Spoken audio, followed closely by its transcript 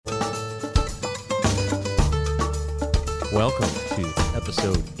Welcome to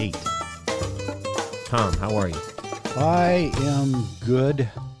episode 8. Tom, how are you? I am good.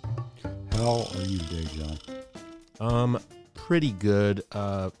 How are you today, John? Pretty good.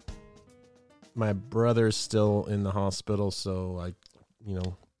 My brother's still in the hospital, so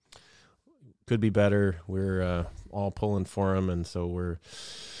could be better. We're all pulling for him, and so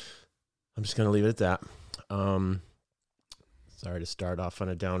I'm just going to leave it at that. Sorry to start off on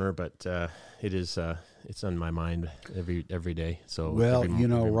a downer, but it's on my mind every day. So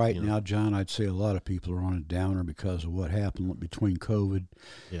now, John, I'd say a lot of people are on a downer because of what happened between COVID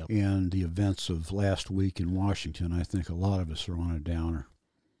and the events of last week in Washington. I think a lot of us are on a downer.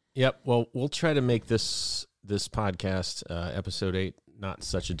 Yep. Well, we'll try to make this podcast, episode 8, not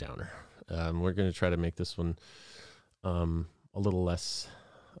such a downer. We're going to try to make this one a little less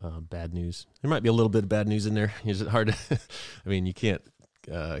bad news. There might be a little bit of bad news in there. Is it hard to? I mean, you can't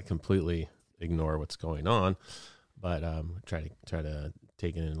completely ignore what's going on, but try to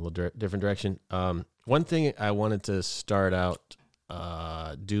take it in a little different direction. One thing I wanted to start out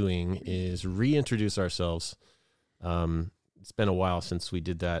doing is reintroduce ourselves. It's been a while since we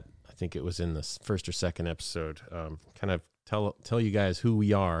did that. I think it was in the first or second episode. Kind of tell you guys who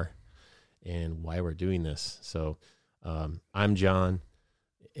we are and why we're doing this. So I'm John,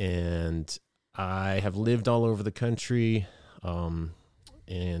 and I have lived all over the country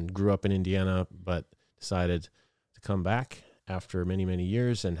and grew up in Indiana, but decided to come back after many, many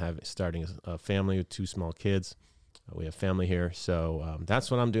years and starting a family with 2 small kids. We have family here, so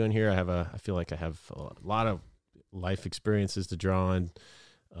that's what I'm doing here. I feel like I have a lot of life experiences to draw on,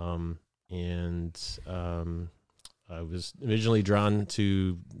 I was originally drawn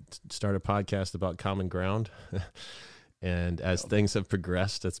to start a podcast about common ground. And as things have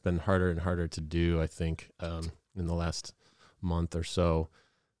progressed, it's been harder and harder to do, I think, in the last month or so.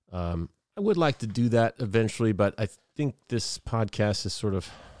 I would like to do that eventually, but I think this podcast is sort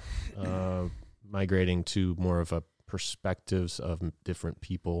of migrating to more of a perspectives of different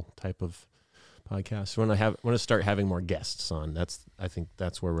people type of podcast. When I want to start having more guests on, I think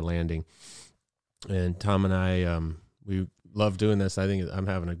that's where we're landing. And Tom and I, we love doing this. I think I'm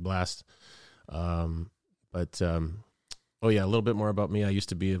having a blast. Oh yeah, a little bit more about me. I used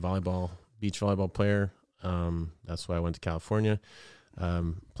to be a beach volleyball player. That's why I went to California.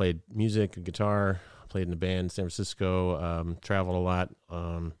 Played music, guitar, played in a band in San Francisco, traveled a lot.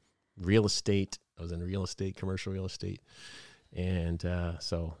 Real estate. I was in real estate, commercial real estate. And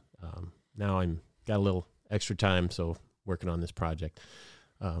now I'm got a little extra time, so working on this project.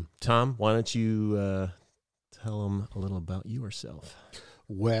 Tom, why don't you tell them a little about yourself?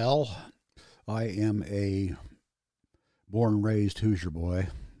 Well, I am a born and raised Hoosier boy.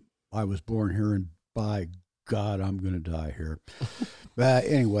 I was born here, and by God, I'm going to die here. But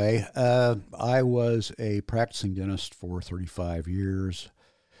anyway, I was a practicing dentist for 35 years,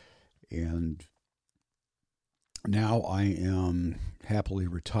 and now I am happily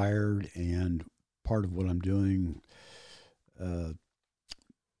retired, and part of what I'm doing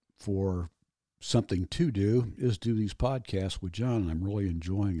for something to do is do these podcasts with John, and I'm really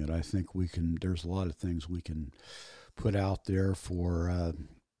enjoying it. I think there's a lot of things we can put out there for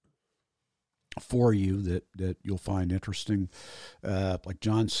you that you'll find interesting. Like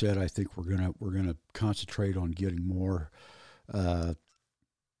John said, I think we're gonna concentrate on getting more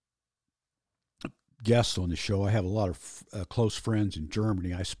guests on the show. I have a lot of close friends in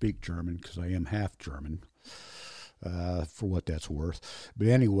Germany. I speak German because I am half German, for what that's worth. But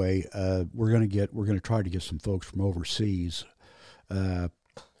anyway, we're gonna try to get some folks from overseas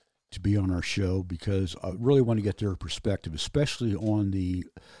to be on our show, because I really want to get their perspective, especially on the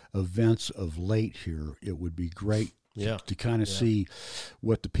events of late here. It would be great to kind of see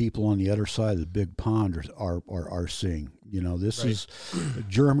what the people on the other side of the big pond are seeing. This is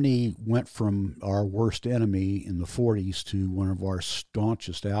Germany went from our worst enemy in the 40s to one of our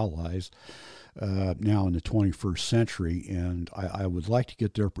staunchest allies now in the 21st century, and I would like to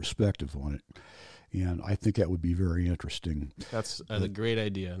get their perspective on it. And I think that would be very interesting. That's a great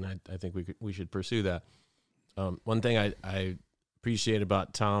idea, and I think we should pursue that. One thing I appreciate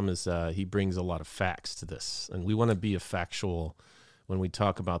about Tom is he brings a lot of facts to this, and we want to be when we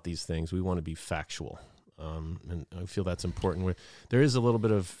talk about these things, we want to be factual, and I feel that's important. There is a little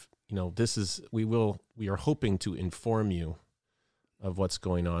bit of, we are hoping to inform you of what's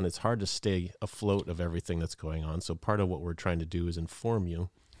going on. It's hard to stay afloat of everything that's going on, so part of what we're trying to do is inform you.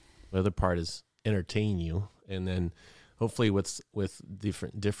 The other part is entertain you, and then hopefully with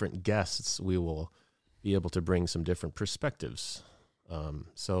different guests, we will be able to bring some different perspectives.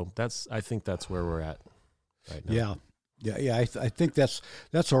 So I think that's where we're at right now. Yeah. I think that's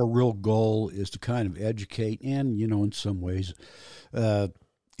our real goal, is to kind of educate and, in some ways,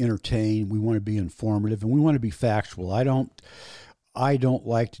 entertain. We want to be informative, and we want to be factual. I don't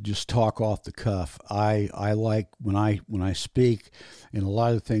like to just talk off the cuff. I like when I speak, and a lot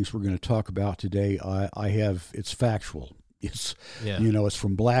of the things we're going to talk about today, it's factual. It's it's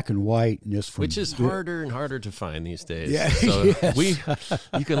from black and white, and it's from, which is harder and harder to find these days. Yeah, so yes.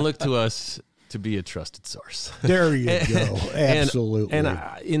 You can look to us to be a trusted source. There you go. Absolutely. And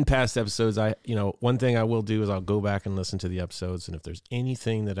in past episodes, one thing I will do is I'll go back and listen to the episodes, and if there's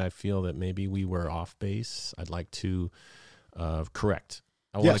anything that I feel that maybe we were off base, I'd like to correct.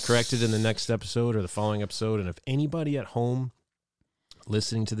 I want to correct it in the next episode or the following episode. And if anybody at home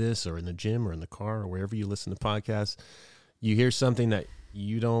listening to this, or in the gym or in the car or wherever you listen to podcasts, you hear something that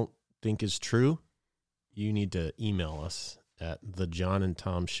you don't think is true, you need to email us at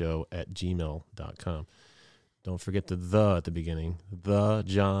thejonandtomshow@gmail.com. Don't forget the at the beginning. The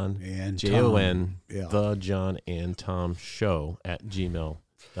Jon and Jon, the Jon and Tom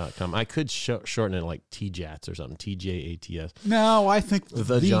Show@gmail.com. I could shorten it like TJATS or something. TJATS. No, I think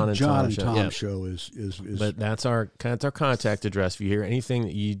the Jon and Tom Show is. But that's our contact address. If you hear anything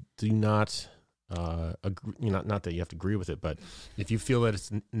that you do not agree, not that you have to agree with it, but if you feel that it's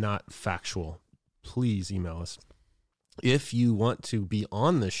not factual, please email us. If you want to be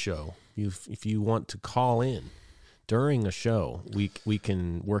on the show, if you want to call in during a show, we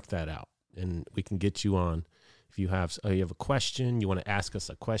can work that out, and we can get you on. If you have a question, you want to ask us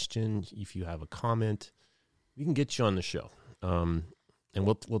a question, if you have a comment, we can get you on the show. And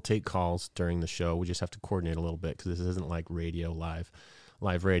we'll take calls during the show. We just have to coordinate a little bit, because this isn't like radio live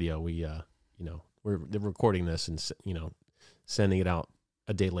radio. We we're recording this and sending it out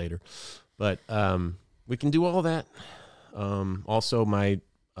a day later, but we can do all that. Also, my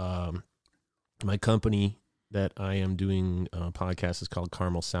company that I am doing a podcast is called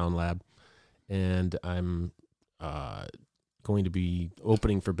Carmel Sound Lab, and I'm going to be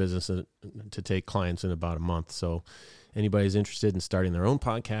opening for business to take clients in about a month. So anybody's interested in starting their own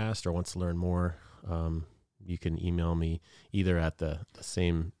podcast or wants to learn more, you can email me either at the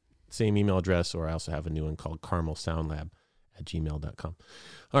same email address, or I also have a new one called carmelsoundlab@gmail.com.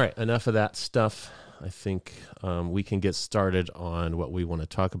 All right, enough of that stuff. I think we can get started on what we want to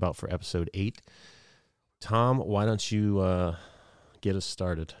talk about for episode 8. Tom, why don't you get us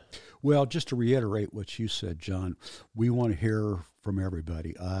started? Well, just to reiterate what you said, Jon, we want to hear from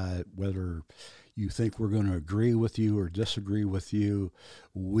everybody, whether you think we're going to agree with you or disagree with you.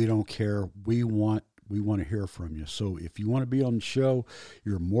 We don't care. We want to hear from you. So if you want to be on the show,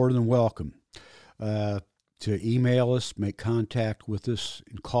 you're more than welcome to email us, make contact with us,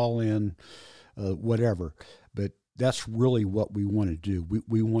 and call in, whatever. But that's really what we want to do.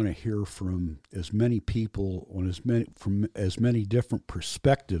 We want to hear from as many people from as many different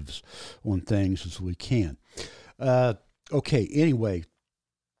perspectives on things as we can. Okay. Anyway,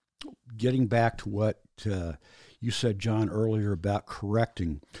 getting back to what you said, Jon, earlier about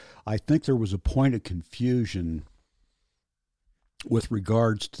correcting, I think there was a point of confusion with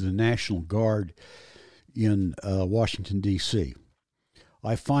regards to the National Guard in Washington, D.C.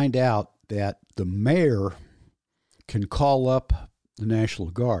 I find out that the mayor can call up the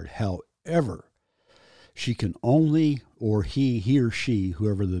National Guard. However, she can only, or he or she,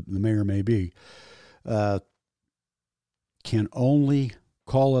 whoever the mayor may be, can only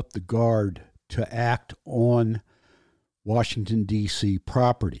call up the Guard to act on Washington, D.C.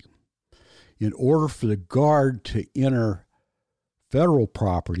 property. In order for the Guard to enter federal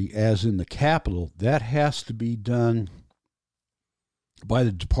property, as in the Capitol, that has to be done by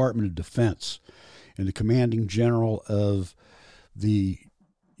the Department of Defense and the commanding general of the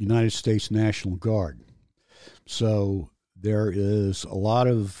United States National Guard. So there is a lot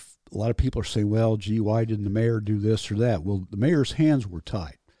of people are saying, well, gee, why didn't the mayor do this or that? Well, the mayor's hands were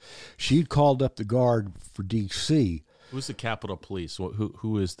tied. She'd called up the Guard for D.C. Who's the Capitol Police?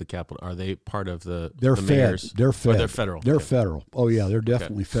 Who is the Capitol? Are they part of the mayor's? They're federal. They're federal. They're federal. Oh, yeah, they're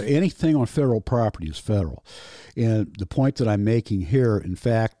definitely federal. Anything on federal property is federal. And the point that I'm making here, in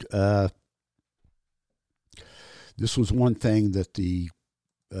fact, this was one thing that the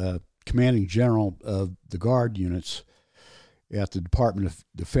commanding general of the Guard units at the Department of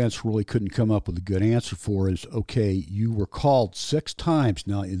Defense really couldn't come up with a good answer for, is, okay, you were called 6 times.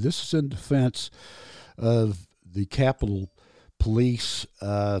 Now, this is in defense of the Capitol Police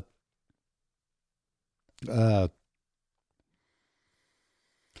having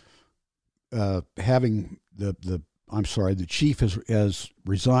the chief has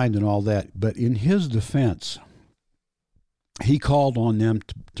resigned and all that, but in his defense, he called on them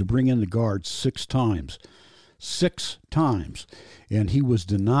to bring in the Guards 6 times. 6 times, and he was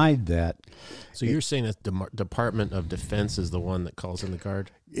denied that. So you're saying that the Department of Defense is the one that calls in the guard?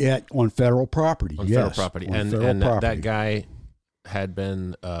 On federal property, on yes. Federal property. And that guy had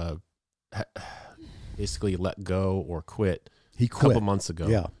been basically let go or quit. He quit a couple months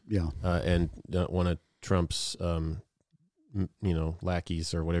ago. Yeah. And one of Trump's,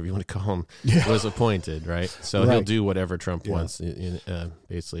 lackeys or whatever you want to call him, was appointed, right? So he'll do whatever Trump wants,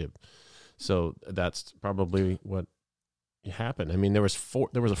 basically. So that's probably what happened. I mean, there was a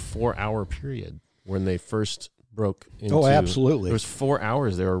 4-hour period when they first broke into. Oh, absolutely. There was 4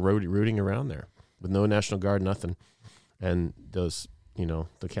 hours they were rooting around there with no National Guard, nothing. And those,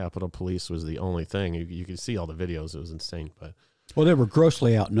 the Capitol Police was the only thing. You could see all the videos. It was insane. But well, they were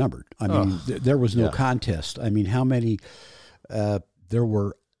grossly outnumbered. I mean, there was no contest. I mean, how many? There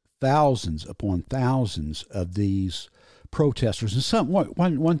were thousands upon thousands of these protesters. And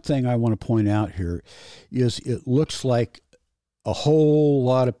one thing I want to point out here is it looks like a whole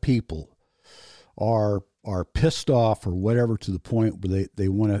lot of people are pissed off or whatever to the point where they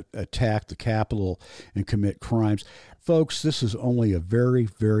want to attack the Capitol and commit crimes. Folks, this is only a very,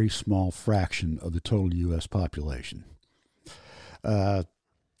 very small fraction of the total U.S. population.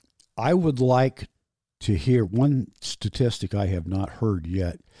 I would like to hear one statistic I have not heard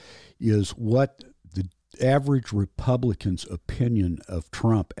yet is what the average Republican's opinion of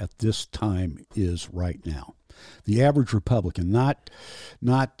Trump at this time is right now. The average Republican, not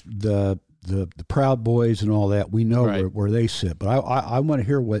the Proud Boys and all that. We know where they sit, but I want to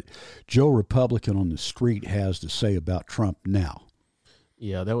hear what Joe Republican on the street has to say about Trump now.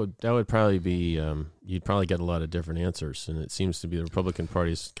 Yeah, that would probably be you'd probably get a lot of different answers, and it seems to be the Republican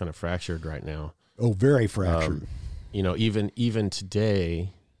Party's kind of fractured right now. Oh, very fractured. Even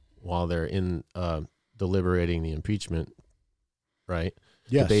today, while they're in deliberating the impeachment, right?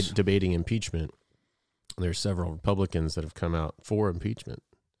 Yes, debating impeachment. There's several Republicans that have come out for impeachment.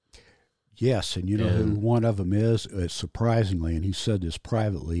 Yes, and who one of them is, surprisingly, and he said this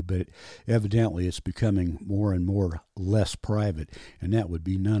privately, but evidently it's becoming more and more less private, and that would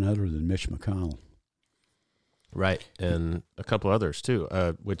be none other than Mitch McConnell. Right, and a couple others too,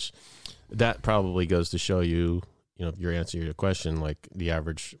 which that probably goes to show you, your answer to your question, like the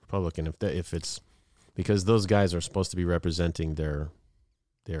average Republican, if it's because those guys are supposed to be representing their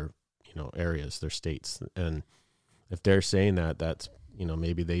areas, their states, and if they're saying that's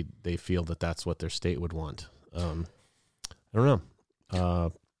maybe they feel that that's what their state would want. I don't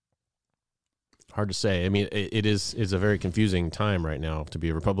know. Hard to say. I mean, it's a very confusing time right now to be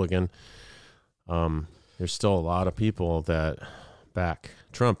a Republican. There's still a lot of people that back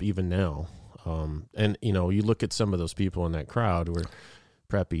Trump even now. And you look at some of those people in that crowd who are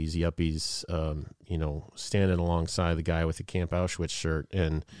preppies, yuppies, standing alongside the guy with the Camp Auschwitz shirt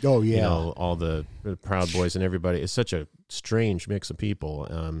and, all the Proud Boys and everybody. It's such a strange mix of people,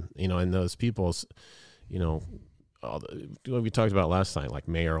 and those people's, what we talked about last night, like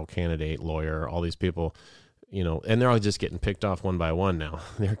mayoral candidate, lawyer, all these people, and they're all just getting picked off one by one now.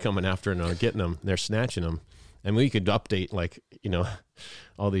 They're coming after and getting them. They're snatching them. And we could update,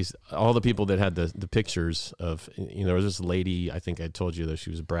 all the people that had the pictures of, there was this lady, I think I told you that she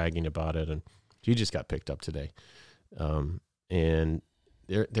was bragging about it, and she just got picked up today. And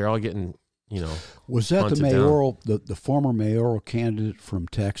they're all getting, was that the mayoral, the former mayoral candidate from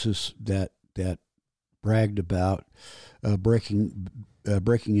Texas that bragged about breaking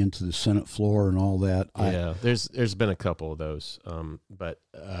into the Senate floor and all that? Yeah, there's been a couple of those, but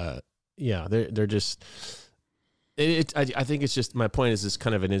they're just. I think it's just, my point is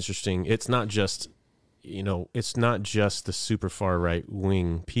kind of an interesting. It's not just the super far right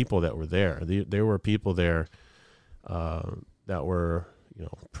wing people that were there. There were people there that were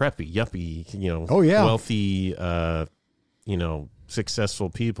preppy, yuppie, wealthy, successful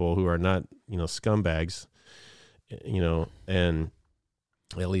people who are not scumbags, and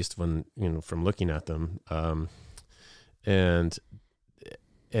at least when from looking at them, and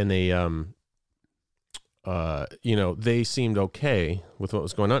they they seemed okay with what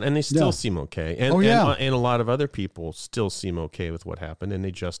was going on, and they still seem okay. And, and a lot of other people still seem okay with what happened, and they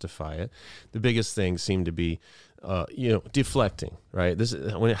justify it. The biggest thing seemed to be, deflecting, right? This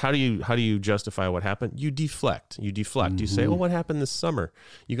is how do you justify what happened? You deflect. Mm-hmm. You say, what happened this summer?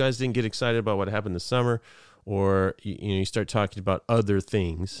 You guys didn't get excited about what happened this summer, or you start talking about other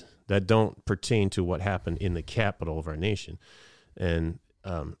things that don't pertain to what happened in the capital of our nation, and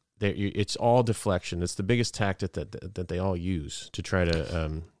it's all deflection. It's the biggest tactic that they all use to try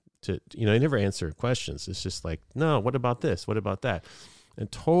to they never answer questions. It's just like, no, what about this? What about that?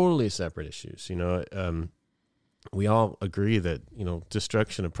 And totally separate issues. We all agree that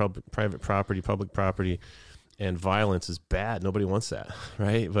destruction of private property, public property, and violence is bad. Nobody wants that,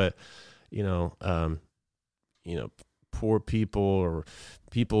 right? But poor people or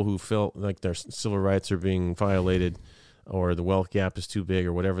people who felt like their civil rights are being violated, or the wealth gap is too big,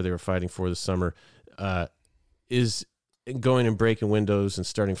 or whatever they were fighting for this summer, is going and breaking windows and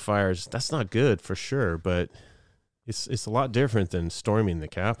starting fires. That's not good for sure, but it's a lot different than storming the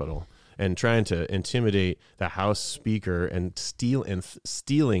Capitol and trying to intimidate the House Speaker and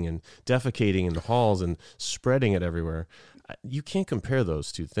stealing and defecating in the halls and spreading it everywhere. You can't compare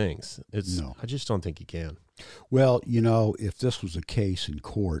those two things. No. I just don't think you can. Well, if this was a case in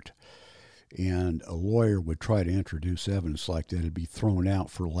court and a lawyer would try to introduce evidence like that, it'd be thrown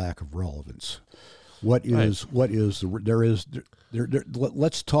out for lack of relevance. Let's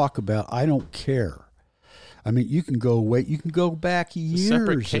talk about, I don't care. I mean, you can go back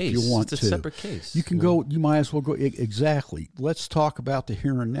years if you want to. It's a separate case. You can go, you might as well go, exactly. Let's talk about the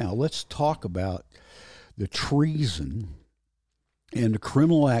here and now. Let's talk about the treason and the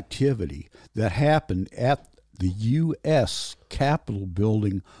criminal activity that happened at the U.S. Capitol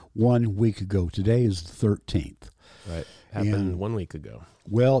building 1 week ago. Today is the 13th. Right. Happened 1 week ago.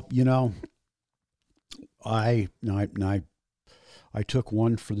 Well, I took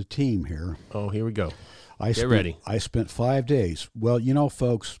one for the team here. Oh, here we go. Get ready. I spent 5 days. Well,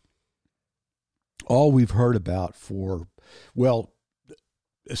 folks, all we've heard about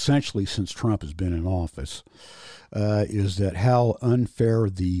essentially since Trump has been in office, is that how unfair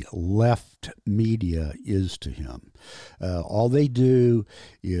the left media is to him. All they do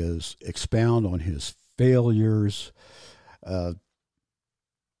is expound on his failures and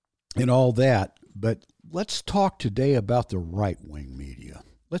all that. But let's talk today about the right-wing media.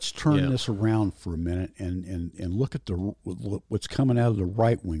 Let's turn this around for a minute and look at what's coming out of the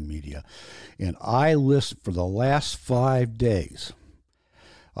right-wing media. And I listened for the last 5 days.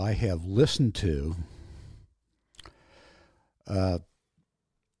 I have listened to and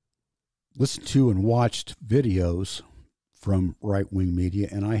watched videos from right-wing media,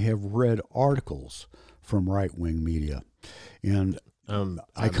 and I have read articles from right-wing media. And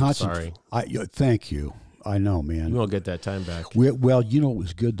sorry. Thank you. I know, man. You won't get that time back. Well, it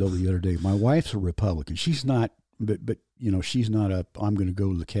was good, though, the other day. My wife's a Republican. She's not, but she's not I'm going to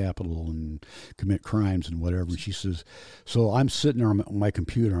go to the Capitol and commit crimes and whatever. And she says, so I'm sitting there on my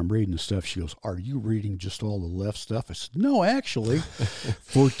computer, I'm reading the stuff. She goes, are you reading just all the left stuff? I said, no, actually,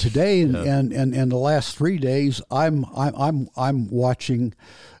 for today and the last 3 days, I'm watching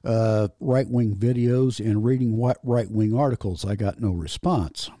right-wing videos and reading right-wing articles. I got no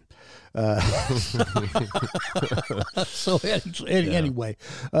response. So anyway,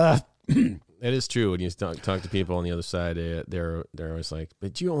 it is true when you talk to people on the other side. They're always like,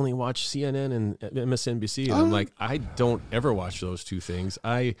 "But you only watch CNN and MSNBC," and I'm like, I don't ever watch those two things.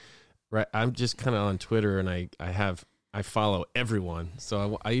 I'm just kind of on Twitter, and I follow everyone.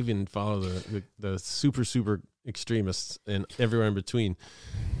 So I even follow the super extremists and everywhere in between.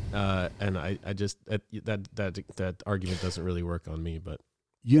 And I just that argument doesn't really work on me, but.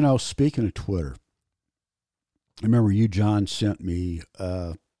 Speaking of Twitter, I remember you, John, sent me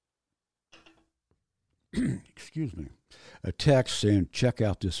excuse me, a text saying, check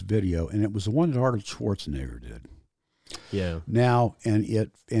out this video, and it was the one that Arnold Schwarzenegger did. Yeah. Now, and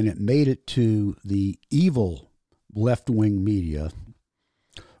it made it to the evil left-wing media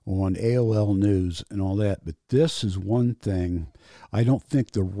on AOL News and all that, but this is one thing I don't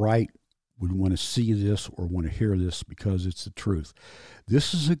think the right would want to see this or want to hear this because it's the truth.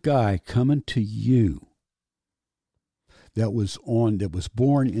 This is a guy coming to you that was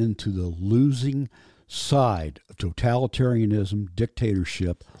born into the losing side of totalitarianism,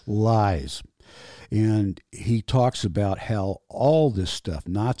 dictatorship, lies. And he talks about how all this stuff,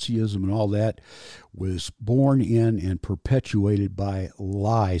 Nazism and all that, was born in and perpetuated by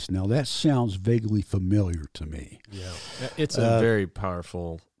lies. Now, that sounds vaguely familiar to me. Yeah, it's a very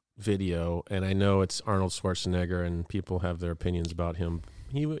powerful video, and I know it's Arnold Schwarzenegger, and people have their opinions about him.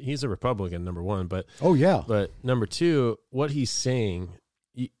 He's a Republican, number one, but but number two, what he's saying,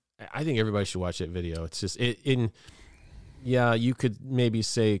 I think everybody should watch that video. It's just you could maybe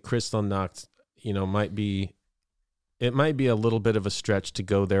say Kristallnacht, might be a little bit of a stretch to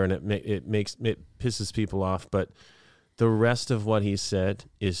go there, and it pisses people off, but the rest of what he said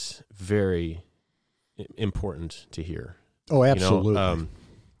is very important to hear. Oh, absolutely.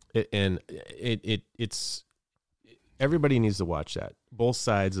 It's everybody needs to watch that. Both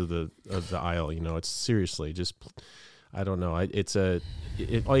sides of the aisle. It's seriously just. I don't know. All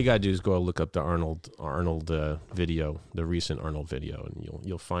you gotta do is go look up the Arnold video, the recent Arnold video, and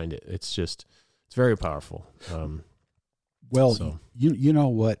you'll find it. It's very powerful. You know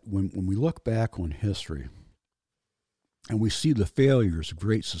what? When we look back on history, and we see the failures of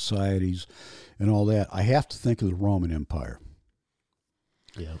great societies and all that, I have to think of the Roman Empire.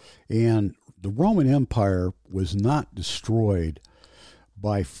 Yeah. And the Roman Empire was not destroyed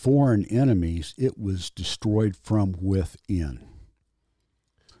by foreign enemies. It was destroyed from within.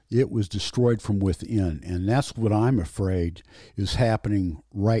 It was destroyed from within. And that's what I'm afraid is happening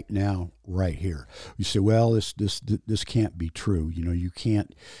right now, right here. You say, well, this can't be true. You know, you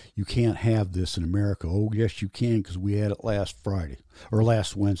can't have this in America. Oh, yes, you can, because we had it last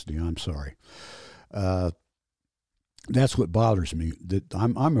Wednesday. I'm sorry. That's what bothers me. That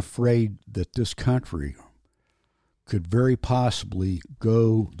I'm afraid that this country could very possibly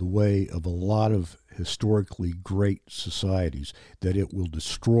go the way of a lot of historically great societies, that it will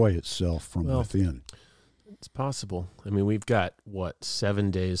destroy itself from within. It's possible. I mean, we've got,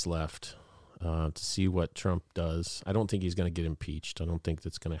 7 days left to see what Trump does. I don't think he's going to get impeached. I don't think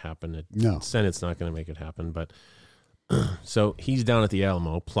that's going to happen. No. The Senate's not going to make it happen. But so he's down at the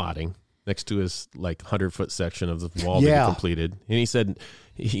Alamo plotting next to his 100-foot section of the wall that he completed. And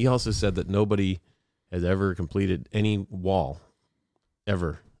he also said that nobody has ever completed any wall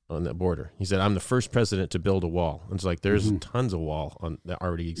ever on that border. He said, I'm the first president to build a wall. And it's like, there's tons of wall on that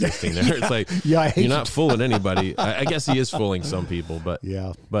already existing there. It's like, you're not fooling anybody. I guess he is fooling some people, but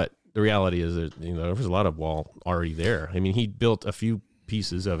but the reality is that, there's a lot of wall already there. I mean, he built a few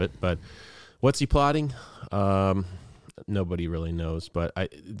pieces of it, but what's he plotting? Nobody really knows, but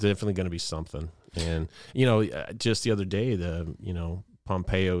definitely going to be something. And, just the other day,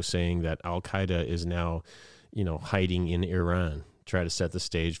 Pompeo saying that Al-Qaeda is now, hiding in Iran, try to set the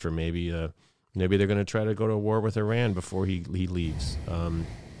stage for maybe they're going to try to go to war with Iran before he leaves.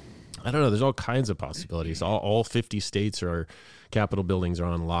 I don't know. There's all kinds of possibilities. All 50 states Capitol buildings are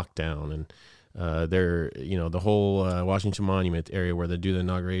on lockdown, and they're, the whole Washington Monument area where they do the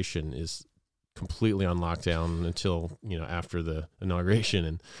inauguration is completely on lockdown until, after the inauguration,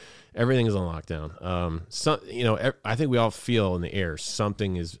 and everything is on lockdown. I think we all feel in the air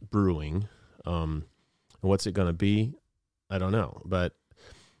something is brewing. What's it going to be? I don't know. But,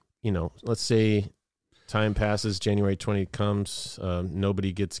 let's say time passes, January 20 comes,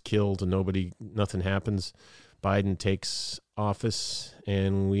 nobody gets killed, nothing happens. Biden takes office,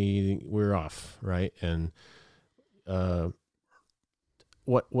 and we're off, right? And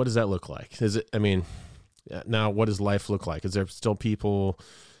what does that look like? Is it? I mean, now what does life look like? Is there still people?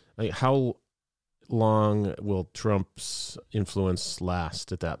 How long will Trump's influence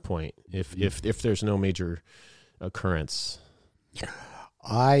last at that point? If there's no major occurrence,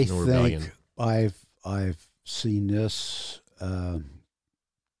 I think I've seen this on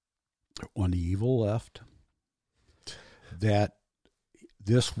the evil left, that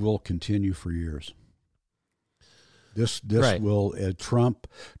this will continue for years. This right. will Trump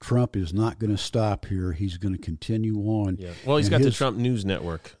is not going to stop here. He's going to continue on. Yeah. Well, he's got the Trump News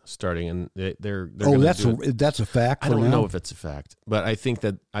Network starting, and they're that's a fact. I don't know if it's a fact, but I think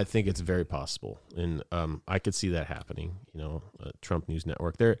it's very possible, and I could see that happening. Trump News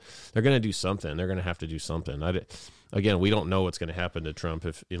Network. They're going to do something. They're going to have to do something. Again, we don't know what's going to happen to Trump.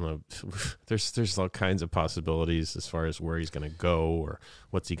 If there's all kinds of possibilities as far as where he's going to go or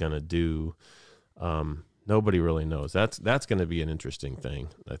what's he going to do. Nobody really knows. That's going to be an interesting thing,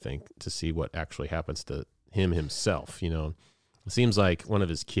 I think, to see what actually happens to him himself. It seems like one of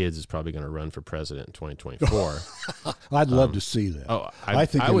his kids is probably going to run for president in 2024. I'd love to see that. I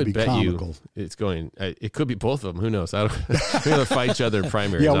think I would be bet comical. You it's going. It could be both of them. Who knows? They're going to fight each other in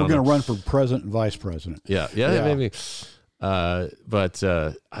primaries. Yeah, we're going to run for president and vice president. Yeah, maybe. But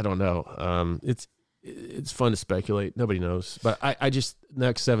I don't know. It's fun to speculate. Nobody knows. But I just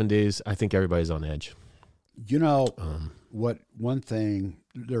next 7 days, I think everybody's on edge. One thing,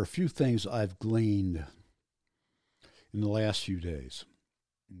 there are a few things I've gleaned in the last few days,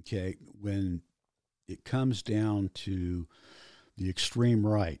 okay, when it comes down to the extreme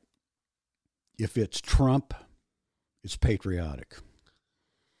right. If it's Trump, it's patriotic.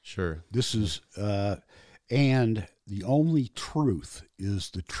 Sure. This is, and the only truth is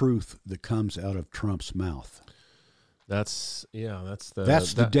the truth that comes out of Trump's mouth. That's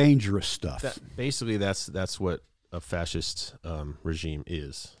the dangerous stuff. Basically, that's what a fascist regime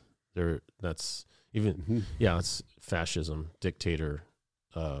is. It's fascism, dictator.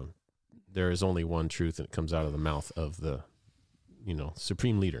 There is only one truth, and it comes out of the mouth of the,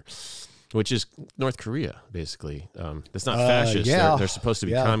 supreme leader, which is North Korea. Basically, it's not fascist. Yeah. They're supposed to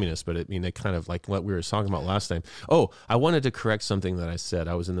be communist, but they kind of like what we were talking about last time. Oh, I wanted to correct something that I said.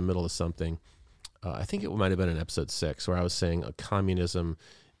 I was in the middle of something. I think it might have been in episode 6 where I was saying communism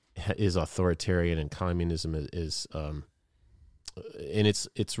is authoritarian and communism is and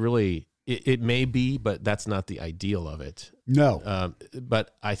it's it may be, but that's not the ideal of it. No.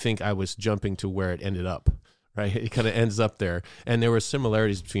 But I think I was jumping to where it ended up, right? It kind of ends up there. And there were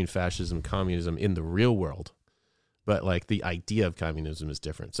similarities between fascism and communism in the real world. But like the idea of communism is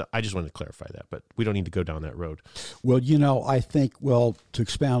different. So I just wanted to clarify that, but we don't need to go down that road. Well, I think, to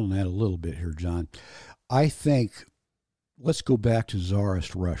expound on that a little bit here, John, I think let's go back to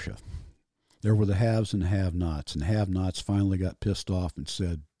Tsarist Russia. There were the haves and the have-nots, and the have-nots finally got pissed off and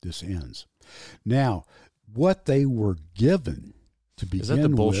said, this ends. Now, what they were given to begin with... Is that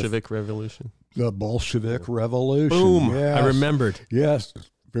the Bolshevik Revolution? The Bolshevik Revolution. Boom! Yes. I remembered. Yes,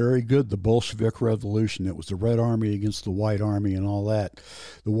 very good. The Bolshevik Revolution. It was the Red Army against the White Army and all that.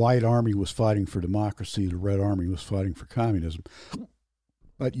 The White Army was fighting for democracy. The Red Army was fighting for communism.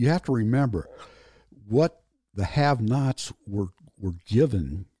 But you have to remember, what the have-nots were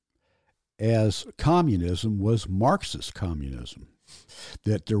given as communism was Marxist communism.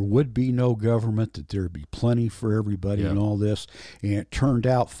 That there would be no government, that there'd be plenty for everybody and all this. And it turned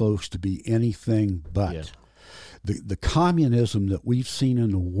out, folks, to be anything but. Yeah. The communism that we've seen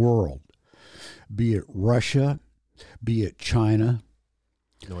in the world, be it Russia, be it China,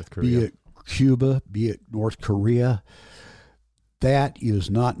 North Korea, be it Cuba, be it North Korea, that is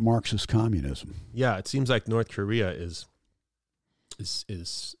not Marxist communism. Yeah, it seems like North Korea is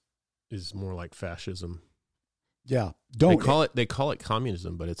more like fascism. Yeah, they call it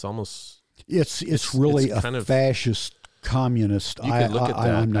communism, but it's almost it's really a kind of fascist communist. You could look at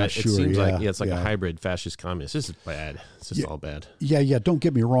that. I'm not sure. It seems like it's like a hybrid fascist communist. This is bad. It's just all bad. Yeah. Don't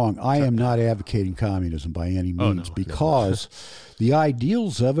get me wrong. I am not advocating communism by any means because the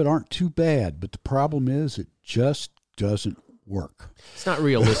ideals of it aren't too bad. But the problem is it just doesn't work. It's not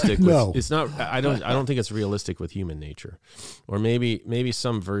realistic. No, it's not. I don't think it's realistic with human nature, or maybe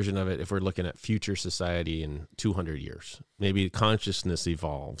some version of it. If we're looking at future society in 200 years, maybe consciousness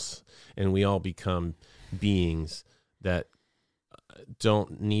evolves and we all become beings that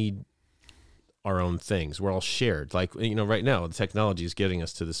don't need our own things. We're all shared. Like, right now the technology is getting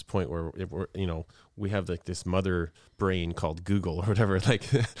us to this point where we have like this mother brain called Google or whatever.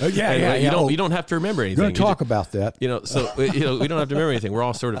 Like, you don't have to remember anything. We're going to talk about that. So we don't have to remember anything. We're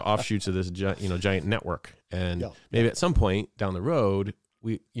all sort of offshoots of this giant network. And maybe at some point down the road,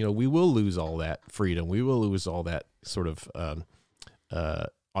 we will lose all that freedom. We will lose all that sort of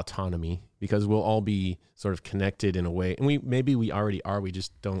autonomy, because we'll all be sort of connected in a way, and we already are. We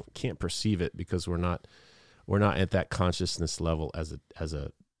just can't perceive it because we're not at that consciousness level as a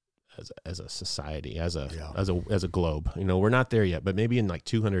society, as a globe. We're not there yet, but maybe in like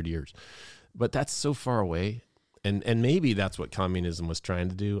 200 years. But that's so far away, and maybe that's what communism was trying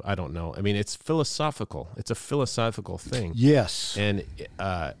to do. I don't know. I mean, it's philosophical. It's a philosophical thing. Yes, and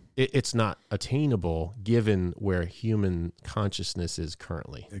it's not attainable given where human consciousness is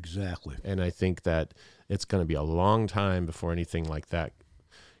currently. Exactly. And I think that it's going to be a long time before anything like that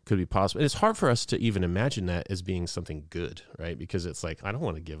could be possible. And it's hard for us to even imagine that as being something good, right? Because it's like, I don't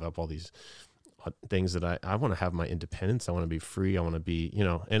want to give up all these things that I want to have my independence. I want to be free. I want to be,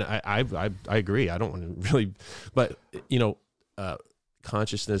 and I agree. I don't want to really, but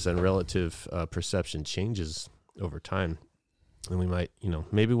consciousness and relative perception changes over time. And we might,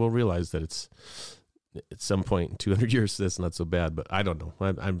 maybe we'll realize that it's at some point in 200 years, that's not so bad, but I don't know.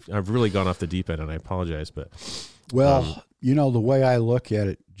 I've really gone off the deep end, and I apologize, but. Well, the way I look at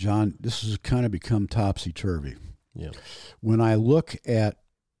it, John, this has kind of become topsy-turvy. Yeah. When I look at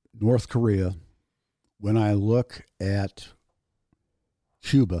North Korea, when I look at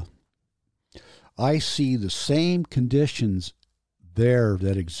Cuba, I see the same conditions there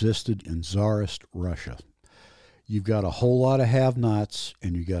that existed in Tsarist Russia. You've got a whole lot of have-nots,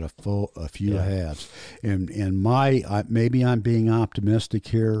 and you got a few haves. And maybe I'm being optimistic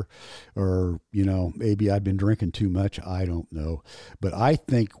here, or maybe I've been drinking too much. I don't know, but I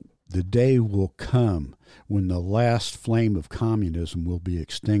think the day will come when the last flame of communism will be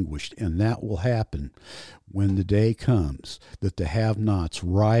extinguished, and that will happen when the day comes that the have-nots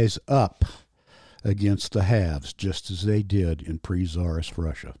rise up against the haves, just as they did in pre-Tsarist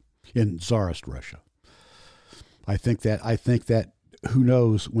Russia, in Tsarist Russia. I think that who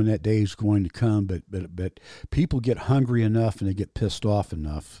knows when that day is going to come, but people get hungry enough and they get pissed off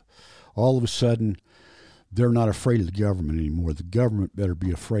enough. All of a sudden, they're not afraid of the government anymore. The government better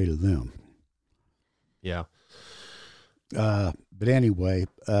be afraid of them. Yeah. But anyway,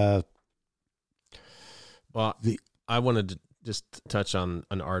 well, I wanted to just touch on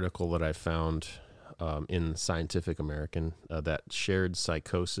an article that I found in Scientific American that shared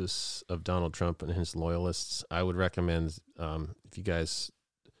psychosis of Donald Trump and his loyalists. I would recommend, if you guys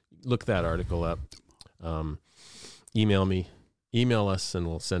look that article up, email me email us and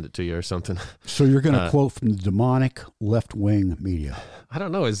we'll send it to you or something. So you're going to quote from the demonic left-wing media. I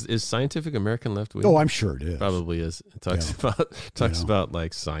don't know. Is Scientific American left-wing? Oh, I'm sure it is. Probably is. It talks about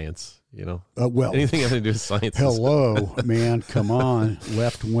like science, well, anything having to do with science. Hello, man. Come on.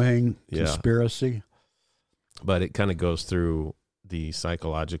 Left-wing conspiracy. But it kind of goes through the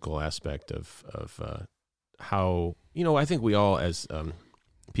psychological aspect of how, I think we all as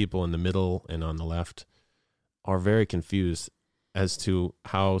people in the middle and on the left are very confused as to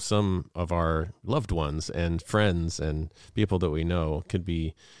how some of our loved ones and friends and people that we know could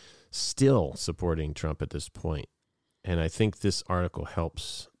be still supporting Trump at this point. And I think this article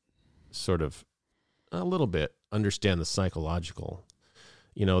helps sort of a little bit understand the psychological.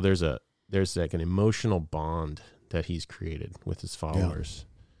 There's like an emotional bond that he's created with his followers.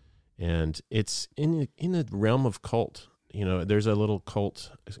 Yeah. And it's in the realm of cult. There's a little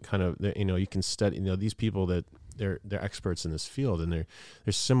cult kind of, you can study, these people that they're experts in this field, and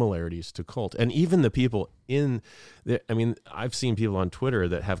there's similarities to cult. And even the people I've seen people on Twitter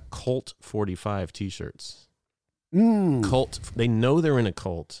that have Cult 45 t-shirts. Cult. They know they're in a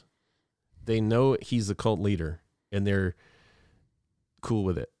cult. They know he's the cult leader, and they're cool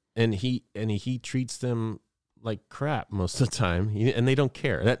with it. And he treats them like crap most of the time, and they don't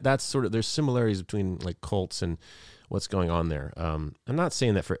care. That's sort of, there's similarities between like cults and what's going on there. I'm not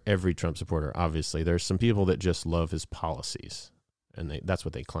saying that for every Trump supporter. Obviously, there's some people that just love his policies, and that's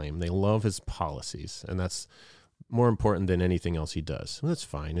what they claim. They love his policies, and that's more important than anything else he does. Well, that's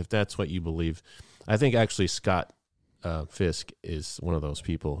fine if that's what you believe. I think actually Scott Fisk is one of those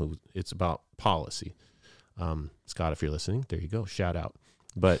people who it's about policy. Scott, if you're listening, there you go. Shout out.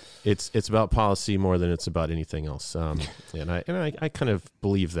 But it's about policy more than it's about anything else. And I kind of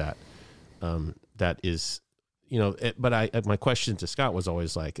believe that. That is, but my question to Scott was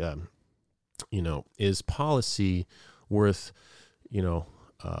always like, is policy worth,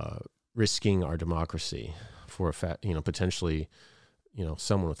 risking our democracy for potentially,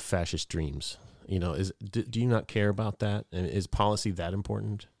 someone with fascist dreams? Do you not care about that? And is policy that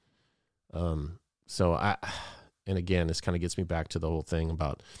important? And again, this kind of gets me back to the whole thing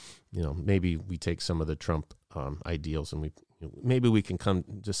about, maybe we take some of the Trump ideals and maybe we can come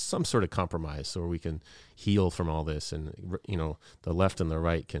to some sort of compromise so we can heal from all this. And, the left and the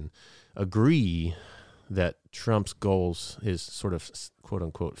right can agree that Trump's goals, his sort of quote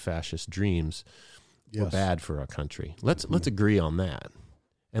unquote fascist dreams, were bad for our country. Let's agree on that.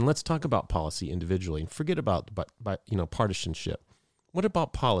 And let's talk about policy individually and forget about partisanship. What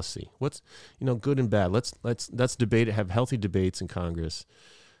about policy? What's good and bad? Let's debate it. Have healthy debates in Congress.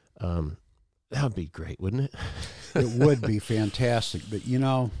 That would be great, wouldn't it? It would be fantastic. But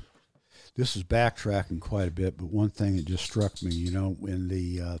this is backtracking quite a bit. But one thing that just struck me, when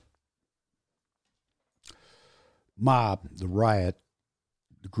the mob, the riot,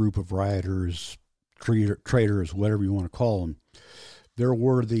 the group of rioters, traitors, whatever you want to call them, there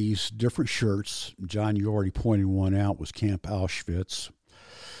were these different shirts. John, you already pointed one out, was Camp Auschwitz.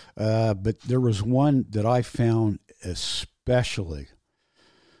 But there was one that I found especially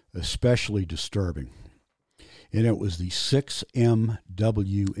disturbing. And it was the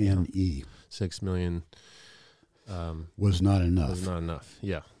 6MWNE. 6 million. Was not enough. Was not enough,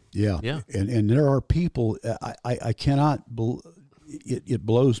 yeah. Yeah. Yeah. And there are people, I cannot, it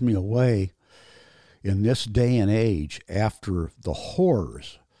blows me away in this day and age after the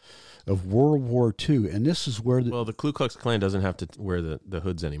horrors of World War II. And this is where the Ku Klux Klan doesn't have to wear the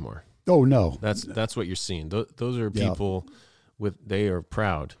hoods anymore. Oh, no. That's what you're seeing. Those are people they are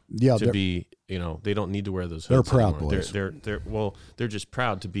proud to be, they don't need to wear those hoods. They're proud anymore. boys. They're just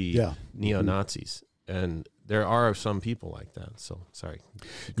proud to be neo-Nazis. And there are some people like that. So, sorry.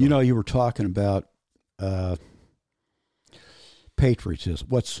 You were talking about patriotism.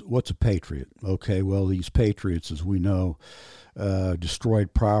 What's a patriot? Okay, well, these patriots, as we know,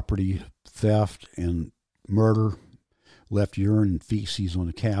 destroyed property, theft, and murder, left urine and feces on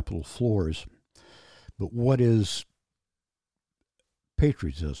the Capitol floors. But what is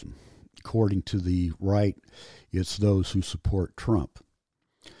patriotism? According to the right, it's those who support Trump.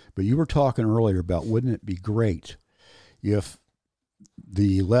 But you were talking earlier about, wouldn't it be great if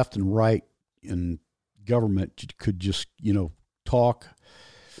the left and right in government could just, talk,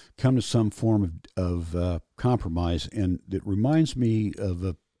 come to some form of compromise? And it reminds me of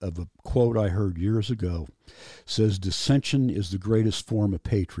a quote I heard years ago. It says, dissension is the greatest form of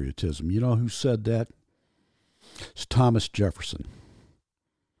patriotism. You know who said that? It's Thomas Jefferson.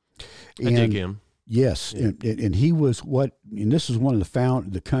 I dig him. Yes, yeah. And he was and this is one of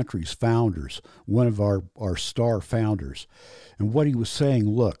the country's founders, one of our star founders. And what he was saying,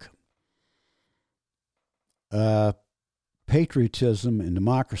 look, patriotism and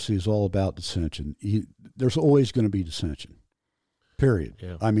democracy is all about dissension. There's always going to be dissension, period.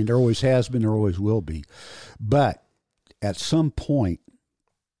 Yeah. I mean, there always has been, there always will be. But at some point,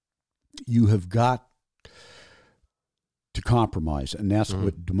 you have got to compromise, and that's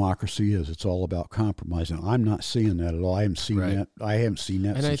what democracy is. It's all about compromise, and I'm not seeing that at all. I haven't seen that. I haven't seen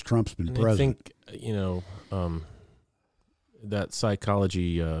that since Trump's been president. I think, that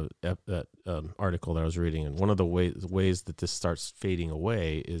psychology that article that I was reading, and one of the ways that this starts fading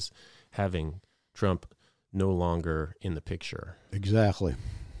away is having Trump no longer in the picture. Exactly.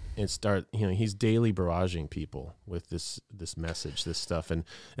 And he's daily barraging people with this message, this stuff, and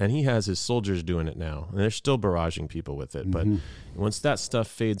he has his soldiers doing it now, and they're still barraging people with it. But once that stuff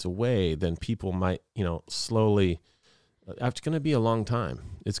fades away, then people might, slowly. It's going to be a long time.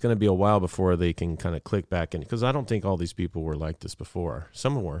 It's going to be a while before they can kind of click back in, because I don't think all these people were like this before.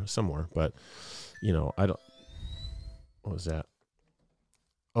 Some were, but I don't. What was that?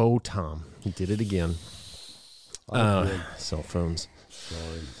 Oh, Tom, he did it again. Cell phones.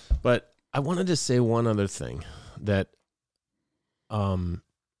 Sorry. But I wanted to say one other thing, that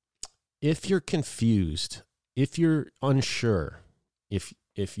if you're confused, if you're unsure, if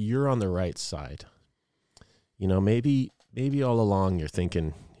you're on the right side, maybe all along you're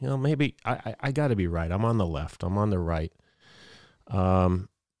thinking, maybe I got to be right. I'm on the left. I'm on the right.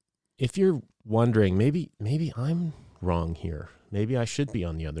 If you're wondering, maybe I'm wrong here. Maybe I should be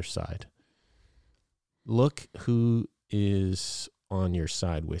on the other side. Look who is on your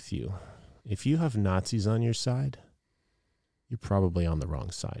side with you. If you have Nazis on your side, you're probably on the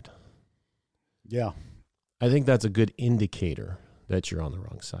wrong side. Yeah. I think that's a good indicator that you're on the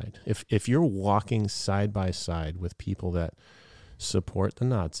wrong side. If you're walking side by side with people that support the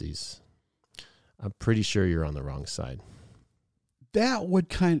Nazis, I'm pretty sure you're on the wrong side. That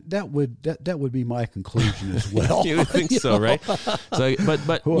would be my conclusion as well. You would think so, right? So,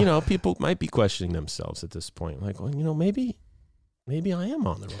 but people might be questioning themselves at this point, like, well, maybe I am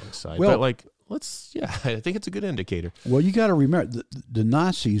on the wrong side. Well, but I think it's a good indicator. Well, you got to remember the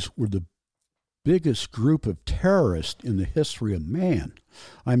Nazis were the biggest group of terrorists in the history of man.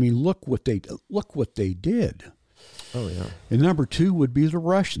 I mean, look what they did. Oh yeah. And number two would be the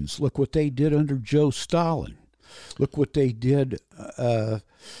Russians. Look what they did under Joe Stalin. Look what they did. What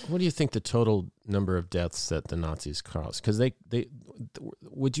do you think the total number of deaths that the Nazis caused? Because they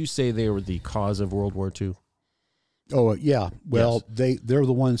would you say they were the cause of World War II? Oh yeah. Well, yes. they're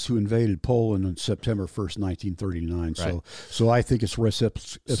the ones who invaded Poland on September 1st, 1939. Right. So I think it's res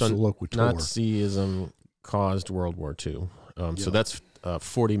ipsa loquitur. Nazism caused World War II. So that's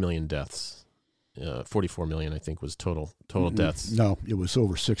 40 million deaths. 44 million, I think, was total deaths. No, it was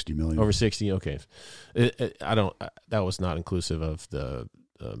over 60 million. Over 60. Okay, that was not inclusive of the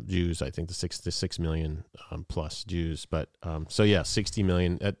Jews. I think the 6 million plus Jews. But 60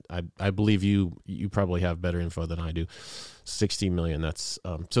 million. I believe you probably have better info than I do. 60 million. That's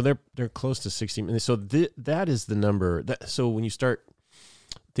so they're close to 60 million. So that is the number. So when you start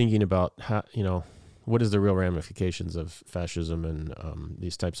thinking about how what is the real ramifications of fascism and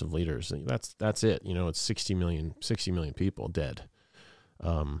these types of leaders? That's it. It's 60 million people dead.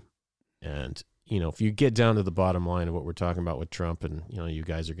 And if you get down to the bottom line of what we're talking about with Trump, and you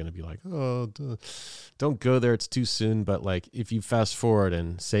guys are going to be like, oh, don't go there, it's too soon. But like, if you fast forward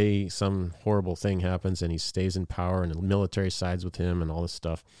and say some horrible thing happens and he stays in power and the military sides with him and all this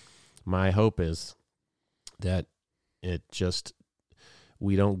stuff, my hope is that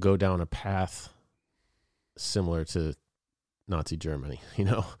we don't go down a path similar to Nazi Germany.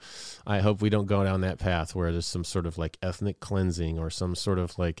 I hope we don't go down that path where there's some sort of like ethnic cleansing or some sort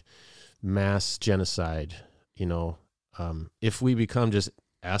of like mass genocide. If we become just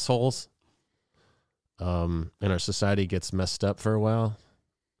assholes, and our society gets messed up for a while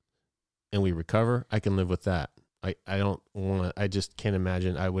and we recover, I can live with that. I just can't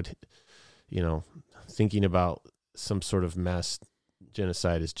imagine I would, thinking about some sort of mass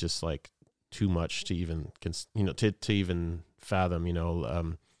genocide is just like too much to even to even fathom,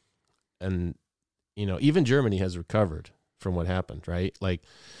 and even Germany has recovered from what happened, right? Like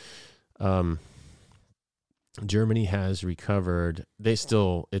Germany has recovered. It's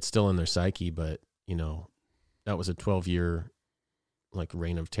still in their psyche, but that was a 12-year like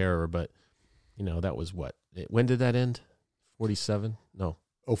reign of terror, but that was when did that end? 47? No.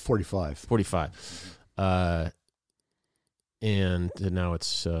 45. 45. And now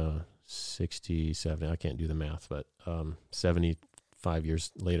it's 67. I can't do the math, but 75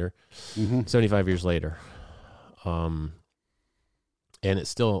 years later. 75 years later. And I think it's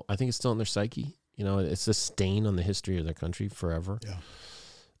still in their psyche. It's a stain on the history of their country forever. Yeah.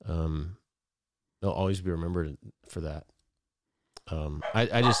 They'll always be remembered for that.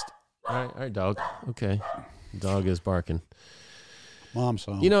 I just all right, dog. Okay, dog is barking. Mom's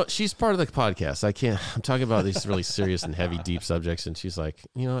home. You know, she's part of the podcast. I'm talking about these really serious and heavy, deep subjects, and she's like,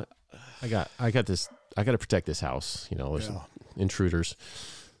 you know what? I got this. I got to protect this house. You know, there's some intruders.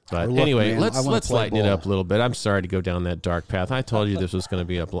 But look, anyway, man, let's lighten it up a little bit. I'm sorry to go down that dark path. I told you this was going to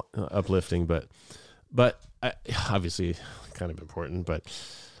be uplifting, but obviously kind of important. But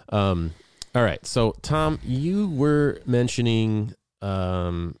all right. So Tom, you were mentioning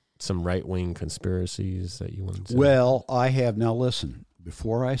some right-wing conspiracies that you wanted to. Well, I have. Now listen,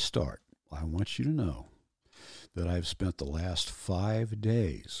 before I start, I want you to know that I've spent the last 5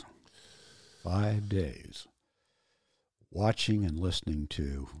 days watching and listening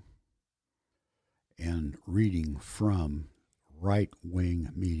to and reading from right-wing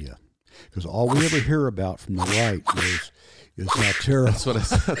media. Because all we ever hear about from the right is how terrible.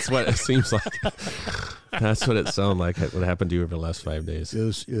 That's what it seems like. That's what it sounded like. What happened to you over the last 5 days?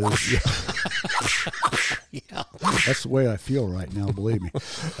 Yeah, that's the way I feel right now. Believe me.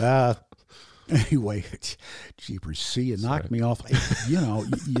 Anyway, jeepers, see, you knocked me off. You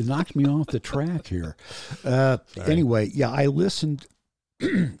knocked me off the track here. Anyway, yeah, I listened.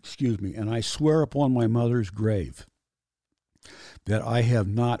 Excuse me, and I swear upon my mother's grave that I have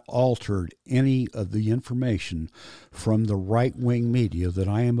not altered any of the information from the right-wing media that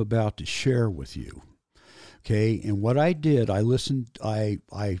I am about to share with you. Okay, and what I did, I listened, I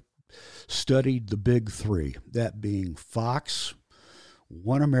studied the big three, that being Fox,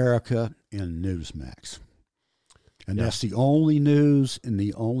 One America, and Newsmax. And that's the only news and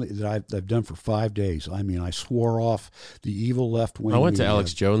the only that I've done for 5 days. I mean, I swore off the evil left-wing I went to media.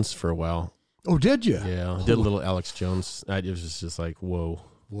 Alex Jones for a while. Oh, did you? Yeah, I did a little Alex Jones. It was just like, whoa.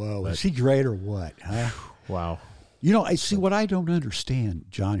 Whoa, is he great or what? Huh? Wow. You know, I see what I don't understand,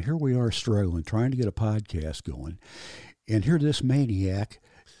 John. Here we are struggling, trying to get a podcast going, and here this maniac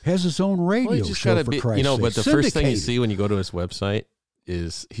has his own radio show for Christ's sake. You know, but the first thing you Syndicated. see when you go to his website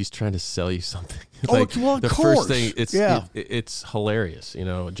is he's trying to sell you something. Oh, well, of the course. first thing, it's hilarious. You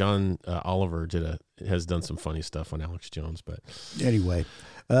know, John Oliver has done some funny stuff on Alex Jones, but anyway.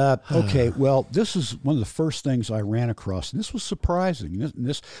 Okay, well, this is one of the first things I ran across, and this was surprising.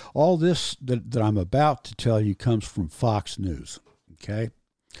 All this that I'm about to tell you comes from Fox News, okay?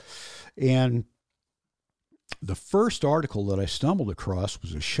 And the first article that I stumbled across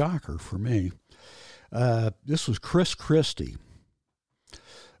was a shocker for me. This was Chris Christie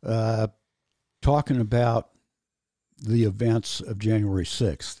talking about the events of January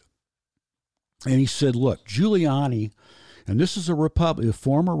 6th. And he said, look, Giuliani... And this is a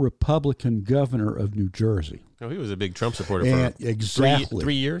former Republican governor of New Jersey. Oh, he was a big Trump supporter for exactly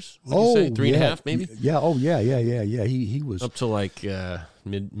 3 years. Would you say? 3.5, maybe. Yeah. Oh, yeah. He was up to like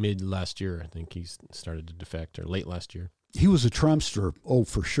mid last year. I think he started to defect, or late last year. He was a Trumpster. Oh,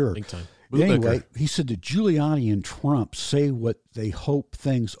 for sure. Big time. Anyway, he said that Giuliani and Trump say what they hope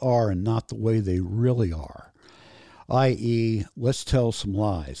things are and not the way they really are, i.e., let's tell some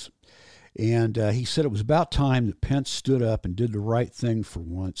lies. And he said it was about time that Pence stood up and did the right thing for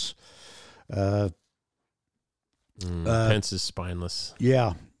once. Pence is spineless.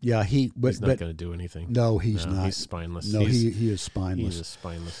 Yeah. He's not going to do anything. No, he's not. He's spineless. No, he is spineless. He's a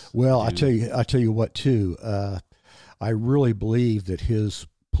spineless. Well, dude. I tell you what too. I really believe that his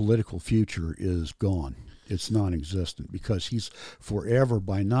political future is gone. It's non-existent because he's forever,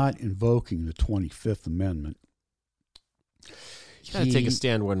 by not invoking the 25th Amendment. You got to take a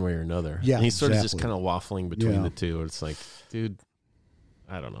stand one way or another. Yeah, and he's sort exactly. of just kind of waffling between the two. It's like, dude,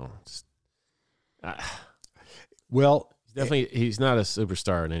 I don't know. Well, he's not a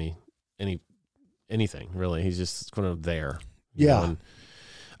superstar in anything really. He's just kind of there. Yeah.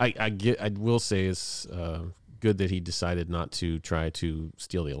 I will say it's good that he decided not to try to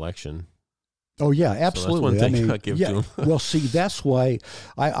steal the election. Oh yeah, absolutely. So that's one thing I give to him. Well, see, that's why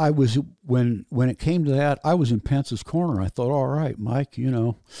I was when it came to that, I was in Pence's corner. I thought, all right, Mike, it's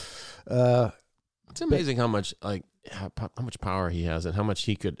amazing how much power he has and how much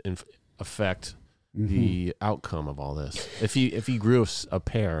he could affect the outcome of all this. If he grew a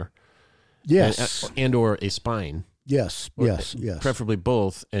pair, yes, and or a spine, yes, preferably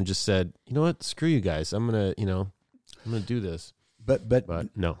both, and just said, you know what, screw you guys, I'm gonna do this.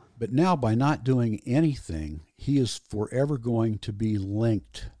 But no. But now, by not doing anything, he is forever going to be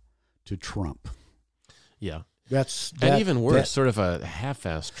linked to Trump. Yeah. And even worse, sort of a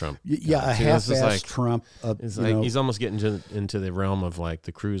half-assed Trump. Yeah, a half-assed Trump. He's almost getting into the realm of like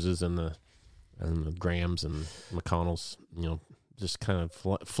the Cruzes and the Grahams and McConnells, just kind of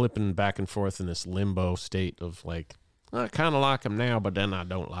flipping back and forth in this limbo state of like, I kind of like him now, but then I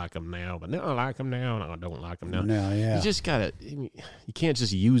don't like him now. But now I like him now, and I don't like him now. Now, yeah. You just gotta. You can't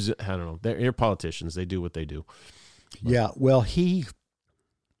just use it. I don't know. They're politicians. They do what they do. But. Yeah. Well, he,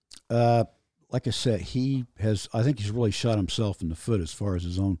 like I said, I think he's really shot himself in the foot as far as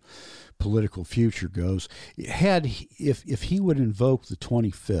his own political future goes. If he would invoke the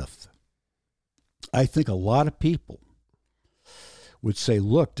 25th, I think a lot of people would say,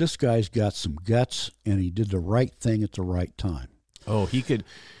 look, this guy's got some guts and he did the right thing at the right time. Oh, he could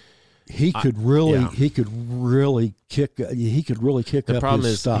really kick the up his problem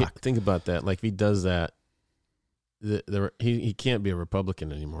is, stock. think about that. Like, if he does that, he can't be a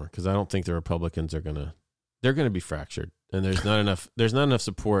Republican anymore, because I don't think the Republicans are they're gonna be fractured, and there's not enough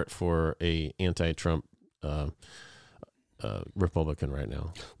support for a anti-Trump Republican right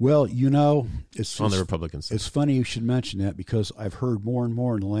now. Well, it's on the Republican side. It's funny you should mention that, because I've heard more and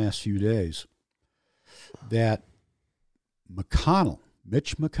more in the last few days that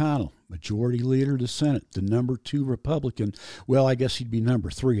Mitch McConnell, Majority Leader of the Senate, the number 2 Republican, well, I guess he'd be number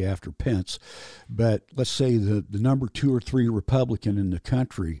 3 after Pence, but let's say the number 2 or 3 Republican in the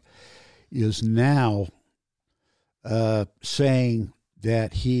country is now saying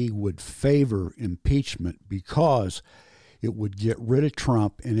that he would favor impeachment because it would get rid of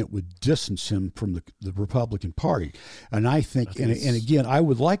Trump and it would distance him from the Republican Party. And I think, and again, I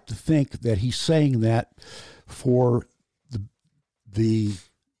would like to think that he's saying that for the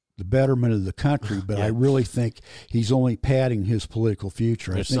betterment of the country, but I really think he's only padding his political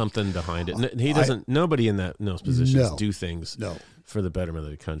future. There's something behind it. He doesn't. Nobody in those positions do things for the betterment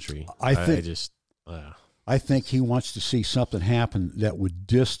of the country. I think he wants to see something happen that would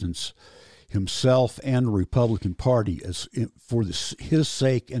distance himself and the Republican Party for his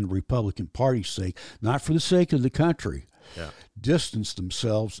sake and the Republican Party's sake, not for the sake of the country. Yeah. Distance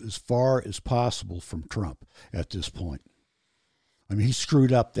themselves as far as possible from Trump at this point. I mean, he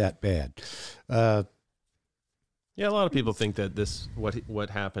screwed up that bad. Yeah, a lot of people think that what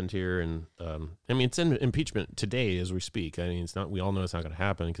happened here, and I mean, it's in impeachment today as we speak. I mean, it's not. We all know it's not going to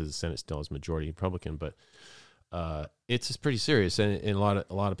happen because the Senate still has majority Republican, but it's just pretty serious, and a lot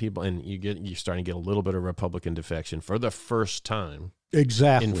of people, and you're starting to get a little bit of Republican defection for the first time,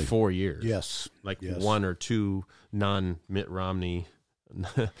 exactly, in 4 years. Yes, one or two non-Mitt Romney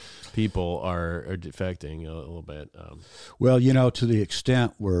people are defecting a little bit. Well, to the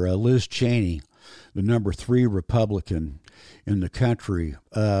extent where Liz Cheney, the number 3 Republican in the country,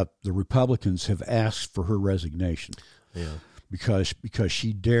 the Republicans have asked for her resignation. Yeah, because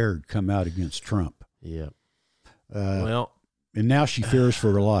she dared come out against Trump. Yeah. And now she fears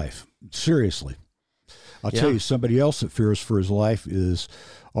for her life. Seriously. I'll tell you, somebody else that fears for his life is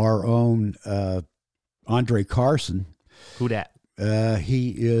our own Andre Carson. Who dat?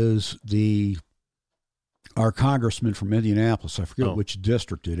 He is our congressman from Indianapolis. I forget which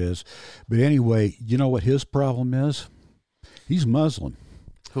district it is. But anyway, you know what his problem is? He's Muslim.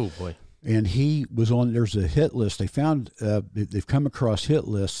 Oh, boy. And he was there's a hit list. They found, they've come across hit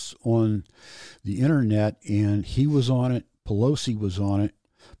lists on the internet, and he was on it, Pelosi was on it,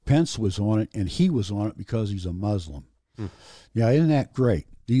 Pence was on it, and he was on it because he's a Muslim. Yeah, isn't that great?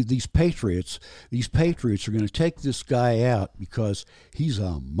 These patriots are going to take this guy out because he's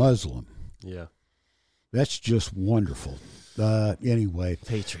a Muslim. Yeah. That's just wonderful. Anyway.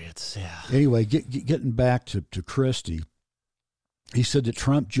 Patriots, yeah. Anyway, getting back to Christie. He said that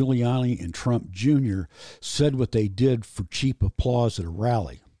Trump, Giuliani, and Trump Jr. said what they did for cheap applause at a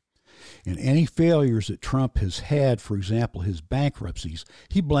rally. And any failures that Trump has had, for example, his bankruptcies,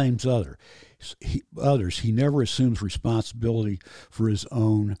 he blames others. He never assumes responsibility for his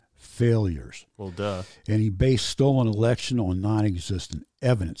own failures. Well, duh. And he based stolen election on non-existent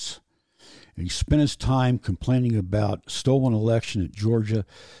evidence. And he spent his time complaining about stolen election at Georgia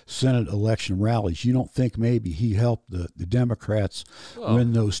Senate election rallies. You don't think maybe he helped the Democrats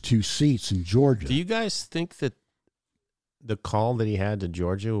win those 2 seats in Georgia? Do you guys think that the call that he had to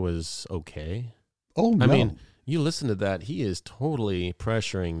Georgia was okay? Oh, no. I mean, you listen to that. He is totally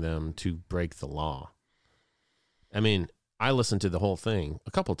pressuring them to break the law. I mean, I listened to the whole thing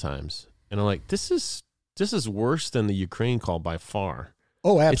a couple times, and I'm like, this is worse than the Ukraine call by far.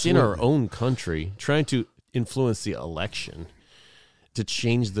 Oh, absolutely. It's in our own country, trying to influence the election, to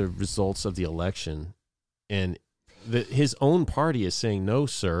change the results of the election. And his own party is saying, no,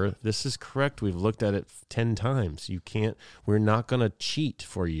 sir, this is correct. We've looked at it 10 times. We're not going to cheat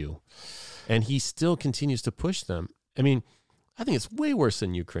for you. And he still continues to push them. I mean, I think it's way worse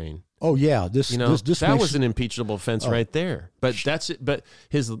than Ukraine. Oh, yeah. This was an impeachable offense right there. But that's it. But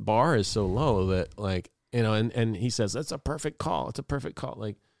his bar is so low that, and he says, that's a perfect call. It's a perfect call.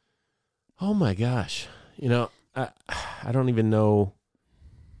 Like, oh my gosh. I don't even know.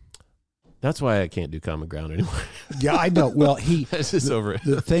 That's why I can't do Common Ground anymore. Yeah, I know. Well, It's just over it.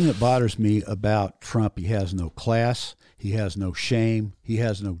 The thing that bothers me about Trump, he has no class, he has no shame, he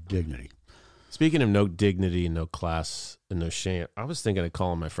has no dignity. Speaking of no dignity, no class, and no shame, I was thinking of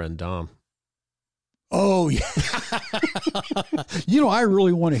calling my friend Dom. Oh, yeah. I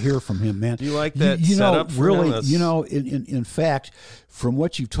really want to hear from him, man. Do you like that setup? Really, in fact, from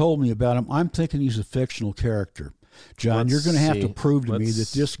what you've told me about him, I'm thinking he's a fictional character. John, you're going to have to prove to me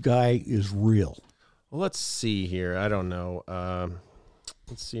that this guy is real. Well, let's see here. I don't know.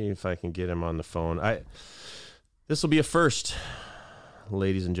 Let's see if I can get him on the phone. This will be a first,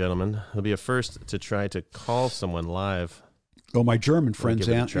 ladies and gentlemen. It'll be a first to try to call someone live. Oh, my German friends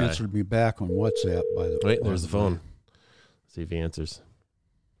answered me back on WhatsApp, by the way. Wait, there's the phone. Let's see if he answers.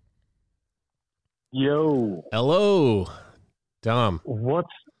 Yo. Hello, Dom.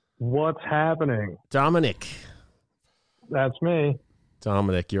 What's happening? Dominic. That's me.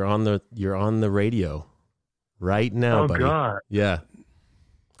 Dominic, you're on the radio right now, buddy. Oh God. Yeah.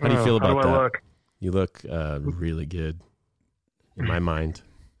 How do you feel about how do that? I look? You look really good in my mind.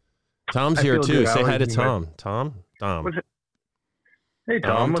 Tom's here feel too. good. Say hi to Tom. Tom. Hey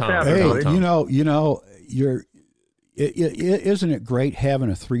Tom, what's Tom. happening? Hey, isn't it great having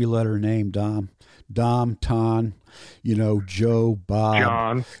a 3-letter name, Dom? Dom, Ton, Joe,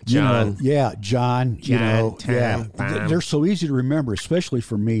 Bob, John. John, Tom, They're so easy to remember, especially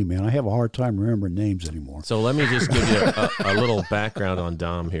for me, man. I have a hard time remembering names anymore. So let me just give you a little background on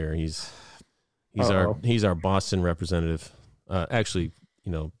Dom here. He's our Boston representative. Actually,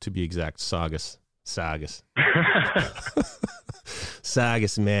 to be exact, Saugus,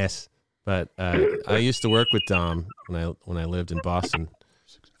 Mass. But I used to work with Dom when I lived in Boston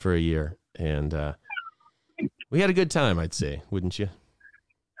for a year, and we had a good time, I'd say, wouldn't you?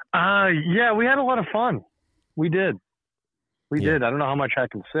 Yeah, we had a lot of fun. We did. We did. I don't know how much I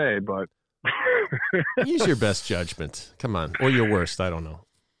can say, but use your best judgment. Come on, or your worst. I don't know.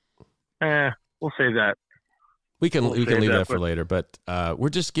 We'll save that. We can leave that for later. But we're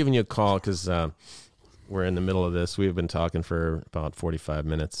just giving you a call because we're in the middle of this. We've been talking for about 45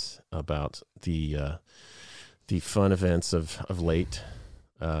 minutes about the fun events of late.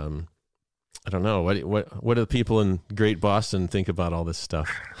 I don't know. What do the people in Great Boston think about all this stuff?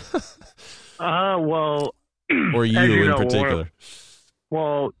 Well, or you in particular?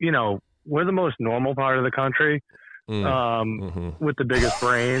 We're the most normal part of the country, with the biggest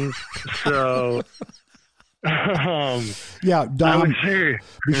brains. So, yeah, Dom,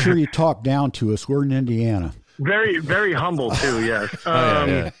 be sure you talk down to us. We're in Indiana. Very, very humble too. Yes.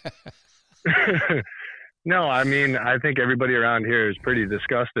 No, I mean, I think everybody around here is pretty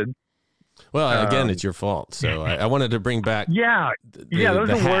disgusted. Well, again, it's your fault. So I wanted to bring back. Those are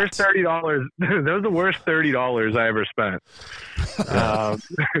the worst $30. Those are the worst $30 I ever spent.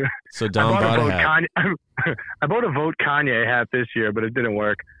 So Dom bought a hat. I bought a Vote Kanye hat this year, but it didn't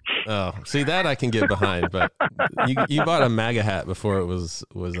work. Oh, see, that I can get behind, but you bought a MAGA hat before it was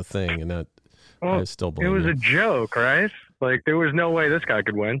a thing, and that I still believe it was a joke, right? Like there was no way this guy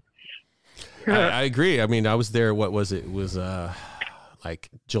could win. I agree. I mean, I was there. What was it? It was like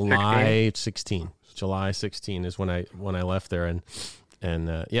July 16. July 16 is when I left there, and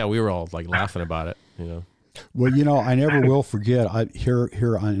we were all like laughing about it, Well, I never will forget.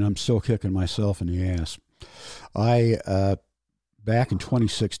 And I'm still kicking myself in the ass. Back in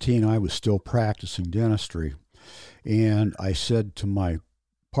 2016, I was still practicing dentistry, and I said to my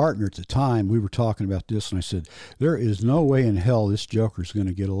partner at the time, we were talking about this, and I said, there is no way in hell this joker's going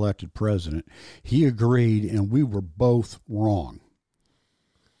to get elected president. He agreed, and we were both wrong.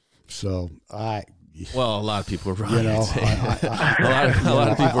 So a lot of people were wrong. A lot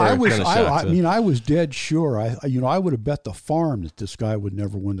of people were kind of shocked. I was dead sure. I would have bet the farm that this guy would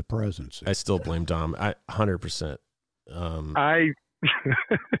never win the presidency. I still blame Dom. 100%.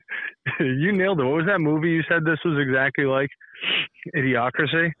 You nailed it. What was that movie you said this was exactly like?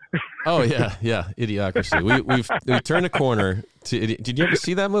 Idiocracy? Oh yeah, Idiocracy. We turned a corner to. Did you ever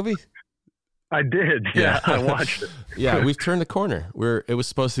see that movie? I did. Yeah, I watched it. Yeah, we've turned the corner. It was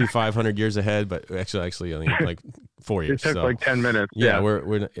supposed to be 500 years ahead, but actually only like 4 years. It took like 10 minutes. Yeah,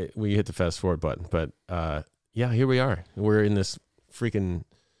 we hit the fast forward button, but here we are. We're in this freaking,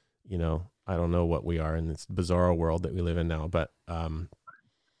 I don't know what we are in this bizarre world that we live in now, but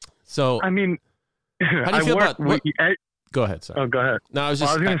so I mean, how do you feel about? Go ahead. Sorry. Oh, go ahead. No, I was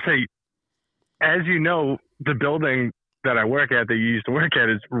going to say, as you know, the building that I work at, that you used to work at,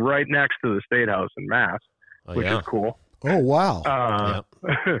 is right next to the State House in Mass, which is cool. Oh, wow.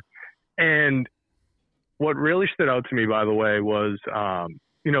 And what really stood out to me, by the way, was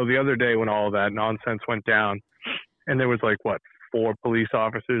the other day when all of that nonsense went down, and there was 4 police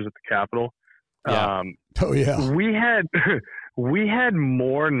officers at the Capitol. Yeah. We had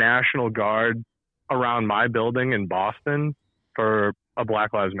more National Guard around my building in Boston for a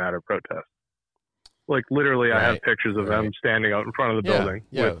Black Lives Matter protest. Literally, I have pictures of them standing out in front of the building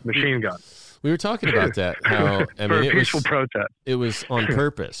with machine guns. We were talking about that. How for a peaceful protest. It was on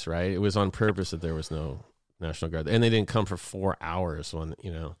purpose, right? It was on purpose that there was no National Guard, and they didn't come for 4 hours when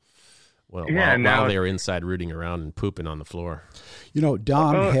while they were inside rooting around and pooping on the floor.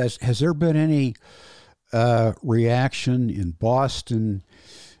 Don, has there been any reaction in Boston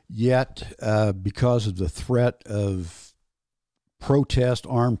yet because of the threat of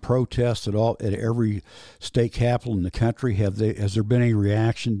armed protest at every state capital in the country? Has there been any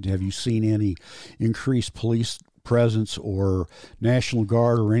reaction? Have you seen any increased police presence or National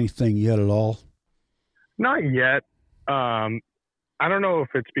Guard or anything yet at all? Not yet. I don't know if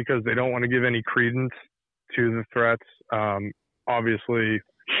it's because they don't want to give any credence to the threats. Obviously,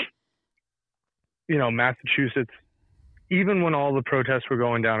 Massachusetts, even when all the protests were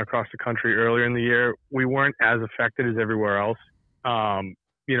going down across the country earlier in the year, we weren't as affected as everywhere else. I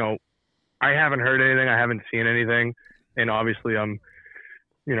haven't heard anything. I haven't seen anything. And obviously I'm,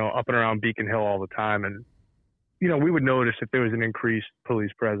 up and around Beacon Hill all the time. And, we would notice if there was an increased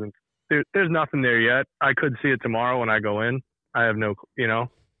police presence. There's nothing there yet. I could see it tomorrow when I go in. I have no,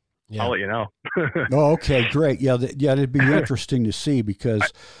 I'll let you know. Oh, okay, great. Yeah, it'd be interesting to see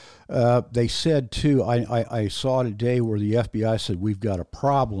because they said too, I saw today where the FBI said we've got a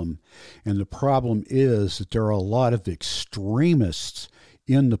problem, and the problem is that there are a lot of extremists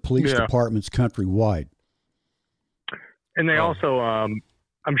in the police departments countrywide. And they also, I'm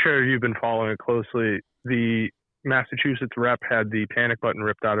sure you've been following it closely, the Massachusetts rep had the panic button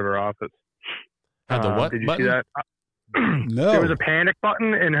ripped out of her office. Had the what Did you button? see that? No. There was a panic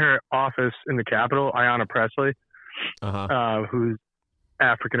button in her office in the Capitol, Ayanna Pressley, who's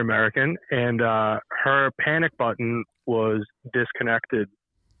African American, and her panic button was disconnected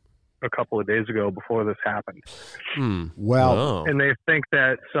a couple of days ago before this happened. Wow. Oh. And they think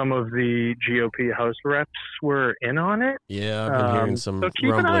that some of the GOP House reps were in on it. Yeah, I've been hearing some so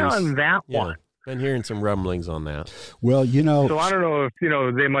keep rumblings. an eye on that one. Been hearing some rumblings on that. Well, So I don't know if,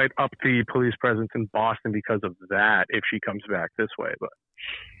 they might up the police presence in Boston because of that if she comes back this way. But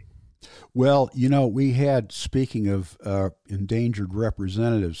well, we had, speaking of endangered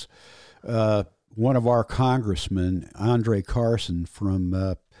representatives, one of our congressmen, Andre Carson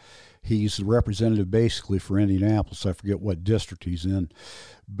from he's the representative basically for Indianapolis. I forget what district he's in,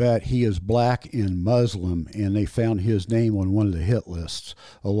 but he is black and Muslim, and they found his name on one of the hit lists,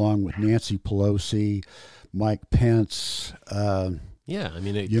 along with Nancy Pelosi, Mike Pence.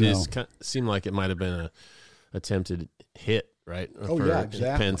 It seemed like it might have been a attempted hit, right? For exactly.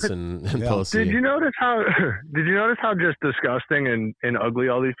 Pence and Pelosi. Did you notice how just disgusting and ugly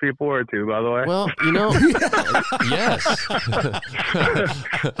all these people were too? By the way, well, yes.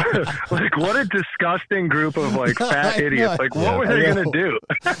 What a disgusting group of fat idiots! What were they gonna do?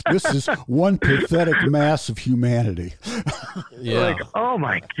 This is one pathetic mass of humanity. Yeah. Oh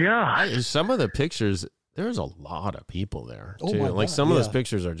my god! Some of the pictures. There's a lot of people there too. Some of those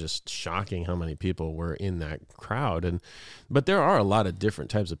pictures are just shocking how many people were in that crowd. But there are a lot of different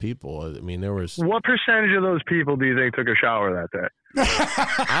types of people. I mean, there was. What percentage of those people do you think took a shower that day?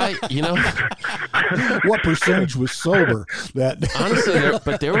 What percentage was sober that day? Honestly,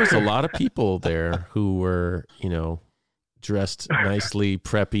 there was a lot of people there who were, dressed nicely,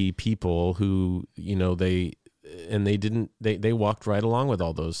 preppy people who, they walked right along with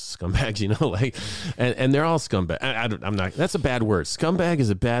all those scumbags, and they're all scumbags. That's a bad word. Scumbag is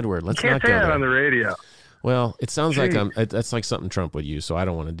a bad word. Let's not go there. Can't say that on the radio. Well, it sounds like that's like something Trump would use. So I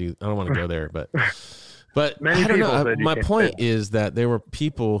don't want to go there, but Many I don't know. people My point is that there were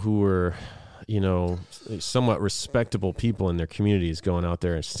people who were, somewhat respectable people in their communities going out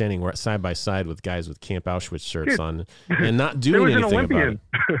there and standing side by side with guys with Camp Auschwitz shirts on and not doing anything about it.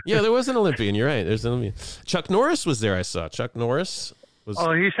 Yeah, there was an Olympian. You're right. There's an Olympian. Chuck Norris was there. I saw Chuck Norris was.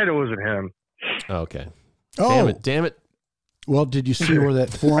 Oh, he said it wasn't him. Okay. Oh, damn it. Well, did you see where that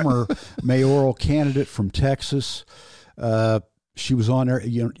former mayoral candidate from Texas? She was on there.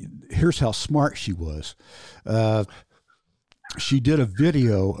 Here's how smart she was. She did a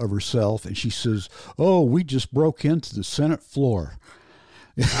video of herself, and she says, "Oh, we just broke into the Senate floor."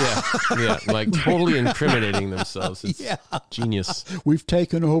 Yeah, totally incriminating themselves. It's genius. We've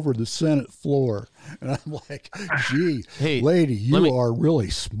taken over the Senate floor, and I'm like, "Gee, hey, lady, you are really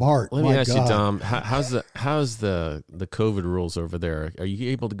smart." Let me ask you, Dom, how's the COVID rules over there? Are you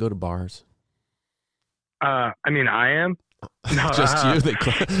able to go to bars? I am. No, Just you.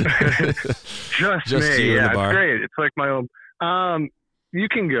 just me. You in Yeah, the bar. it's great. It's like my own. You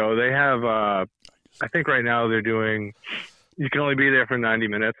can go. They have. I think right now they're doing. You can only be there for 90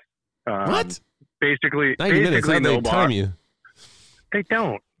 minutes. What? Basically, 90 minutes? How no they bar. time you? They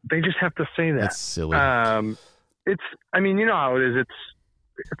don't. They just have to say that. That's silly. It's. I mean, you know how it is.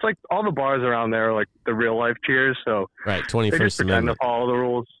 It's like all the bars around there are like the real life Cheers. So Right. they just 21st pretend to Amendment. follow the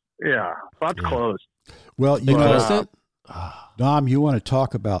rules. Yeah, so that's closed. Well, They you know, closed it? Dom, you want to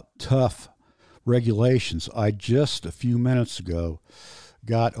talk about tough regulations. I just a few minutes ago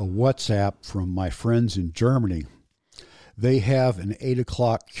got a WhatsApp from my friends in Germany. They have an 8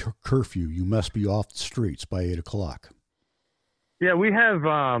 o'clock curfew. You must be off the streets by 8 o'clock. Yeah, we have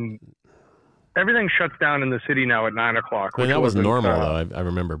everything shuts down in the city now at 9 o'clock. I mean, which that was wasn't, normal, though. I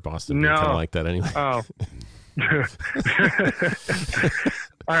remember Boston being kind of like that anyway. Oh.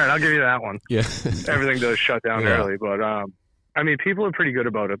 All right, I'll give you that one. Yeah. Everything does shut down early, but I mean, people are pretty good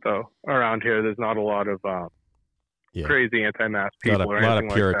about it though. Around here, there's not a lot of crazy anti-mask people or anything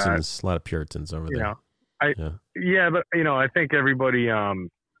like that. A lot of Puritans over there. But I think everybody, is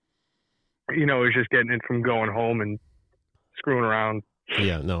just getting it from going home and screwing around.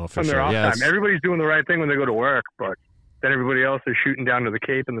 Yeah, no, for on sure. their off Yeah, time. Everybody's doing the right thing when they go to work, but then everybody else is shooting down to the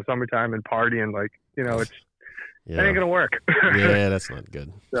Cape in the summertime and partying. Like, it's that ain't gonna work. Yeah, that's not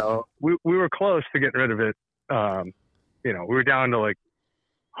good. So we were close to getting rid of it. We were down to like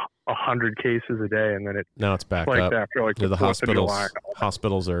 100 cases a day, and then now it's back like up. After like the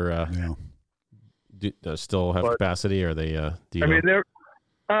hospitals are still have capacity, or they? We're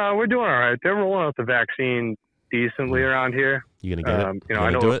doing all right. They're rolling out the vaccine decently around here. You gonna get it? I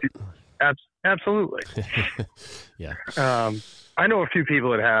know do it? Absolutely. Yeah. I know a few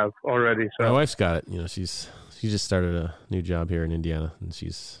people that have already. So my wife's got it. She just started a new job here in Indiana, and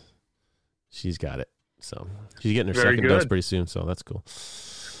she's got it. So she's getting her second dose pretty soon. So that's cool.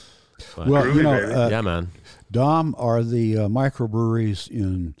 But, well, yeah, man. Dom, are the microbreweries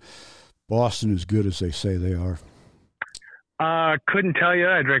in Boston as good as they say they are? Couldn't tell you.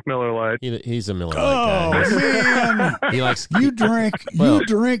 I drink Miller Lite. He's a Miller Lite guy. Man. He likes you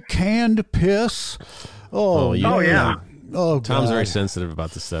drink canned piss. Oh yeah. Oh, Tom's God. very sensitive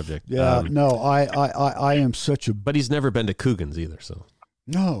about the subject. Yeah, no, I am such a. But he's never been to Coogan's either, so.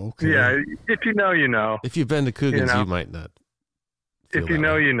 No, okay. Yeah, if you know, you know. If you've been to Coogan's, you might not. If you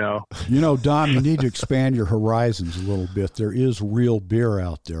know, you know. You know, Dom, you need to expand your horizons a little bit. There is real beer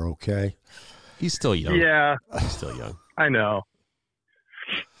out there, okay? He's still young. Yeah. He's still young. I know.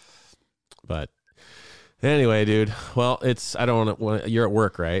 But anyway, dude. Well, I don't want to. You're at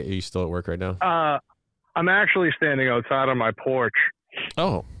work, right? Are you still at work right now? I'm actually standing outside on my porch.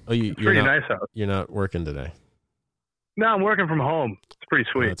 You're pretty nice out. You're not working today. No, I'm working from home. It's pretty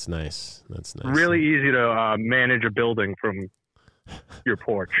sweet. That's nice. Really easy to manage a building from your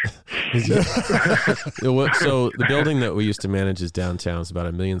porch. So the building that we used to manage is downtown. It's about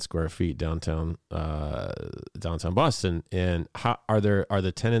 1 million square feet downtown Boston. And are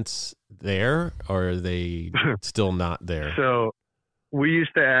the tenants there, or are they still not there? So we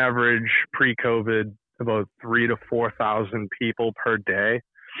used to average pre-COVID about 3,000 to 4,000 people per day.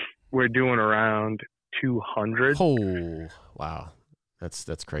 We're doing around 200. Oh, wow. That's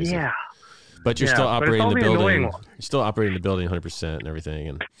crazy. Yeah. But you're still operating the building. You're still operating the building 100% and everything.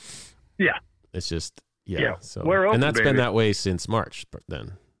 And yeah. It's just, So, we're open, and that's baby. been that way since March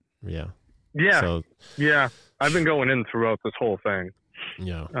then. Yeah. Yeah. So, yeah. I've been going in throughout this whole thing.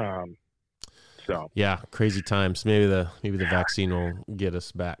 Yeah. So. Yeah. Crazy times. Maybe the vaccine will get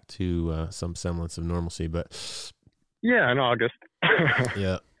us back to some semblance of normalcy, but. Yeah. In August.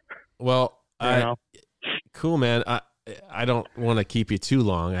 Yeah. Well, cool, man. I don't want to keep you too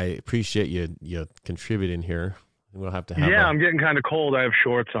long. I appreciate you contributing here. We'll have to have. Yeah, I'm getting kind of cold. I have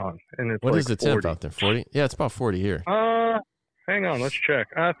shorts on, and it's what like is the 40. temp out there? 40? Yeah, it's about 40 here. Hang on, let's check.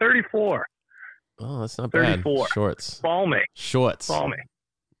 34. Oh, that's not 34. bad. Shorts. Balmy. Shorts. Balmy.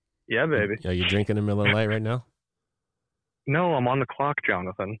 Yeah, baby. Are you drinking a Miller Lite right now? No, I'm on the clock,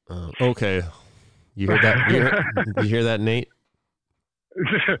 Jonathan. Okay. You heard that? You hear that, Nate?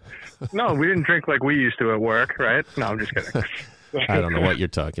 No, we didn't drink like we used to at work, right? No, I'm just kidding. I don't know what you're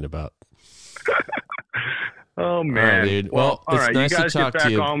talking about. Oh man, all right, dude. Well, all it's right, nice you guys to talk get back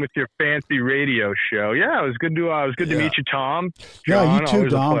to you. on with your fancy radio show. Yeah, it was good to meet you, Tom. Yeah, John, you too,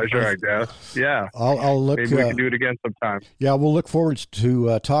 always Dom. a pleasure, I guess. Yeah, I'll look. Maybe we can do it again sometime. Yeah, we'll look forward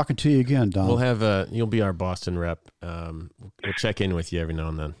to talking to you again, Dom. We'll have you'll be our Boston rep. We'll check in with you every now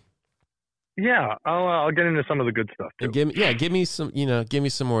and then. Yeah, I'll get into some of the good stuff too. And give me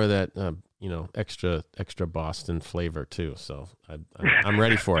some more of that extra Boston flavor too. So I'm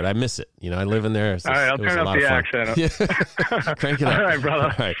ready for it. I miss it. I live in there. All right, I'll turn up the accent. Yeah. Crank it up. All right, brother.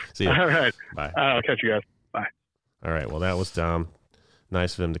 All right, see you. All right. Bye. I'll catch you guys. Bye. All right. Well, that was Dom.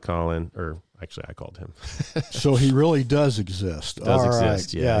 Nice of him to call in, or actually, I called him. So he really does exist. Does All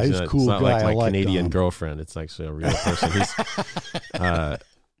exist? Right. Yeah, he's a cool it's not guy. like my like Canadian Dom. girlfriend. It's actually a real person.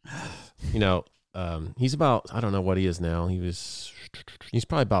 He's about, I don't know what he is now. He's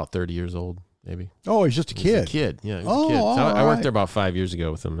probably about 30 years old, maybe. Oh, he's just a kid. He's a kid. Yeah, he's a kid. So I worked there about 5 years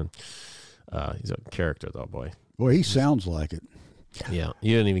ago with him, and he's a character, though, boy. Boy, he sounds like it. Yeah,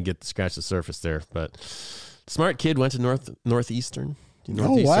 you didn't even get to scratch the surface there, but smart kid, went to Northeastern.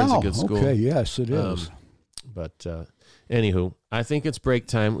 Northeastern's a good school. Okay, yes, it is. But anywho, I think it's break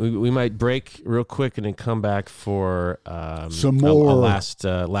time. We might break real quick and then come back for some more a last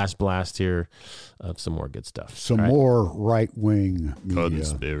blast here of some more good stuff. Some more right-wing media.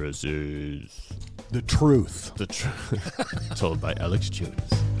 Conspiracies. The truth. The truth. Told by Alex Jones.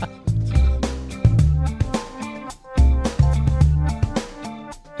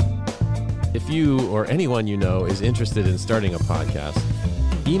 If you or anyone you know is interested in starting a podcast,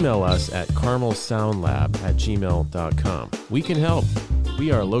 email us at carmelsoundlab@gmail.com. We can help.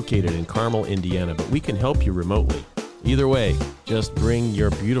 We are located in Carmel, Indiana, but we can help you remotely. Either way, just bring your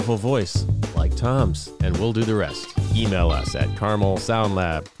beautiful voice, like Tom's, and we'll do the rest. Email us at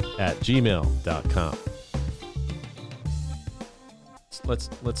carmelsoundlab@gmail.com.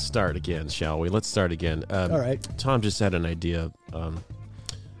 Let's start again, shall we? Let's start again. All right. Tom just had an idea.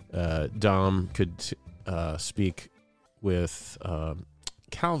 Dom could speak with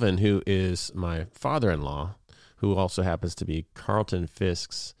Calvin, who is my father-in-law, who also happens to be Carlton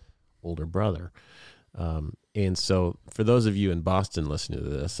Fisk's older brother. And so for those of you in Boston listening to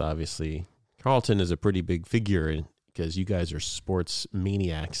this, obviously Carlton is a pretty big figure because you guys are sports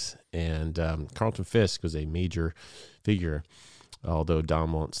maniacs. And Carlton Fisk was a major figure, although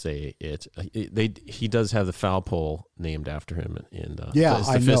Dom won't say it. He does have the foul pole named after him. It's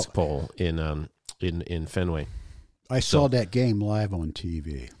the Fisk pole in Fenway. I saw that game live on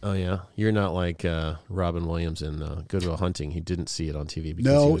TV. Oh, yeah? You're not like Robin Williams in Good Will Hunting. He didn't see it on TV.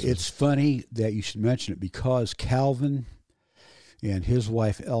 No, it's funny that you should mention it because Calvin and his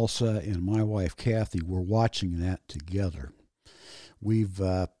wife Elsa and my wife Kathy were watching that together. We've,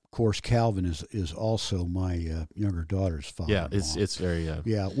 of course, Calvin is also my younger daughter's father. Yeah, it's very...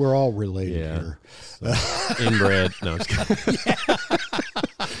 yeah, we're all related here. So, inbred. No, I'm just kidding.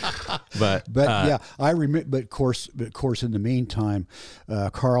 But yeah, I remember. But of course, in the meantime,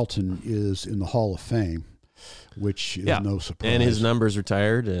 Carlton is in the Hall of Fame, which is no surprise. And his number's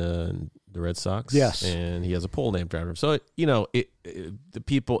retired in the Red Sox. Yes, and he has a pole named after him. So the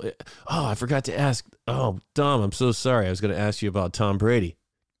people. I forgot to ask. Oh, Dom, I'm so sorry. I was going to ask you about Tom Brady.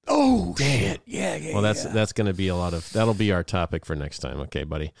 Oh, dang it! Yeah. Well, that's going to be that'll be our topic for next time. Okay,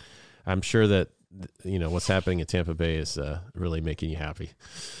 buddy. I'm sure that what's happening in Tampa Bay is really making you happy.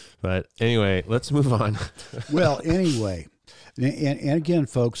 But anyway, let's move on. Well, anyway, and again,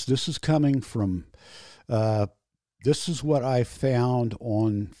 folks, this is coming from, this is what I found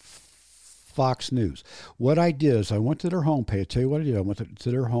on Fox News. What I did is I went to their homepage. I tell you what I did. I went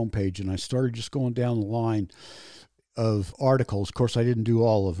to their homepage and I started just going down the line of articles. Of course, I didn't do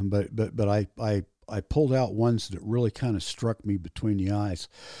all of them, but I pulled out ones that really kind of struck me between the eyes.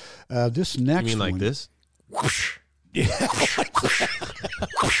 This next one. You mean like this? Whoosh. Yeah.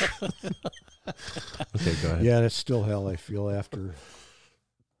 Okay, go ahead. Yeah, that's still how I feel after.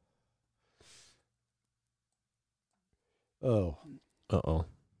 Oh. Uh-oh.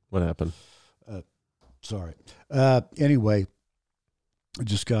 What happened? Sorry. Anyway, I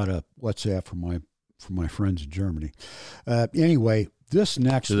just got a WhatsApp from my friends in Germany. Anyway, this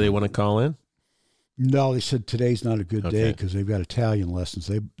next. Do they want to call in? No, they said today's not a good day because they've got Italian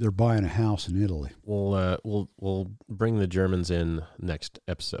lessons. They're buying a house in Italy. We'll bring the Germans in next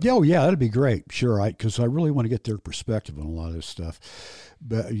episode. Oh yeah, that'd be great. Sure, because I really want to get their perspective on a lot of this stuff,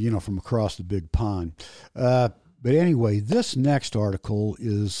 but from across the big pond. But anyway, this next article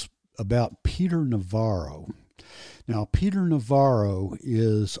is about Peter Navarro. Now, Peter Navarro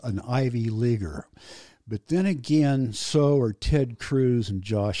is an Ivy Leaguer, but then again, so are Ted Cruz and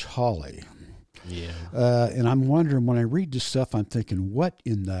Josh Hawley. Yeah. And I'm wondering, when I read this stuff, I'm thinking, what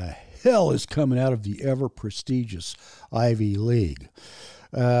in the hell is coming out of the ever prestigious Ivy League?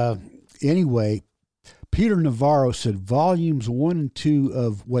 Anyway, Peter Navarro said volumes 1 and 2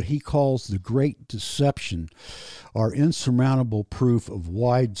 of what he calls the Great Deception are insurmountable proof of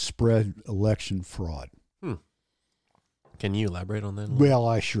widespread election fraud. Can you elaborate on that? Well,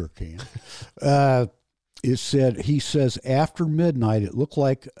 I sure can. he says, after midnight, it looked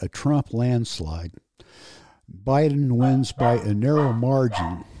like a Trump landslide. Biden wins by a narrow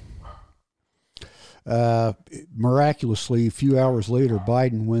margin. Miraculously, a few hours later,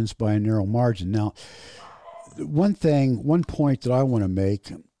 Biden wins by a narrow margin. Now, one point that I want to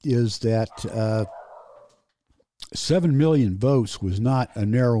make is that 7 million votes was not a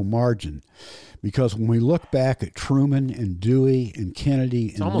narrow margin, because when we look back at Truman and Dewey and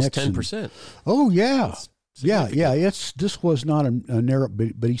Kennedy and almost Nixon, 10%. Oh yeah. Yeah. This was not a narrow,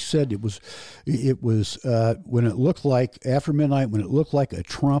 but he said it was when it looked like after midnight, when it looked like a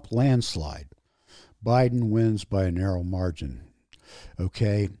Trump landslide. Biden wins by a narrow margin.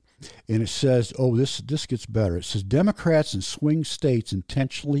 Okay. And it says, this gets better. It says Democrats in swing states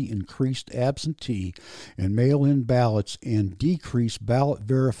intentionally increased absentee and mail-in ballots and decreased ballot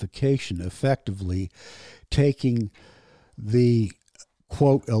verification, effectively taking the,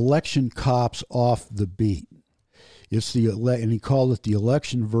 quote, election cops off the beat. It's and he called it the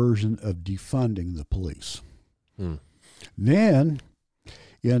election version of defunding the police. Then,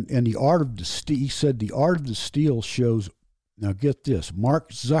 in the art of the steal, he said the art of the steal shows. Now get this: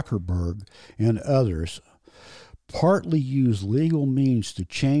 Mark Zuckerberg and others partly use legal means to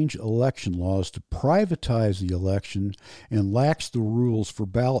change election laws to privatize the election and lax the rules for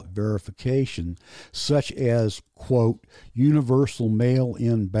ballot verification, such as, quote, universal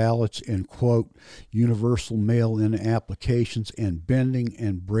mail-in ballots and, quote, universal mail-in applications, and bending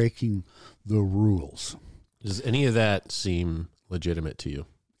and breaking the rules. Does any of that seem legitimate to you?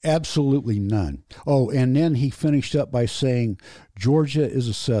 Absolutely none. Oh, and then he finished up by saying, Georgia is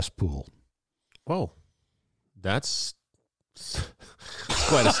a cesspool. Whoa. That's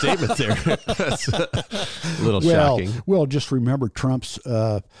quite a statement there. That's a little shocking. Well, just remember Trump's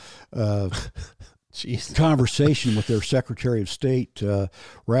conversation with their Secretary of State,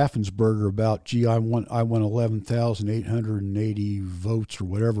 Raffensperger, about, I won 11,880 votes or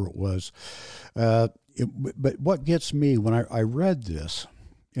whatever it was. But what gets me when I read this,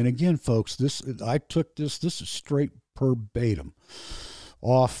 and again, folks, this is straight verbatim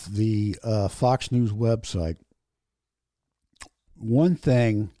off the Fox News website. One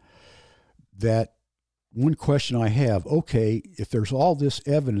question I have, okay, if there's all this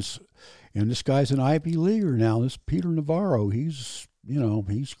evidence, and this guy's an Ivy Leaguer now, this Peter Navarro, he's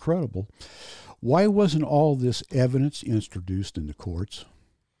credible. Why wasn't all this evidence introduced in the courts?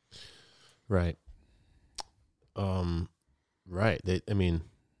 Right. Right.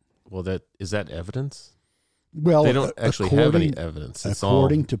 Is that evidence? Well, they don't actually have any evidence.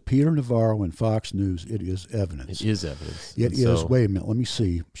 According to Peter Navarro and Fox News, it is evidence. It is evidence. It is. Wait a minute. Let me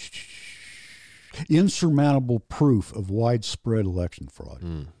see. Insurmountable proof of widespread election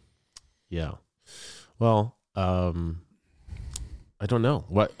fraud. Yeah. Well, I don't know.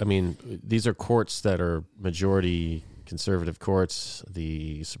 These are courts that are majority conservative courts.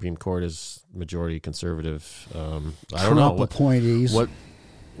 The Supreme Court is majority conservative. I don't know. Appointees.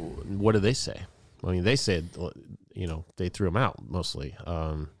 What do they say? I mean, they said, they threw him out mostly.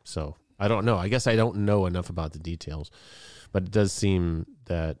 So I don't know. I guess I don't know enough about the details, but it does seem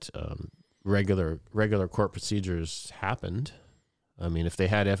that regular court procedures happened. I mean, if they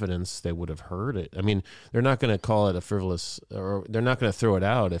had evidence, they would have heard it. I mean, they're not going to call it a frivolous, or they're not going to throw it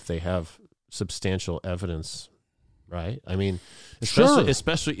out if they have substantial evidence, right? I mean,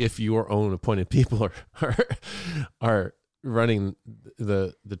 especially if your own appointed people are running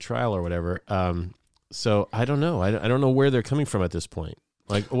the trial or whatever. So I don't know. I don't know where they're coming from at this point.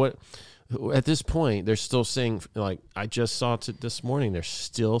 Like, what at this point they're still saying, like, I just saw it this morning, they're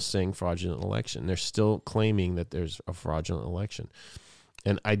still saying fraudulent election. They're still claiming that there's a fraudulent election.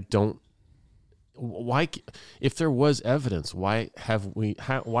 And I don't, why, if there was evidence, why has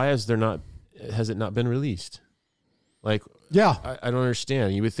it not been released? Like, yeah, I don't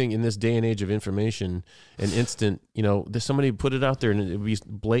understand. You would think in this day and age of information and instant, there's somebody put it out there and it would be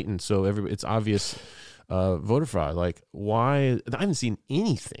blatant, so it's obvious voter fraud. Like, why? I haven't seen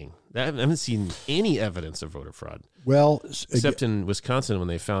anything. I haven't seen any evidence of voter fraud. Well, except in Wisconsin when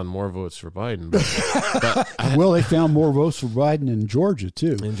they found more votes for Biden. Well, they found more votes for Biden in Georgia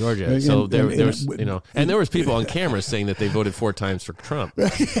too. In Georgia, so there was, and there was people on camera saying that they voted 4 times for Trump.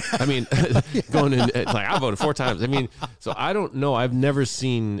 I mean, going in like, I voted 4 times. I mean, so I don't know. I've never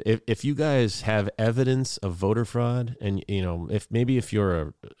seen. If you guys have evidence of voter fraud, and if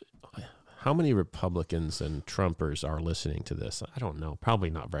you're how many Republicans and Trumpers are listening to this? I don't know.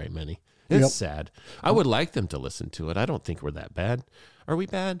 Probably not very many. It's sad. I would like them to listen to it. I don't think we're that bad. Are we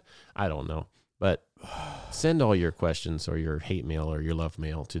bad? I don't know. But send all your questions or your hate mail or your love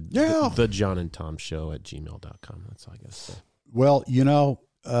mail to the Jon and Tom Show at gmail.com. That's all I got to say. Well,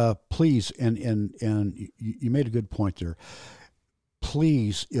 please, and you made a good point there.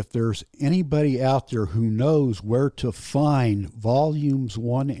 Please, if there's anybody out there who knows where to find volumes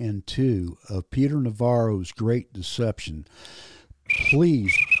 1 and 2 of Peter Navarro's Great Deception,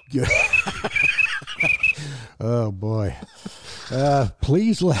 please. Oh boy.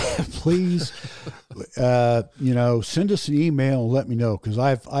 Please, send us an email and let me know, because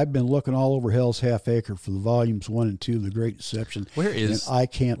I've been looking all over Hell's Half Acre for the volumes 1 and 2 of the Great Deception. I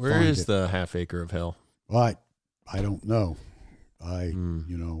can't find it. Where is the Half Acre of Hell? I don't know.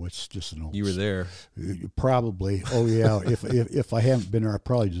 It's just an old. You were there, probably. Oh yeah. if I haven't been there, I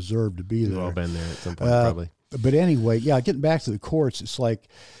probably deserve to be there. You've all been there at some point, probably. But anyway, yeah. Getting back to the courts, it's like,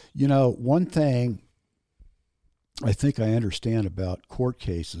 one thing I think I understand about court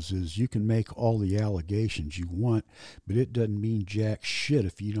cases is you can make all the allegations you want, but it doesn't mean jack shit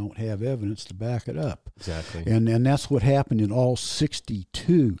if you don't have evidence to back it up. Exactly. And that's what happened in all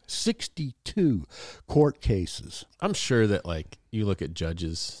 62 court cases. I'm sure that, you look at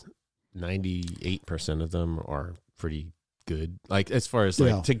judges, 98% of them are pretty good. As far as,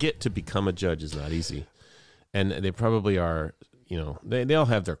 to get to become a judge is not easy. And they probably are, they all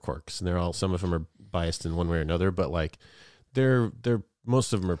have their quirks, and some of them are biased in one way or another, but they're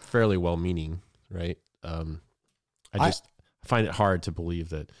most of them are fairly well-meaning, right? I find it hard to believe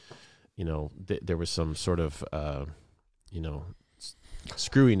that there was some sort of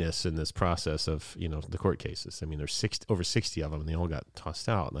screwiness in this process of the court cases. I mean, there's over 60 of them, and they all got tossed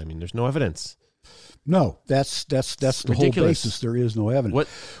out. I mean, there's no evidence. No, that's the ridiculous. Whole basis. There is no evidence. What?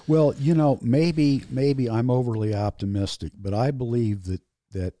 Well, maybe I'm overly optimistic, but I believe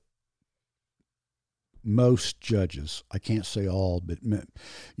that most judges, I can't say all, but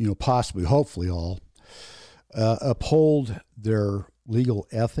possibly, hopefully all, uphold their legal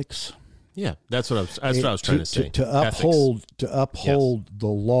ethics. Yeah, that's what I was trying to say. To uphold yes. The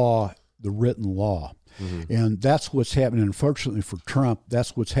law, the written law. Mm-hmm. And that's what's happening. Unfortunately for Trump,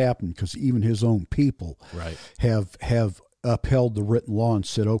 that's what's happened, because even his own people have upheld the written law and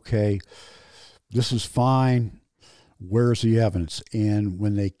said, okay, this is fine. Where's the evidence? And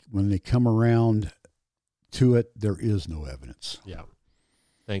when they come around to it, there is no evidence. Yeah.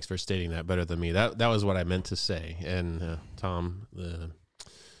 Thanks for stating that better than me. That was what I meant to say. And Tom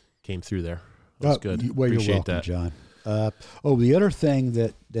came through there. That was good. Well, Appreciate you're welcome, that. John. The other thing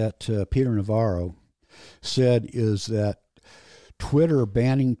that Peter Navarro said is that Twitter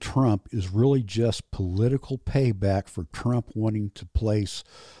banning Trump is really just political payback for Trump wanting to place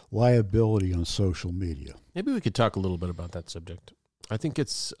liability on social media. Maybe we could talk a little bit about that subject. I think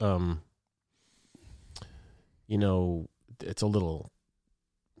it's, it's a little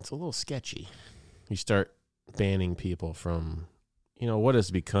sketchy. You start banning people from, what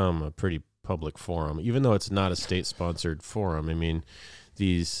has become a pretty public forum, even though it's not a state-sponsored forum. I mean,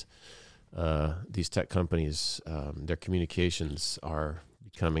 these tech companies, their communications are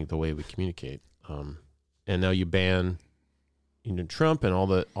becoming the way we communicate. And now you ban, Trump and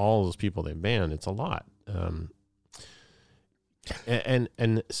all those people they banned. It's a lot.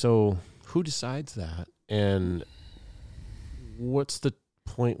 And so who decides that? And what's the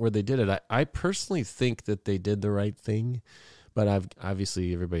point where they did it? I personally think that they did the right thing, but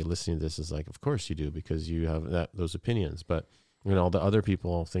obviously everybody listening to this is like, of course you do, because you have those opinions. But all the other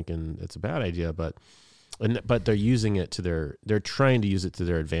people thinking it's a bad idea, but they're using it they're trying to use it to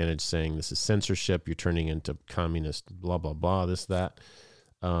their advantage, saying this is censorship. You're turning into communist, blah, blah, blah, this, that.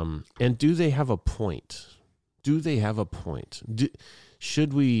 And do they have a point?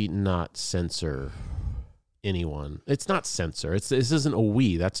 Should we not censor anyone? It's not censor. This isn't a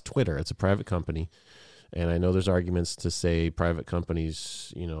we. That's Twitter. It's a private company. And I know there's arguments to say private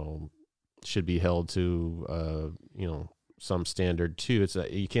companies, should be held to, some standard too.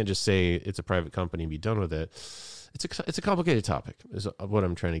 You can't just say it's a private company and be done with it. It's a complicated topic is what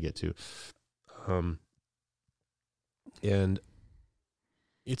I'm trying to get to. And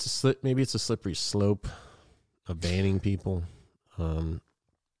maybe it's a slippery slope of banning people.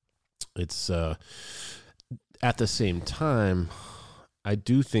 It's at the same time, I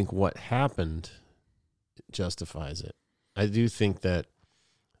do think what happened justifies it. I do think that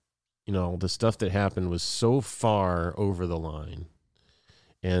the stuff that happened was so far over the line,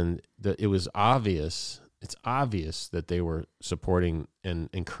 and that it was obvious. It's obvious that they were supporting and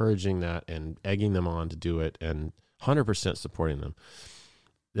encouraging that and egging them on to do it, and 100% supporting them.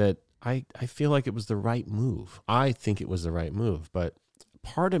 That I feel like it was the right move. I think it was the right move, but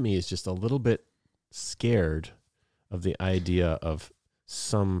part of me is just a little bit scared of the idea of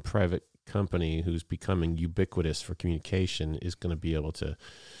some private company who's becoming ubiquitous for communication is going to be able to,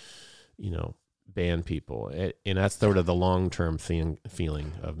 ban people, and that's sort of the long-term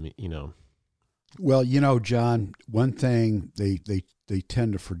feeling of me, Well, John, one thing they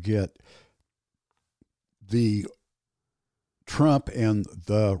tend to forget, the Trump and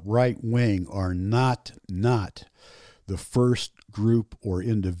the right wing are not the first group or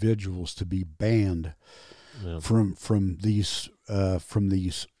individuals to be banned from these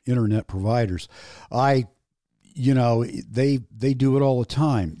internet providers. They do it all the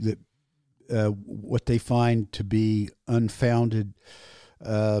time. That what they find to be unfounded,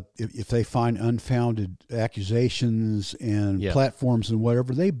 if they find unfounded accusations and platforms and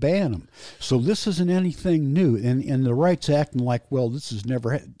whatever, they ban them. So this isn't anything new. And the right's acting like, well, this has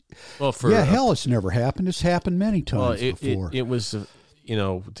never happened. Well, it's never happened. It's happened many times before. It was,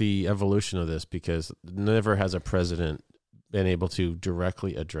 the evolution of this, because never has a president been able to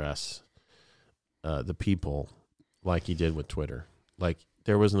directly address the people like he did with Twitter. Like,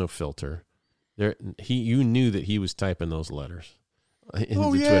 there was no filter. You knew that he was typing those letters into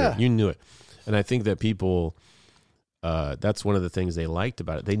Twitter. You knew it. And I think that people, that's one of the things they liked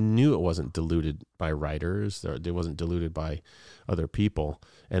about it. They knew it wasn't diluted by writers, or it wasn't diluted by other people,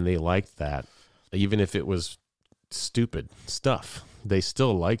 and they liked that. Even if it was stupid stuff, they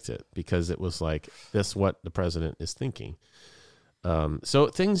still liked it, because it was like, that's what the president is thinking. So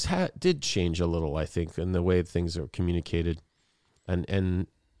things did change a little, I think, in the way things are communicated, and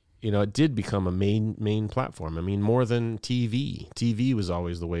it did become a main platform. I mean, more than TV. TV was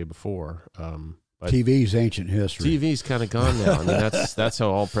always the way before. But TV's ancient history. TV's kind of gone now. I mean, that's how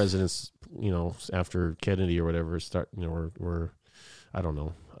all presidents, after Kennedy or whatever, start. Were I don't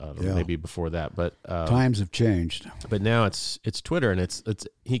know, maybe before that, but times have changed. But now it's Twitter, and it's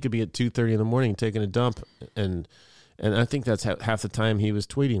he could be at 2:30 in the morning taking a dump, and I think that's half the time he was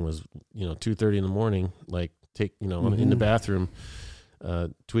tweeting was 2:30 in the morning, like in the bathroom.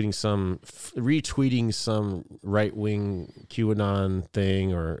 Retweeting some right wing QAnon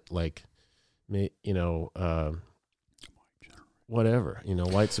thing, or whatever,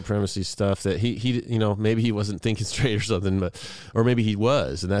 white supremacy stuff that he maybe he wasn't thinking straight or something, or maybe he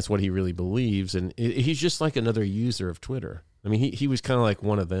was, and that's what he really believes. And he's just like another user of Twitter. I mean, he was kind of like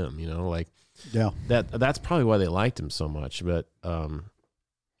one of them, that's probably why they liked him so much. But,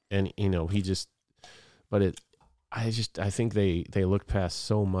 I think they looked past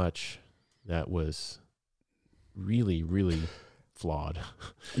so much that was really, really flawed.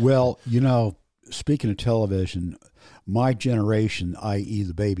 Well, speaking of television, my generation, i.e.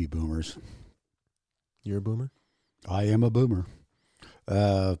 the baby boomers. You're a boomer? I am a boomer.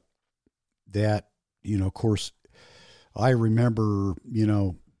 Of course, I remember,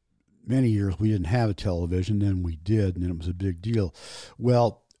 many years we didn't have a television, then we did, and it was a big deal.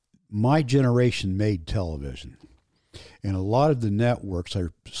 Well, my generation made television. And a lot of the networks, I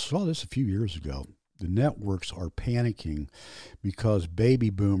saw this a few years ago, the networks are panicking because baby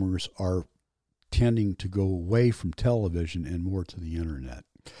boomers are tending to go away from television and more to the internet.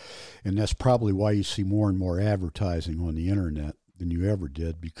 And that's probably why you see more and more advertising on the internet than you ever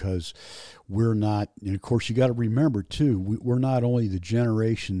did, because we're not, and of course you got to remember too, we're not only the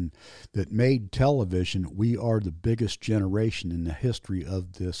generation that made television, we are the biggest generation in the history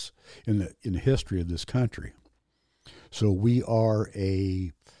of this, in the history of this country. So we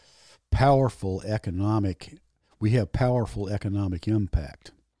have powerful economic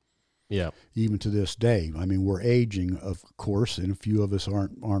impact. Yeah. Even to this day. I mean, we're aging, of course, and a few of us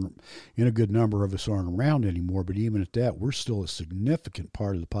aren't, and a good number of us aren't around anymore, but even at that, we're still a significant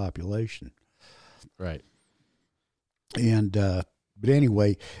part of the population. Right. And, but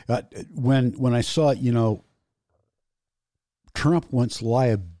anyway, when I saw, Trump wants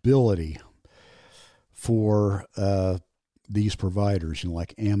liability for these providers,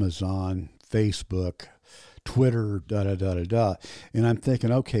 like Amazon, Facebook, Twitter, and I'm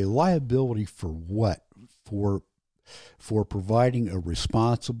thinking, okay, liability for what? For providing a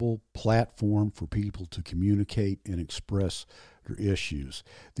responsible platform for people to communicate and express their issues.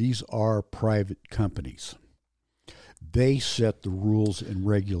 These are private companies. They set the rules and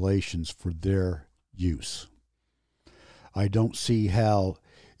regulations for their use. I don't see how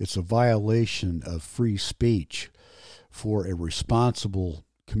it's a violation of free speech for a responsible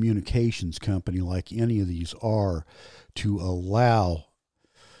communications company like any of these are to allow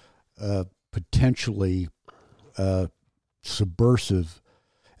potentially subversive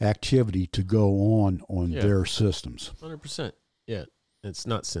activity to go on their systems. 100%. Yeah, it's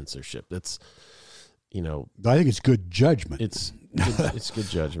not censorship. It's I think it's good judgment. It's good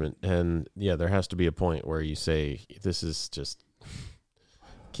judgment, and there has to be a point where you say this is just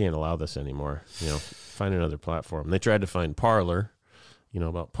can't allow this anymore. Find another platform. They tried to find Parler,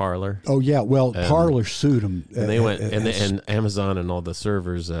 about Parler. Oh yeah, well, Parler sued them, and they went and Amazon and all the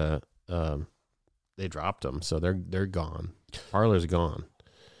servers, they dropped them, so they're gone. Parler's gone.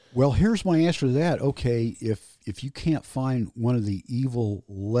 Well, here's my answer to that. Okay, if you can't find one of the evil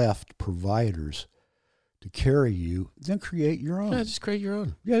left providers to carry you, then create your own. Yeah, just create your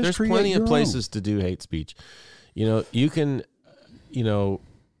own. Yeah, there's plenty of places to do hate speech. You can,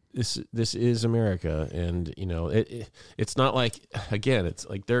 this is America, and it's not like, again, it's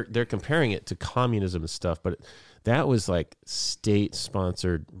like they're comparing it to communism and stuff, but that was like state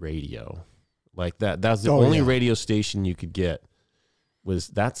sponsored radio, like that's the only radio station you could get.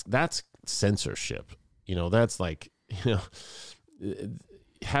 That's censorship. That's like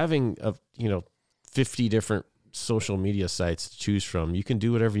having 50 different social media sites to choose from. You can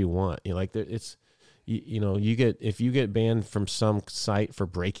do whatever you want. If you get banned from some site for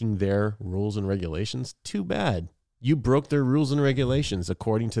breaking their rules and regulations, too bad. You broke their rules and regulations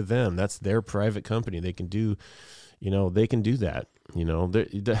according to them. That's their private company. They can do, they can do that.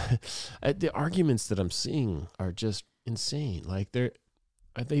 The arguments that I'm seeing are just insane. Like they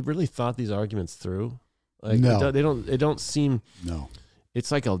really thought these arguments through. Like no, they don't seem. No, it's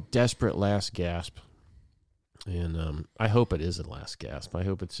like a desperate last gasp. And I hope it is a last gasp. I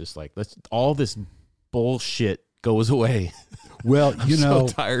hope it's just like, all this bullshit goes away. Well, I'm so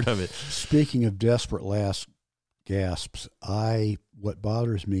tired of it. Speaking of desperate last gasps, what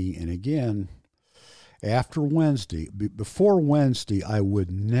bothers me, and again, after Wednesday, before Wednesday, I would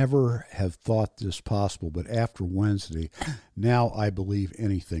never have thought this possible, but after Wednesday, now I believe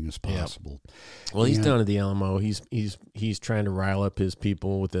anything is possible. Yep. Well, he's down at the Alamo. He's trying to rile up his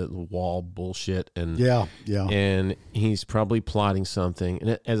people with the wall bullshit, and and he's probably plotting something.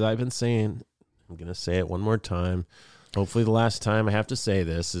 And as I've been saying, I'm going to say it one more time. Hopefully, the last time I have to say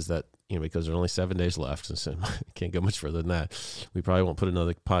this is that, because there are only 7 days left, so can't go much further than that. We probably won't put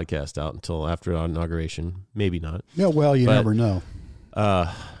another podcast out until after our inauguration. Maybe not. Yeah, well, you never know.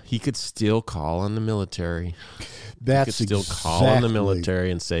 He could still call on the military. That's he could still call on the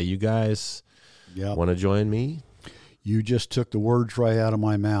military and say, "You guys want to join me?" You just took the words right out of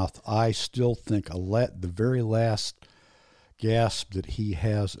my mouth. I still think the very last gasp that he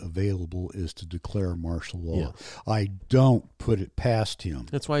has available is to declare martial law. Yeah. I don't put it past him.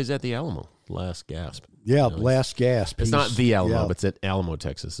 That's why he's at the Alamo. Last gasp. Yeah, last gasp. It's not the Alamo, but it's at Alamo,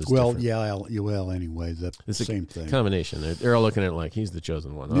 Texas. It's well, different. Anyway, the same thing. Combination. They're all looking at it like he's the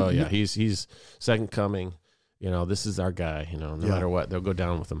chosen one. Oh yeah, he's second coming. This is our guy. No matter what, they'll go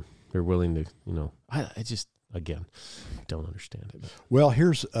down with him. They're willing to. I just, again, don't understand it. Well,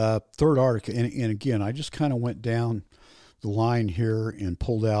 here's a third article, and again, I just kind of went down the line here and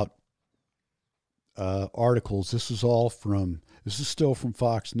pulled out articles. This is still from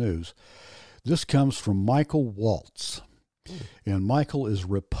Fox News. This comes from Michael Waltz, and Michael is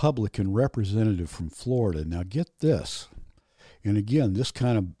Republican representative from Florida. Now get this, and again, this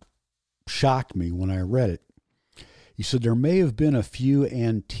kind of shocked me when I read it. He said there may have been a few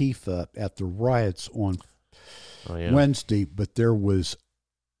Antifa at the riots on Wednesday, but this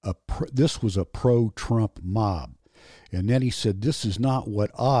was a pro-Trump mob. And then he said, "This is not what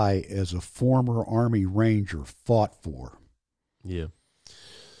I, as a former Army Ranger, fought for." Yeah.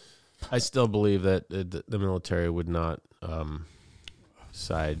 I still believe that the military would not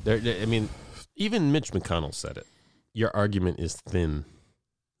side. I mean, even Mitch McConnell said it. Your argument is thin.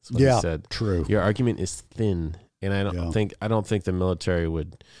 That's what he said. True. Your argument is thin. And I don't think the military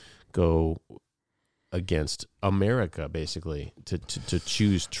would go against America, basically, to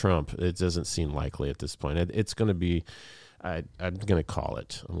choose Trump. It doesn't seem likely at this point. It's going to be, I'm going to call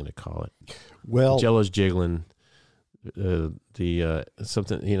it. Well, Jello's jiggling.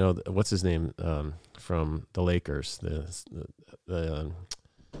 Something, what's his name from the Lakers? The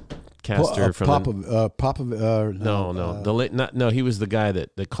caster from he was the guy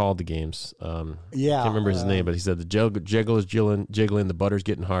that called the games. Can't remember his name, but he said the jiggle is jiggling, the butter's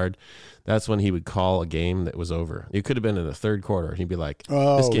getting hard. That's when he would call a game that was over. It could have been in the third quarter. He'd be like,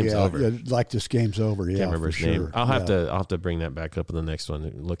 "This game's over." Yeah, like this game's over. Yeah, can't remember his name. I'll have to bring that back up in the next one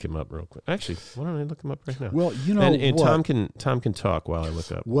and look him up real quick. Actually, why don't I look him up right now? Well, and Tom can talk while I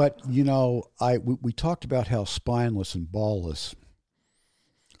look up. We talked about how spineless and ballless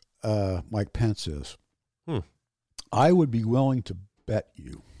Mike Pence is. I would be willing to bet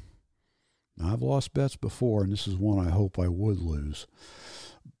you. Now, I've lost bets before, and this is one I hope I would lose.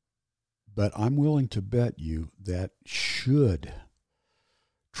 But I'm willing to bet you that should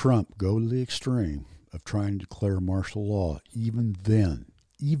Trump go to the extreme of trying to declare martial law, even then,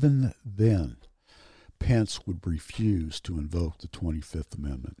 Pence would refuse to invoke the 25th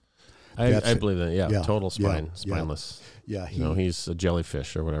Amendment. I believe that. Yeah, total spineless. Yeah, he's a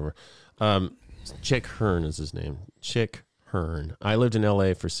jellyfish or whatever. Chick Hearn is his name. Chick Hearn. I lived in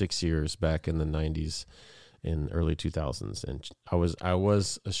L.A. for 6 years back in the 90s and early 2000s, and I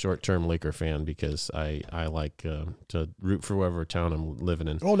was a short-term Laker fan because I like to root for whatever town I'm living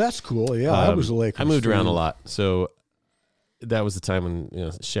in. Oh, that's cool. Yeah, I was a Lakers I moved fan. around a lot, so that was the time when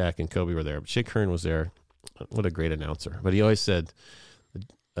Shaq and Kobe were there. But Chick Hearn was there. What a great announcer! But he always said,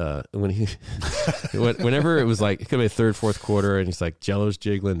 whenever it was like it could be third, fourth quarter, and he's like, "Jello's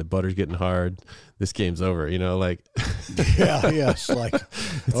jiggling, the butter's getting hard. This game's over." Like it's like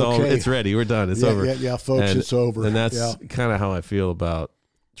it's ready. We're done. It's over. Yeah, folks, it's over. And that's kind of how I feel about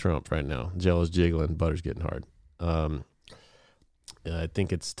Trump right now. Jello's jiggling, butter's getting hard. I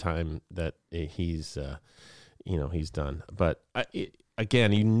think it's time that he's done. But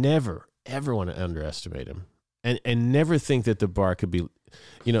again, you never ever want to underestimate him, and never think that the bar could be.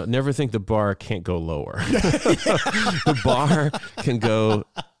 Never think the bar can't go lower. The bar can go.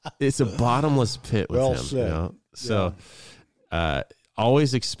 It's a bottomless pit with him. Said. So,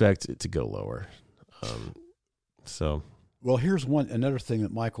 always expect it to go lower. Well, here's another thing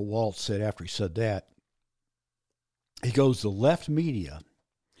that Michael Waltz said after he said that. He goes, the left media,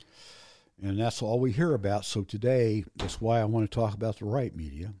 and that's all we hear about. So today, that's why I want to talk about the right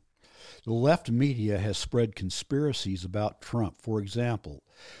media. The left media has spread conspiracies about Trump. For example,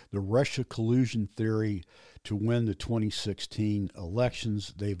 the Russia collusion theory to win the 2016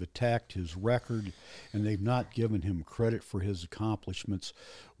 elections. They've attacked his record, and they've not given him credit for his accomplishments.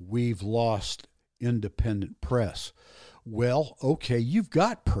 We've lost independent press. Well, okay, you've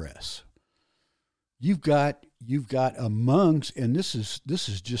got press. You've got amongst, and this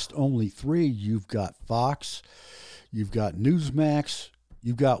is just only three. You've got Fox, you've got Newsmax,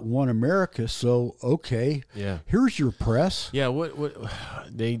 you've got One America. So okay, yeah, here's your press. Yeah, what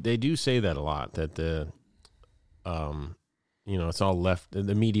they do say that a lot, that the it's all left.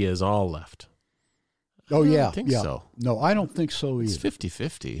 The media is all left. Oh, yeah. I don't think so. No, I don't think so either. It's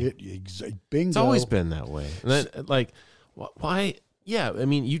 50-50. Bingo. It's always been that way. And then, why? Yeah, I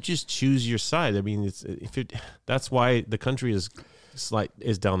mean, you just choose your side. I mean, that's why the country is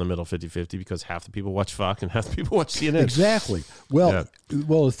down the middle 50-50, because half the people watch Fox and half the people watch CNN. Exactly. Well,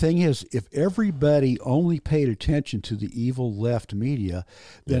 the thing is, if everybody only paid attention to the evil left media,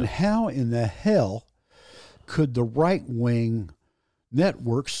 then how in the hell could the right-wing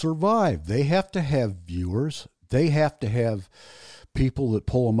networks survive? They have to have viewers. They have to have people that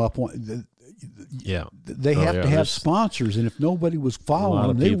pull them up. They have to have sponsors, and if nobody was following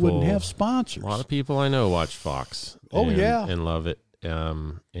them, they wouldn't have sponsors. A lot of people I know watch Fox. And love it.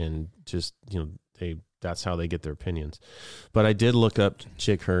 And just that's how they get their opinions. But I did look up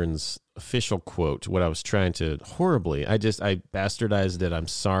Chick Hearn's official quote. What I was trying to I bastardized it. I'm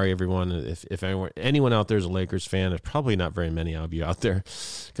sorry, everyone. If anyone out there is a Lakers fan, there's probably not very many of you out there,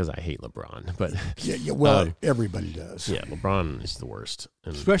 because I hate LeBron. But everybody does. Yeah, LeBron is the worst,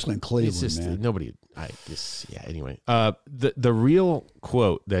 and especially in Cleveland. It's just, man. Nobody. Anyway, the real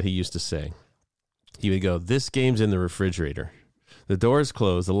quote that he used to say, he would go, "This game's in the refrigerator. The door's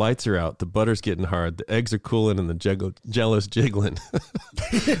closed, the lights are out, the butter's getting hard, the eggs are cooling, and the Jello's jiggling."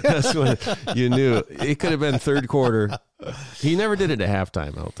 That's when you knew it could have been third quarter. He never did it at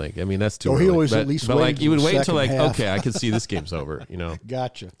halftime, I don't think. I mean, that's too early. He always at least waited he would wait until half. okay, I can see this game's over.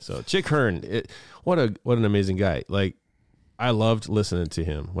 Gotcha. So Chick Hearn, what an amazing guy. I loved listening to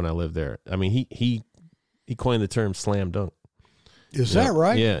him when I lived there. I mean, he coined the term slam dunk. Is that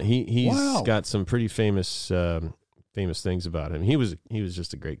right? Yeah, he's got some pretty famous things about him. He was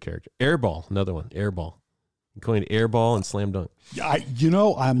just a great character. Airball, another one. Airball. He coined airball and slam dunk.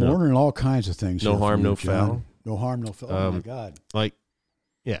 I'm learning all kinds of things. No harm, no foul. No harm, no foul. Oh my God. The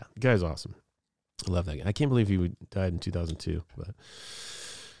guy's awesome. I love that guy. I can't believe he died in 2002. But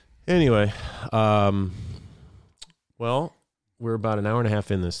anyway, well, we're about an hour and a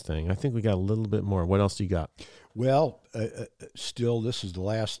half in this thing. I think we got a little bit more. What else do you got? Well, still, this is the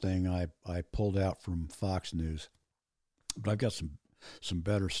last thing I pulled out from Fox News. But I've got some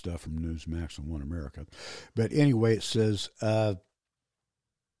better stuff from Newsmax and One America. But anyway, it says,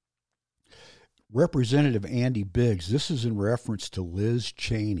 Representative Andy Biggs, this is in reference to Liz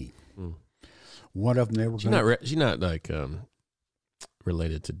Cheney. One of them, they were she's not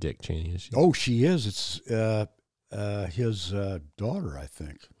related to Dick Cheney, is she? Oh, she is. It's his daughter, I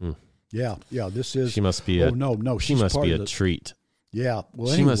think. Yeah, this is. She must be she must be a treat. Yeah,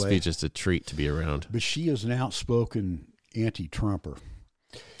 well, she must be just a treat to be around. But she is an outspoken anti-Trumper.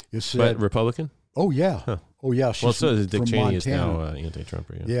 But Republican? Oh yeah, huh. Oh yeah. Well, so is Dick Cheney Montana. Is now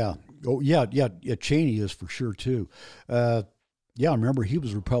anti-Trumper. Yeah. Oh yeah. Cheney is for sure too. Yeah, I remember he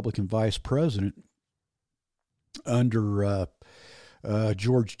was Republican vice president under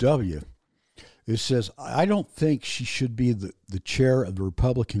George W. It says, I don't think she should be the chair of the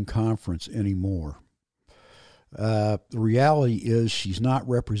Republican conference anymore. The reality is she's not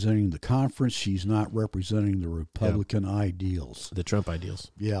representing the conference. She's not representing the Republican ideals. The Trump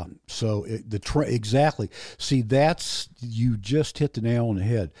ideals. Yeah. So exactly. See, you just hit the nail on the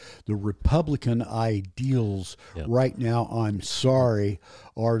head. The Republican ideals right now, I'm sorry,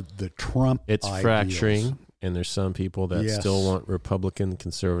 are the Trump It's ideals. fracturing, and there's some people that still want Republican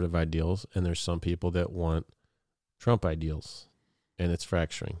conservative ideals, and there's some people that want Trump ideals, and it's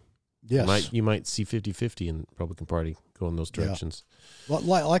fracturing. Yes. You might see 50-50 in the Republican Party go in those directions. Yeah.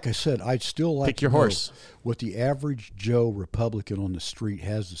 Well, like I said, I'd still like Pick your to know horse. what the average Joe Republican on the street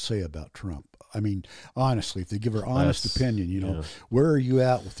has to say about Trump. I mean, honestly, if they give her honest opinion, where are you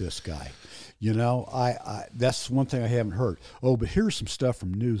at with this guy? I that's one thing I haven't heard. Oh, but here's some stuff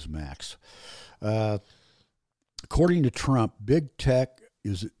from Newsmax. According to Trump, big tech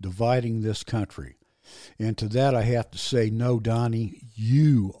is dividing this country. And to that, I have to say, no, Donnie,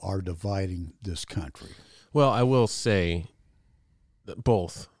 you are dividing this country. Well, I will say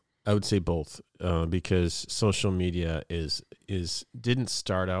both. I would say both because social media didn't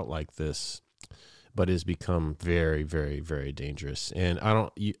start out like this, but has become very, very, very dangerous. And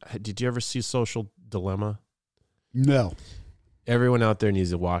did you ever see Social Dilemma? No. Everyone out there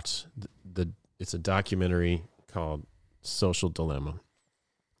needs to watch it's a documentary called Social Dilemma.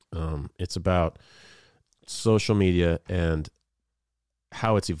 It's about social media and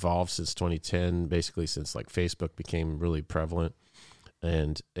how it's evolved since 2010, basically since like Facebook became really prevalent,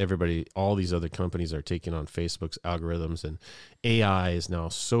 and all these other companies are taking on Facebook's algorithms, and AI is now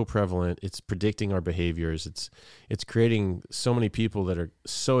so prevalent. It's predicting our behaviors. It's creating so many people that are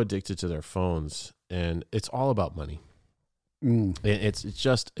so addicted to their phones, and it's all about money. It's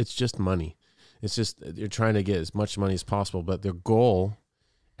just money. It's just they're trying to get as much money as possible, but their goal,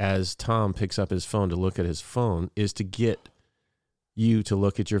 as Tom picks up his phone to look at his phone, is to get you to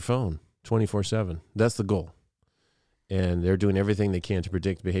look at your phone 24/7. That's the goal. And they're doing everything they can to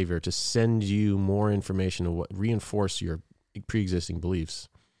predict behavior, to send you more information to reinforce your pre-existing beliefs.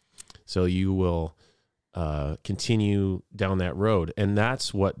 So you will continue down that road. And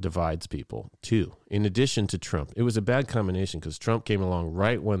that's what divides people too. In addition to Trump, it was a bad combination because Trump came along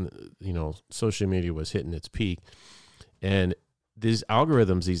right when, social media was hitting its peak. And these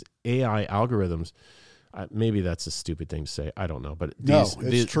algorithms, these AI algorithms, maybe that's a stupid thing to say. I don't know. But these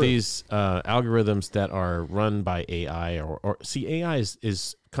algorithms that are run by AI or AI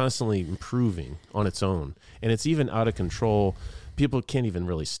is constantly improving on its own. And it's even out of control. People can't even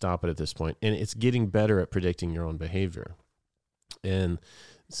really stop it at this point. And it's getting better at predicting your own behavior. And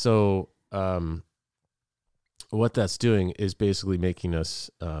so what that's doing is basically making us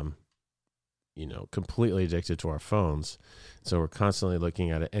completely addicted to our phones. So we're constantly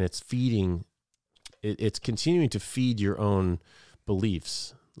looking at it, and it's continuing to feed your own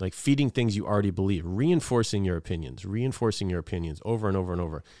beliefs, like feeding things you already believe, reinforcing your opinions over and over and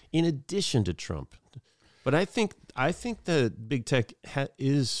over, in addition to Trump. But I think the big tech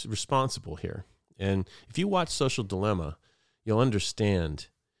is responsible here. And if you watch Social Dilemma, you'll understand.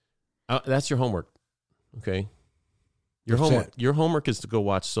 That's your homework, okay? Your homework is to go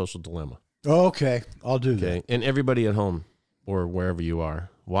watch Social Dilemma. Oh, okay, I'll do that. And everybody at home or wherever you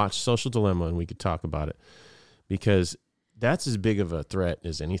are, watch Social Dilemma, and we could talk about it, because that's as big of a threat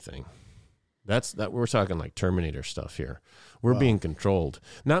as anything. That we're talking like Terminator stuff here. We're being controlled.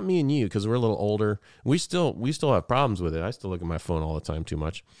 Not me and you, because we're a little older. We still have problems with it. I still look at my phone all the time too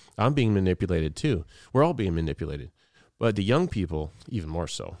much. I'm being manipulated too. We're all being manipulated, but the young people even more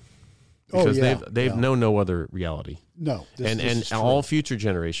so. Because they've known no other reality. No, and all future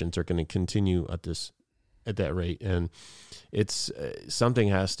generations are going to continue at that rate, and it's something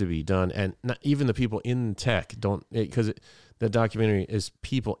has to be done. And not even the people in tech because the documentary is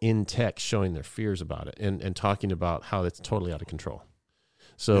people in tech showing their fears about it and talking about how it's totally out of control.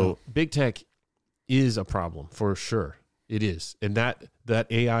 So big tech is a problem for sure. It is, and that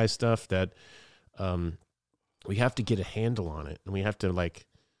AI stuff that we have to get a handle on it, and we have to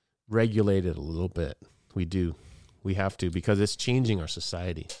regulate it a little bit. We have to, because it's changing our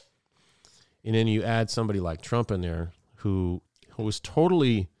society. And then you add somebody like Trump in there who was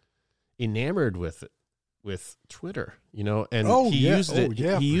totally enamored with Twitter, and he used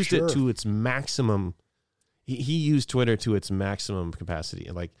it to its maximum. He used Twitter to its maximum capacity.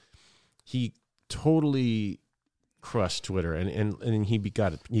 Like, he totally crushed Twitter, and he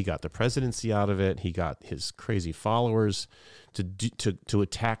got the presidency out of it. He got his crazy followers to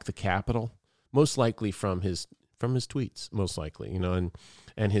attack the Capitol, most likely from his from his tweets, most likely,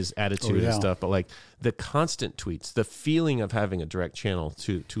 and his attitude and stuff. But like the constant tweets, the feeling of having a direct channel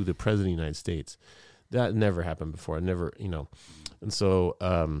to the president of the United States, that never happened before. Never, and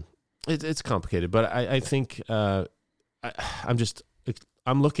so it's complicated. But I think I'm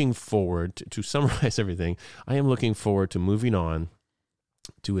looking forward to summarize everything. I am looking forward to moving on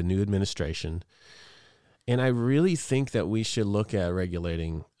to a new administration. And I really think that we should look at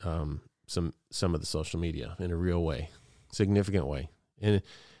regulating some of the social media in a real way, significant way,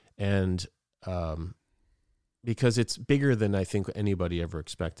 and because it's bigger than I think anybody ever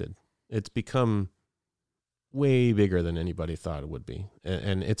expected. It's become way bigger than anybody thought it would be,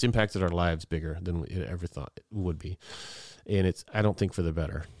 and it's impacted our lives bigger than we ever thought it would be, and I don't think for the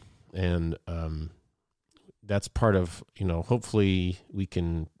better, and that's part of hopefully we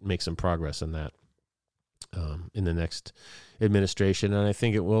can make some progress in that. In the next administration, and I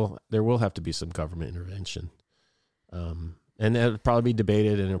think there will have to be some government intervention, and that'll probably be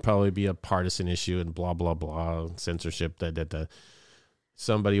debated, and it'll probably be a partisan issue, and blah blah blah, censorship. That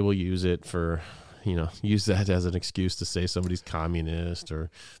somebody will use it for, use that as an excuse to say somebody's communist or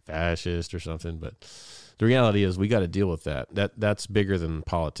fascist or something. But the reality is, we got to deal with that. That's bigger than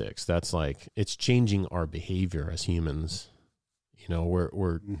politics. That's like it's changing our behavior as humans.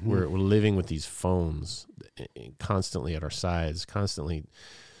 We're living with these phones constantly at our sides, constantly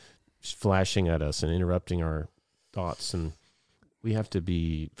flashing at us and interrupting our thoughts, and we have to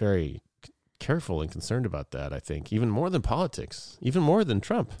be very careful and concerned about that. I think even more than politics, even more than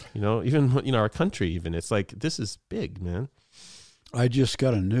Trump. Even our country. Even it's like this is big, man. I just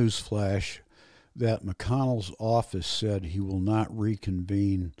got a news flash that McConnell's office said he will not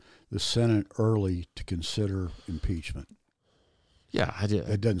reconvene the Senate early to consider impeachment. Yeah, I did.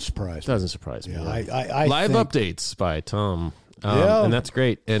 It doesn't surprise me. Doesn't surprise me. Yeah, I Live updates by Tom. And that's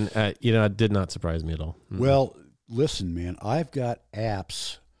great. And, it did not surprise me at all. Mm-hmm. Well, listen, man, I've got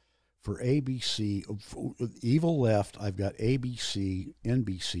apps for ABC, Evil Left. I've got ABC,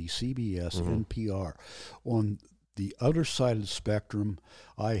 NBC, CBS, NPR. On the other side of the spectrum,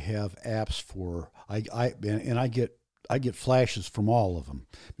 I have apps for, I get flashes from all of them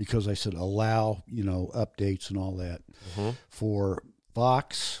because I said allow, updates and all that for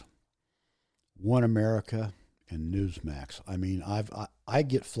Fox, One America, and Newsmax. I mean, I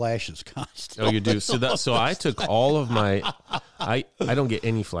get flashes constantly. Oh, you do. So I took all of my. I don't get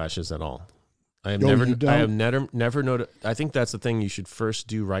any flashes at all. I have never noted. I think that's the thing you should first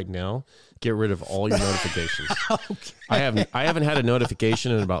do right now. Get rid of all your notifications. Okay. I haven't had a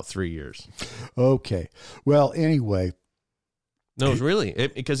notification in about 3 years. Okay. Well, anyway. No, really,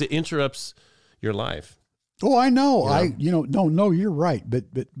 because it interrupts your life. Oh, I know. No, you're right. But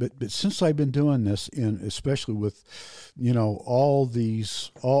since I've been doing this, and especially with, all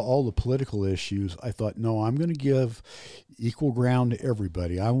the political issues, I thought, no, I'm going to give equal ground to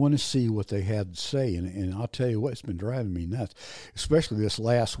everybody. I want to see what they have to say, and I'll tell you what, it's been driving me nuts. Especially this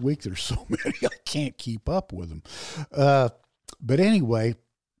last week, there's so many I can't keep up with them. But anyway.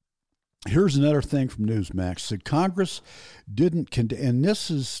 Here's another thing from Newsmax. Said Congress didn't condemn, and this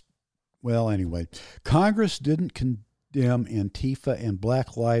is, well, anyway, Congress didn't condemn Antifa and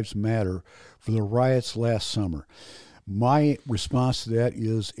Black Lives Matter for the riots last summer. My response to that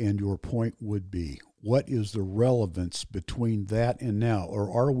is, and your point would be, what is the relevance between that and now?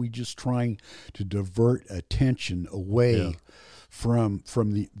 Or are we just trying to divert attention away from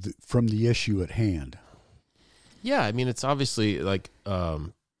the issue at hand? Yeah, I mean, it's obviously like,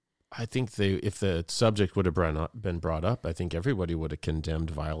 I think if the subject would have been brought up, I think everybody would have condemned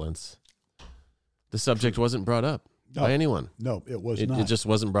violence. The subject wasn't brought up by anyone. No, it was not. It just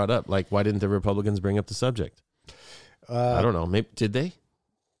wasn't brought up. Like, why didn't the Republicans bring up the subject? I don't know. Maybe did they?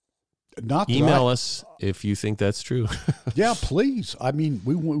 Not email us if you think that's true. Yeah, please. I mean,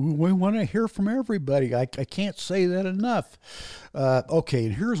 we want to hear from everybody. I can't say that enough. Okay,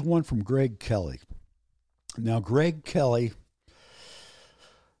 and here's one from Greg Kelly. Now, Greg Kelly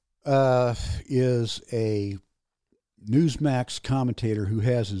is a Newsmax commentator who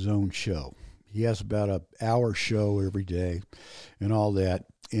has his own show. He has about an hour show every day and all that.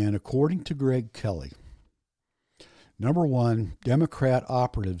 And according to Greg Kelly, number one, Democrat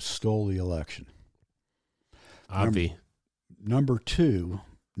operatives stole the election. Number two,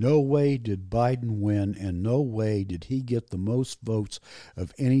 no way did Biden win, and no way did he get the most votes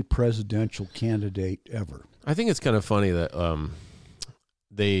of any presidential candidate ever. I think it's kind of funny that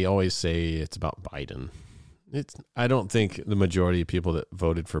they always say it's about Biden. I don't think the majority of people that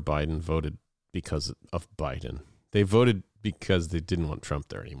voted for Biden voted because of Biden. They voted because they didn't want Trump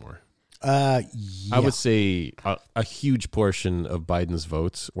there anymore. Yeah. I would say a huge portion of Biden's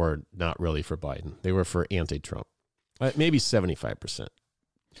votes were not really for Biden. They were for anti-Trump. Maybe 75%.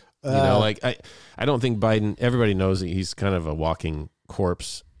 I don't think Biden, everybody knows that he's kind of a walking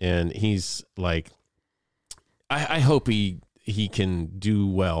corpse, and he's like, I hope he can do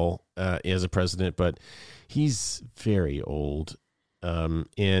well as a president, but he's very old,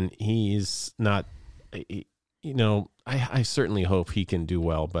 and he's not, I certainly hope he can do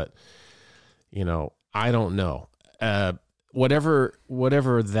well, but I don't know. Whatever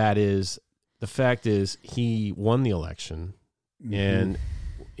that is, the fact is he won the election, and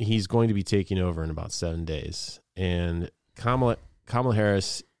he's going to be taking over in about 7 days. And Kamala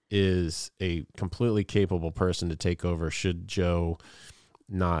Harris is a completely capable person to take over should Joe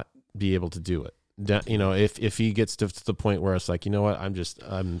not be able to do it. If he gets to the point where it's like, you know what,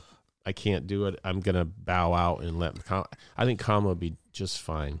 I can't do it, I'm going to bow out and I think Kamala would be just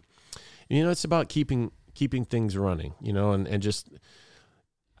fine. And, it's about keeping things running, and just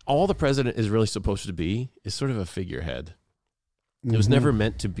all the president is really supposed to be is sort of a figurehead. It was never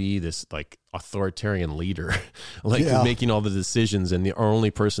meant to be this like authoritarian leader, making all the decisions and the only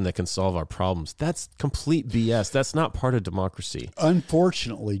person that can solve our problems. That's complete BS. That's not part of democracy.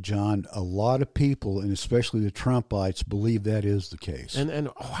 Unfortunately, John, a lot of people, and especially the Trumpites, believe that is the case. And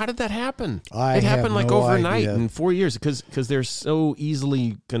how did that happen? It happened like overnight in 4 years because they're so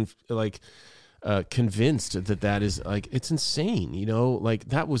easily convinced that is like, it's insane,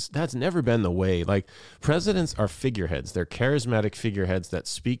 that's never been the way. Like, presidents are figureheads. They're charismatic figureheads that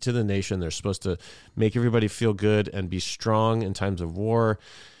speak to the nation. They're supposed to make everybody feel good and be strong in times of war.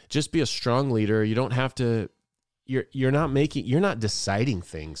 Just be a strong leader. You don't have to, you're not deciding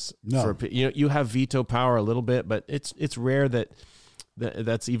things. No. You have veto power a little bit, but it's rare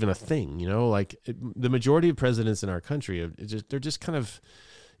that's even a thing, the majority of presidents in our country, they're just kind of,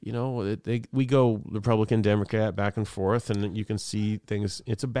 we go Republican, Democrat, back and forth, and you can see things.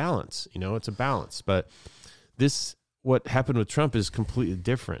 It's a balance, it's a balance. But what happened with Trump is completely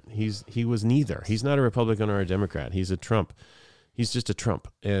different. He was neither. He's not a Republican or a Democrat. He's a Trump. He's just a Trump,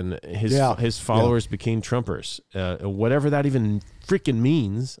 and his followers became Trumpers. Whatever that even freaking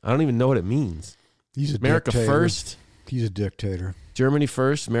means, I don't even know what it means. He's America dictator. First. He's a dictator. Germany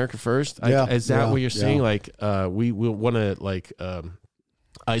first, America first. Is that what you're saying? Like, we want to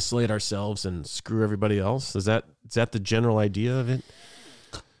isolate ourselves and screw everybody else? Is that the general idea of it?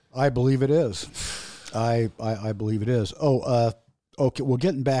 I believe it is. I believe it is. Oh, okay. Well,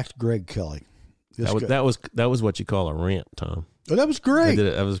 getting back to Greg Kelly. That was what you call a rant, Tom. Oh, that was great.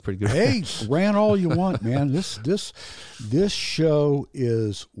 That was pretty good. Hey, rant all you want, man. This show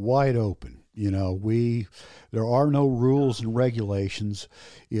is wide open. There are no rules and regulations.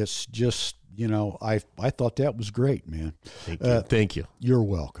 It's just, I thought that was great, man. Thank you. You're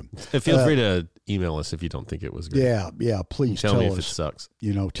welcome. Feel free to email us if you don't think it was great. Yeah. Please tell me if us, it sucks.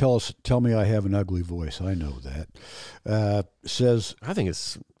 Tell me I have an ugly voice. I know that. Says I think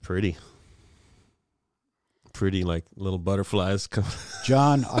it's pretty like little butterflies.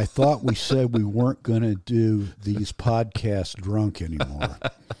 John, I thought we said we weren't going to do these podcasts drunk anymore.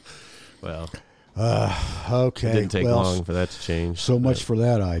 Well. Okay. It didn't take long for that to change. So much for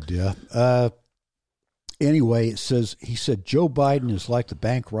that idea. Anyway, he said Joe Biden is like the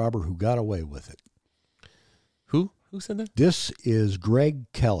bank robber who got away with it. Who said that? This is Greg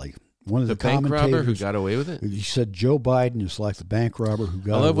Kelly, one of the bank commentators. Robber who got away with it? He said Joe Biden is like the bank robber who got away with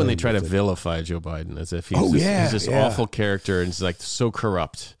it. I love when they try to vilify Joe Biden as if he's this awful character and he's like so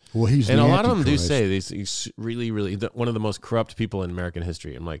corrupt. Well, he's and a lot of them do say he's really, really one of the most corrupt people in American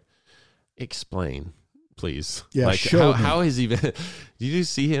history. I'm like, explain, please. Yeah, like how is he? Did you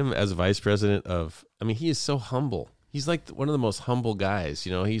see him as vice president of? I mean, he is so humble. He's like one of the most humble guys.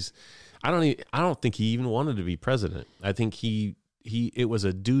 I don't think he even wanted to be president. I think it was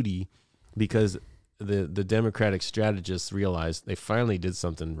a duty because the Democratic strategists realized they finally did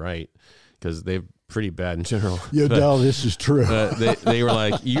something right because they're pretty bad in general. No, this is true. They were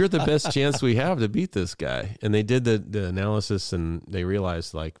like, you're the best chance we have to beat this guy. And they did the analysis and they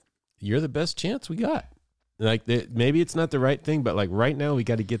realized like, you're the best chance we got. Like maybe it's not the right thing, but like right now we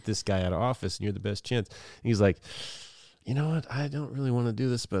got to get this guy out of office and you're the best chance. And he's like, you know what? I don't really want to do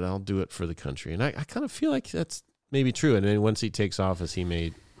this, but I'll do it for the country. And I kind of feel like that's maybe true. And then once he takes office, he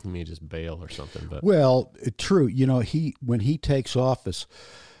may just bail or something. But well, true. When he takes office,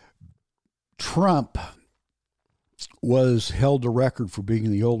 Trump was held to record for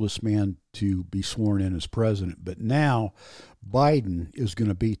being the oldest man to be sworn in as president, but now Biden is going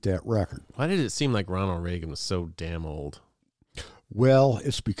to beat that record. Why did it seem like Ronald Reagan was so damn old? Well,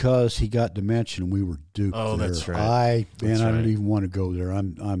 it's because he got dementia and we were duped. Oh, there. that's right. I don't even want to go there.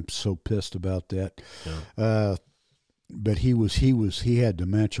 I'm so pissed about that. Yeah. But he had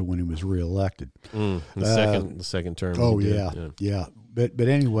dementia when he was reelected. The second term. Oh yeah. But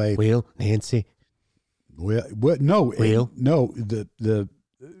anyway, Will Nancy. Well, no, the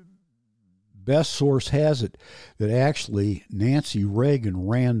best source has it that actually Nancy Reagan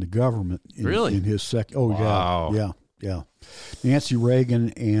ran the government in his second. Oh wow. Yeah. Nancy Reagan,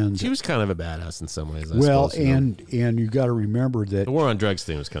 and she was kind of a badass in some ways. And you got to remember that the war on drugs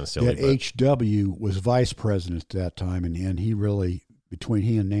thing was kind of silly. That HW was vice president at that time, and he really, between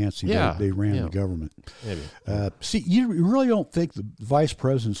he and Nancy, they ran the government. Maybe. See, you really don't think the vice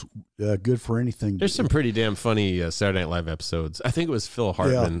president's good for anything. There's some pretty damn funny Saturday Night Live episodes. I think it was Phil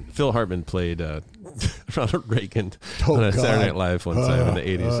Hartman. Yeah. Phil Hartman played Ronald Reagan on Saturday Night Live one time in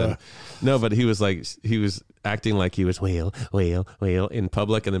the 80s. No, but he was acting like he was whale in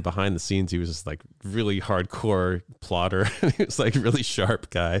public, and then behind the scenes he was just like really hardcore plotter. He was like really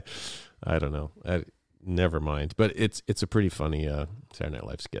sharp guy. I don't know. Never mind. But it's a pretty funny Saturday Night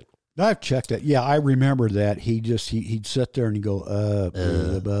Live skit. I've checked it. Yeah, I remember that. He'd sit there and he'd go,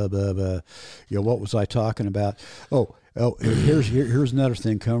 what was I talking about? Oh, here's another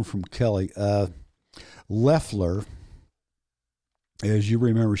thing coming from Kelly. Loeffler, as you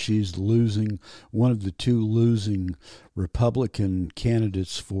remember, she's one of the two losing Republican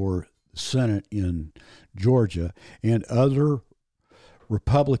candidates for Senate in Georgia, and other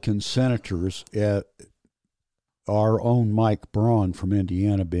Republican senators, our own Mike Braun from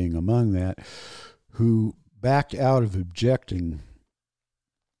Indiana being among that, who backed out of objecting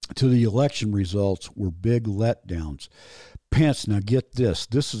to the election results, were big letdowns. Pence, now get this.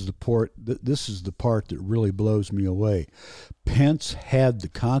 This is the part that really blows me away. Pence had the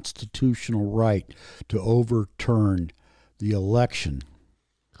constitutional right to overturn the election,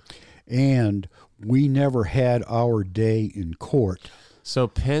 and we never had our day in court. So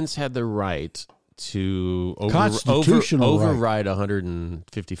Pence had the right to override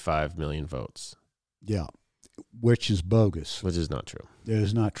 155 million votes. Yeah, which is bogus. Which is not true. It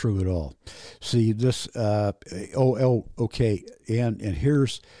is not true at all. See this. Okay. And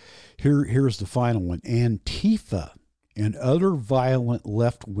here's the final one. Antifa and other violent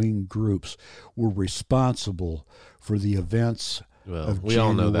left-wing groups were responsible for the events of we January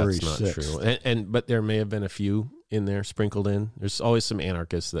all know that's 6th. not true. But there may have been a few in there sprinkled in. There's always some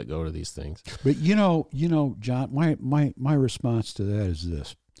anarchists that go to these things. But you know, John, my response to that is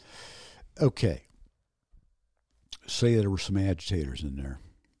this. Okay. Say there were some agitators in there.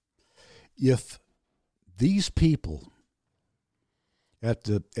 If these people at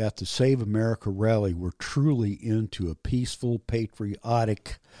the Save America rally were truly into a peaceful,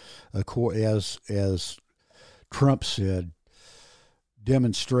 patriotic, as Trump said,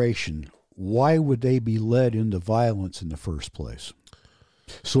 demonstration, why would they be led into violence in the first place?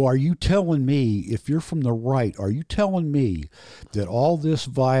 So are you telling me, if you're from the right, are you telling me that all this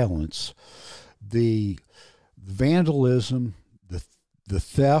violence, the vandalism, the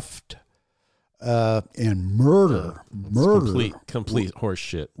theft, and murder, complete horse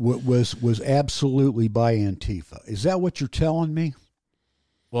shit, was absolutely by Antifa? Is that what you're telling me?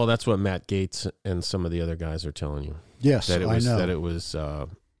 Well, that's what Matt Gaetz and some of the other guys are telling you. Yes, I know that it was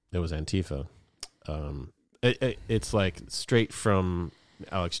Antifa. It's like straight from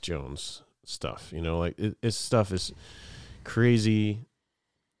Alex Jones stuff. You know, like this stuff is crazy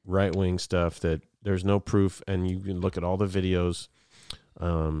right wing stuff that there's no proof, and you can look at all the videos,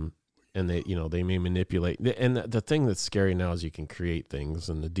 and they may manipulate. And the thing that's scary now is you can create things,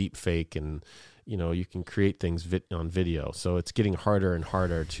 and the deep fake, and you can create things on video. So it's getting harder and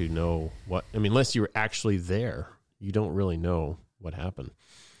harder to know what. I mean, unless you were actually there, you don't really know what happened.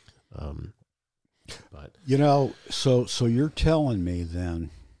 But so you're telling me then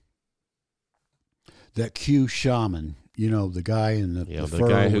that Q Shaman, the guy in the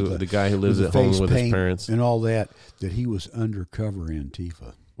the guy who lives at home with his parents and all that he was undercover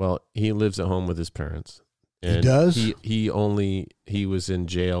Antifa. Well, he lives at home with his parents. And he does? He was in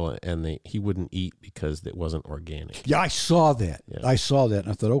jail, and he wouldn't eat because it wasn't organic. Yeah, I saw that. Yeah. I saw that,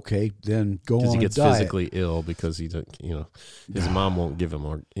 and I thought, okay, then go on a diet. Because he gets physically ill because his mom won't give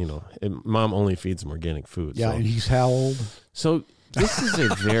him, mom only feeds him organic food. Yeah, so. And he's how old? So this is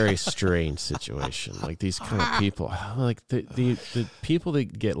a very strange situation. Like these kind of people, like the people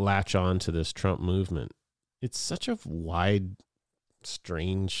that latch on to this Trump movement, it's such a wide,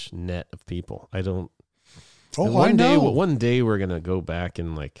 strange net of people. I don't. One day we're gonna go back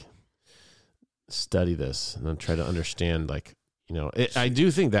and study this and then try to understand. I do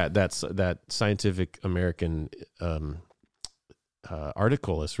think that scientific American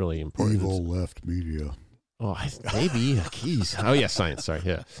article is really important. Evil left media. Oh, maybe. Geez. Oh, yeah, science. Sorry.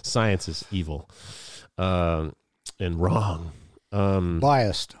 Yeah. Science is evil and wrong.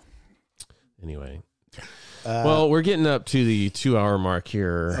 Biased. Anyway. Well, we're getting up to the 2-hour mark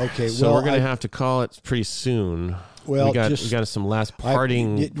here. Okay. So we're going to have to call it pretty soon. Well, we got some last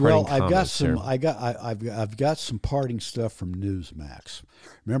parting comments I've got some parting stuff from Newsmax.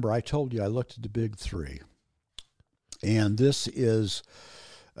 Remember, I told you I looked at the big three. And this is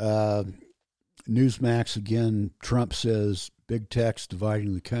Newsmax again. Trump says big tech's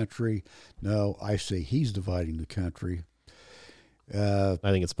dividing the country. No, I say he's dividing the country. I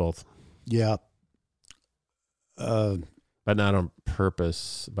think it's both. Yeah. But not on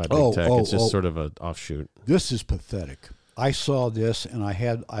purpose by big tech. It's just sort of an offshoot. This is pathetic. I saw this and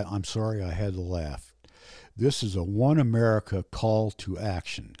I'm sorry, I had to laugh. This is a One America call to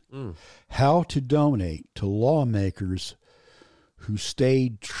action. How to donate to lawmakers who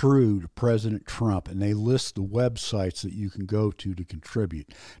stayed true to President Trump, and they list the websites that you can go to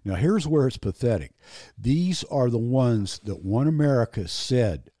contribute. Now, here's where it's pathetic. These are the ones that One America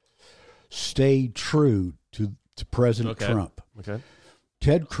said stayed true to President Trump. Okay.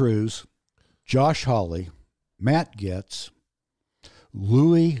 Ted Cruz, Josh Hawley, Matt Gaetz,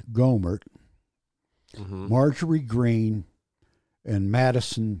 Louis Gohmert, Marjorie Greene, and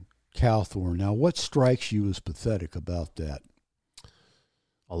Madison Cawthorn. Now, what strikes you as pathetic about that?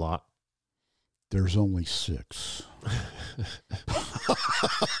 A lot. There's only 6.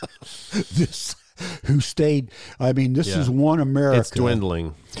 This who stayed. I mean, this is One America. It's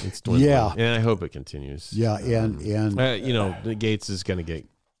dwindling. Yeah, and I hope it continues. Yeah, and Gates is going to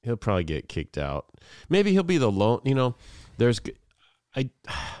he'll probably get kicked out. Maybe he'll be the lone.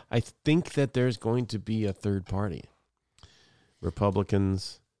 I think that there's going to be a third party.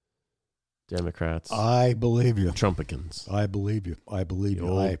 Republicans, Democrats. I believe you. Trumpicans. I believe you.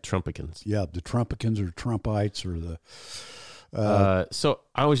 Trumpicans. Yeah, the Trumpicans or Trumpites or the. So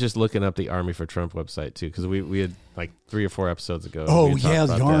I was just looking up the Army for Trump website too, because we had like 3 or 4 episodes ago. Oh yeah,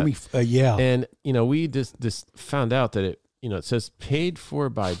 the Army. Yeah, and we just found out that it says paid for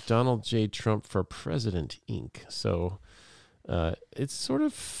by Donald J. Trump for President Inc. So it's sort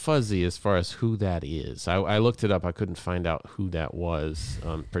of fuzzy as far as who that is. I looked it up. I couldn't find out who that was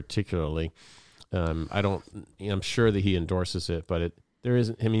particularly. I'm sure that he endorses it, but there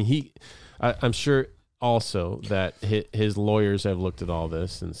isn't. I mean, I'm sure. Also, that his lawyers have looked at all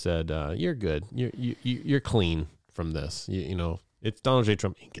this and said, "You're good. You're clean from this. It's Donald J.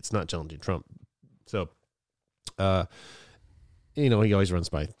 Trump Inc. It's not Donald J. Trump." So, he always runs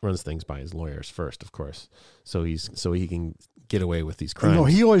things by his lawyers first, of course. So he can get away with these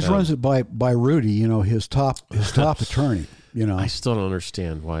crimes. He always runs it by Rudy. His top attorney. I still don't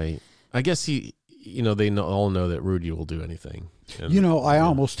understand why. I guess they all know that Rudy will do anything. And, I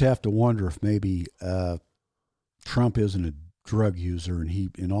almost have to wonder if maybe Trump isn't a drug user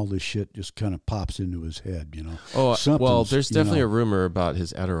and all this shit just kind of pops into his head, Oh, well, there's definitely a rumor about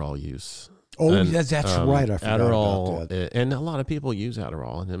his Adderall use. Oh, and, that's right. I forgot Adderall, about that. And a lot of people use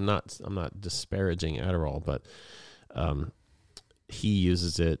Adderall, and I'm not disparaging Adderall, but he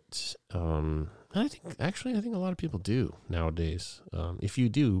uses it. I think a lot of people do nowadays. If you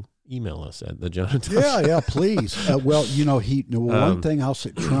do, email us at the Jon and Tom. Yeah, please. One thing I'll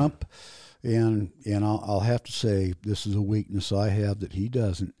say, Trump, and I'll have to say this is a weakness I have that he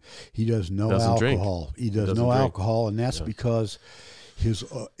doesn't. He does no alcohol. He does no alcohol, and that's because his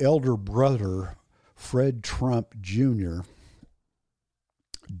elder brother, Fred Trump Jr.,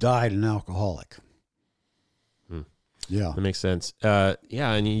 died an alcoholic. Yeah, that makes sense. And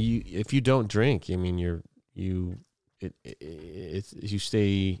if you don't drink, I mean, you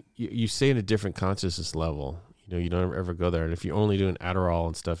stay at a different consciousness level. You don't ever go there. And if you're only doing Adderall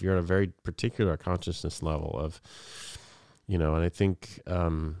and stuff, you're at a very particular consciousness level of, and I think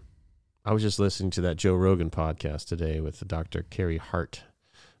I was just listening to that Joe Rogan podcast today with Dr. Carrie Hart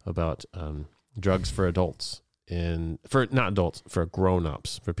about drugs for adults and for not adults, for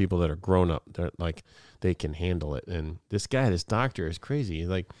grown-ups, for people that are grown up, that like they can handle it. And this doctor is crazy.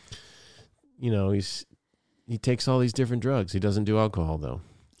 Like, he takes all these different drugs. He doesn't do alcohol though.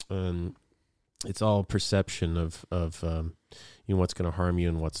 It's all perception of what's going to harm you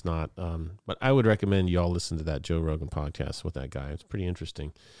and what's not. But I would recommend you all listen to that Joe Rogan podcast with that guy. It's pretty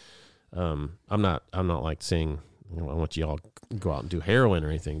interesting. I'm not like saying I want you all go out and do heroin or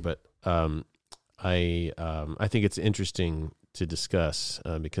anything, but I think it's interesting to discuss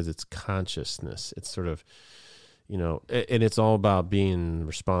because it's consciousness. It's sort of, and it's all about being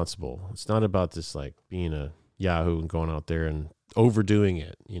responsible. It's not about this like being a yahoo and going out there and overdoing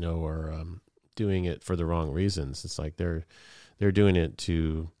it, or doing it for the wrong reasons. It's like there they're doing it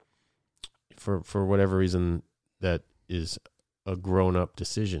for whatever reason that is a grown-up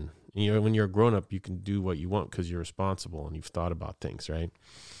decision. You know, when you're a grown-up, you can do what you want because you're responsible and you've thought about things, right?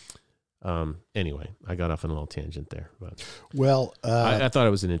 Anyway, I got off on a little tangent there, but I thought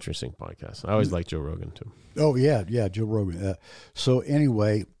it was an interesting podcast. I always liked Joe Rogan too. Oh yeah, Joe Rogan. So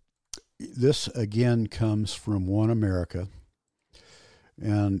anyway, this again comes from One America,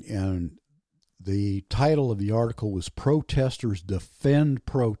 and the title of the article was "Protesters Defend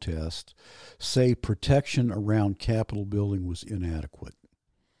Protest, Say Protection Around Capitol Building Was Inadequate."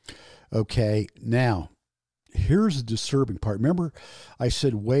 Okay, now here's the disturbing part. Remember, I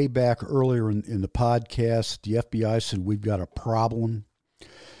said way back earlier in the podcast, the FBI said we've got a problem,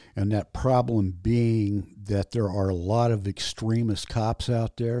 and that problem being that there are a lot of extremist cops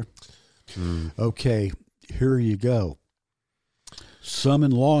out there. Okay, here you go. Some in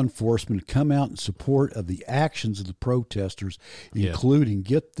law enforcement come out in support of the actions of the protesters, including,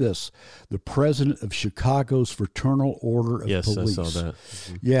 get this, the president of Chicago's Fraternal Order of Police. Yes, I saw that.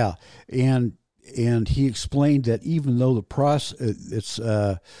 Mm-hmm. Yeah, and he explained that even though the process, it's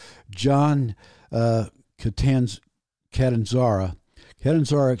Jon Catanzara,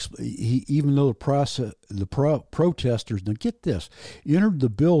 even though the protesters, now get this, entered the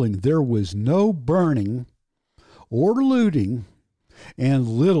building, there was no burning or looting and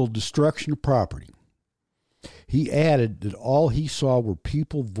little destruction of property. He added that all he saw were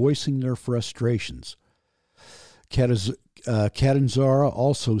people voicing their frustrations. Catanzara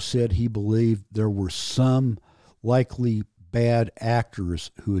also said he believed there were some likely bad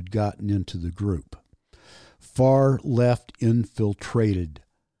actors who had gotten into the group. Far left infiltrated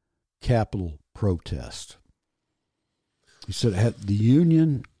Capitol protest. He said the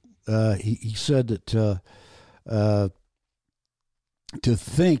union, he said that to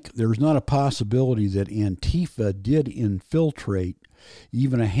think there's not a possibility that Antifa did infiltrate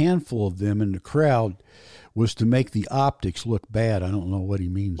even a handful of them in the crowd was to make the optics look bad. I don't know what he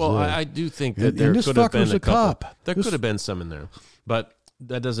means. Well, I do think that there could have been a couple. There could have been some in there, but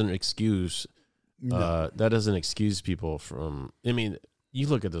that doesn't excuse people from. I mean, you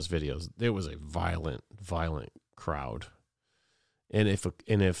look at those videos. There was a violent crowd, and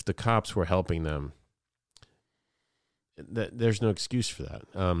if the cops were helping them, there's no excuse for that.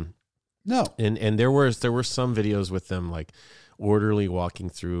 No, and there were some videos with them like orderly walking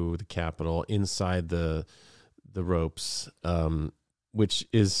through the Capitol inside the ropes, which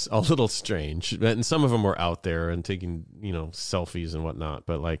is a little strange. And some of them were out there and taking selfies and whatnot,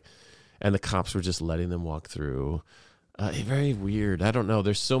 but and the cops were just letting them walk through. Very weird. I don't know.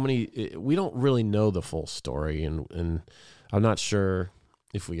 There's so many. We don't really know the full story, and I'm not sure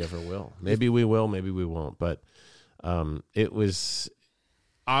if we ever will. Maybe we will. Maybe we won't. But it was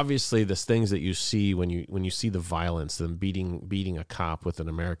obviously the things that you see when you see the violence, them beating a cop with an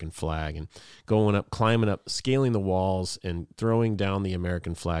American flag and going up, climbing up, scaling the walls and throwing down the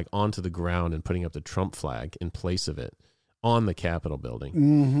American flag onto the ground and putting up the Trump flag in place of it on the Capitol building.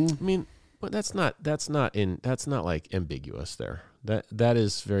 Mm-hmm. I mean, but that's not like ambiguous there. That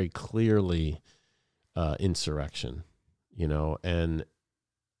is very clearly insurrection, and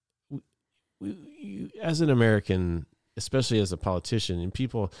we, as an American, especially as a politician and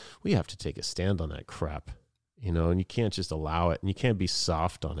people, we have to take a stand on that crap, and you can't just allow it and you can't be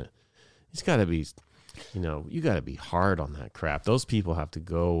soft on it. It's got to be, you got to be hard on that crap. Those people have to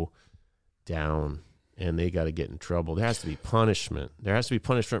go down and they got to get in trouble. There has to be punishment. There has to be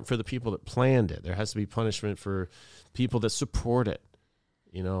punishment for the people that planned it. There has to be punishment for people that support it.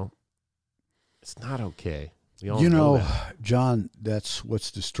 It's not okay. We all know that. John, that's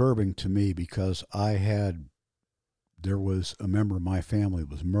what's disturbing to me because there was a member of my family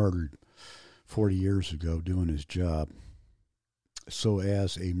was murdered 40 years ago doing his job. So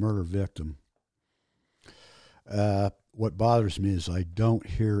as a murder victim, what bothers me is I don't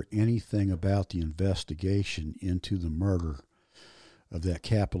hear anything about the investigation into the murder of that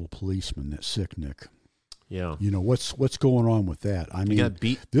Capitol policeman, that Sicknick. Yeah. What's going on with that? I mean, got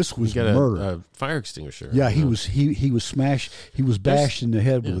beat. This was murder. A fire extinguisher. Yeah, he was smashed. He was bashed in the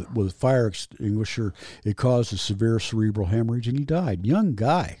head with a fire extinguisher. It caused a severe cerebral hemorrhage, and he died. Young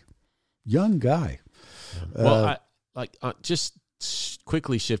guy. Well, just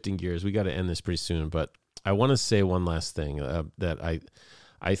quickly shifting gears. We got to end this pretty soon, but I want to say one last thing that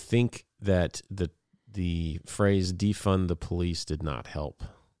I think that the phrase "defund the police" did not help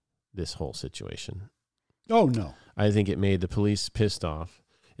this whole situation. Oh no! I think it made the police pissed off.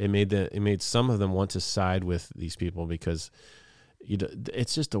 It made some of them want to side with these people because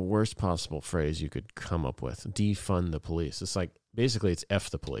it's just the worst possible phrase you could come up with. Defund the police. It's like basically it's F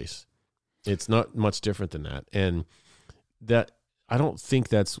the police. It's not much different than that. And that I don't think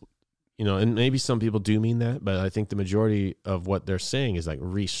that's, and maybe some people do mean that, but I think the majority of what they're saying is like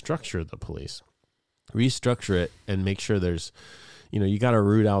restructure the police, restructure it, and make sure there's, you got to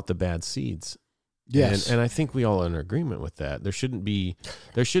root out the bad seeds. Yes. And I think we all are in agreement with that. There shouldn't be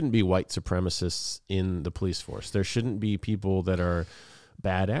white supremacists in the police force. There shouldn't be people that are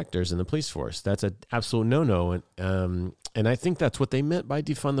bad actors in the police force. That's an absolute no-no. And I think that's what they meant by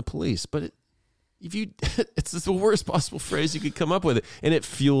defund the police. But it's the worst possible phrase you could come up with, and it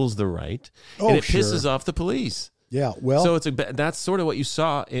fuels the right, and it pisses off the police. Yeah, well, so that's sort of what you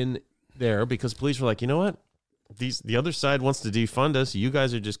saw in there, because police were like, you know what? The other side wants to defund us. You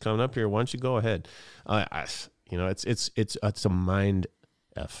guys are just coming up here. Why don't you go ahead? It's a mind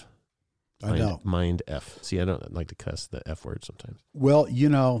F. I know. Mind F. See, I don't like to cuss the F word sometimes. Well,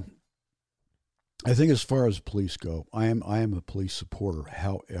 I think as far as police go, I am a police supporter.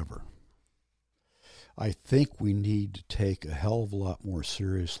 However, I think we need to take a hell of a lot more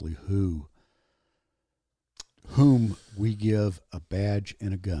seriously whom we give a badge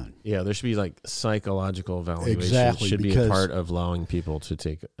and a gun. Yeah, there should be like psychological evaluation. Exactly, should be a part of allowing people to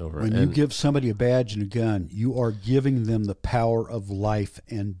take over. When you give somebody a badge and a gun, you are giving them the power of life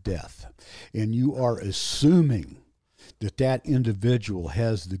and death. And you are assuming that individual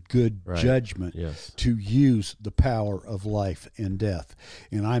has the good judgment to use the power of life and death.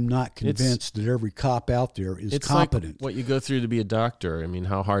 And I'm not convinced that every cop out there is competent. Like what you go through to be a doctor. I mean,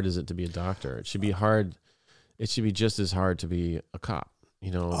 how hard is it to be a doctor? It should be hard. It should be just as hard to be a cop.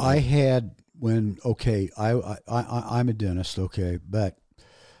 I had I'm a dentist, but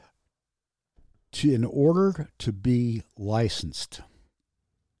in order to be licensed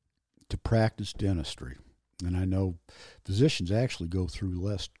to practice dentistry, and I know physicians actually go through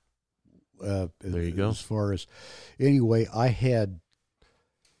less. There you go. As far as, anyway, I had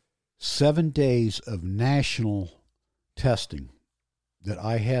 7 days of national testing that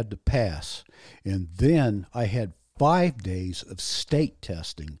I had to pass, and then I had 5 days of state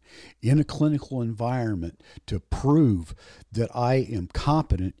testing in a clinical environment to prove that I am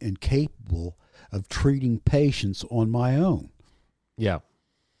competent and capable of treating patients on my own. Yeah.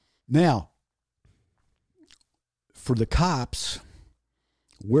 Now, for the cops,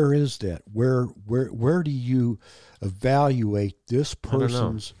 where is that? Where do you evaluate this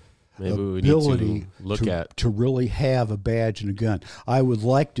person's ability to really have a badge and a gun? I would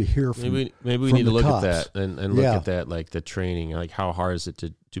like to hear from maybe we need to look cops. at that and look at that, like the training, like how hard is it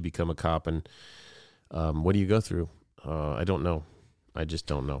to become a cop, and what do you go through? I don't know. I just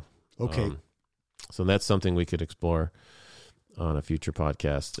don't know. Okay. So that's something we could explore on a future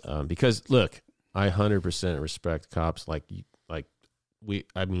podcast, because look, I 100% respect cops. I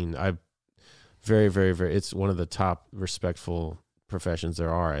very, very, very, it's one of the top respectful professions there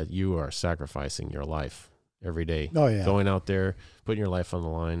are. You are sacrificing your life every day. Oh, yeah. Going out there, putting your life on the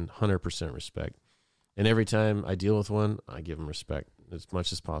line, 100% respect. And every time I deal with one, I give them respect as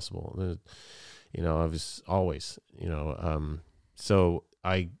much as possible. I was always, so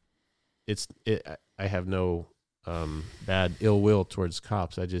I have no bad ill will towards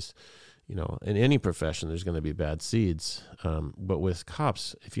cops. I just, in any profession, there's going to be bad seeds. But with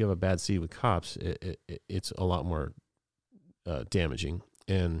cops, if you have a bad seed with cops, it's a lot more damaging.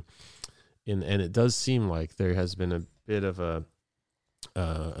 And it does seem like there has been a bit of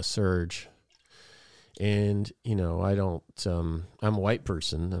a surge. And, I'm a white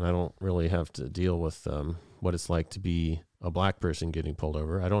person, and I don't really have to deal with what it's like to be a black person getting pulled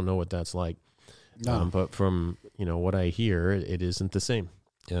over. I don't know what that's like. No. But from, what I hear, it isn't the same.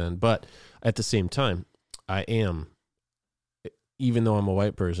 But at the same time, I am, even though I'm a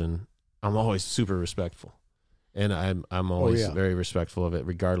white person, I'm always super respectful, and I'm always very respectful of it,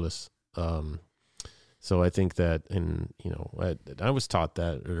 regardless. So I think that, and I was taught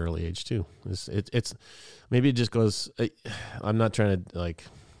that at an early age too. It's maybe it just goes. I'm not trying to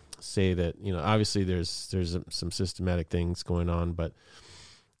say that obviously there's some systematic things going on, but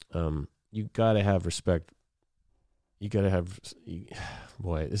you got to have respect. You got to have,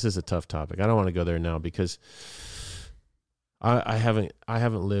 boy, this is a tough topic. I don't want to go there now because I haven't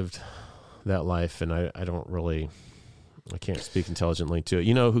lived that life, and I can't speak intelligently to it.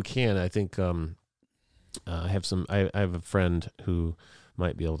 Who can? I think I have a friend who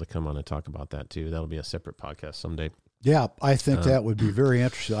might be able to come on and talk about that too. That'll be a separate podcast someday. Yeah, I think that would be very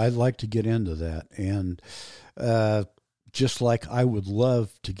interesting. I'd like to get into that, and just like I would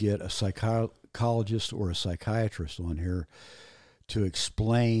love to get a psychologist or a psychiatrist on here to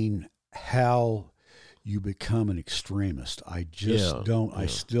explain how you become an extremist. I just don't. Yeah. I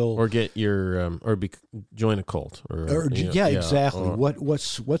still or get your join a cult exactly.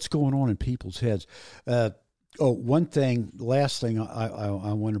 What's going on in people's heads? one thing, last thing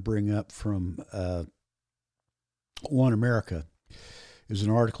I want to bring up from One America is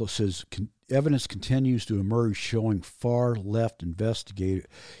an article that says evidence continues to emerge showing far left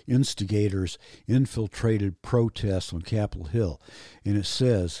instigators infiltrated protests on Capitol Hill. And it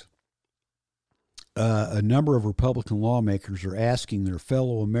says a number of Republican lawmakers are asking their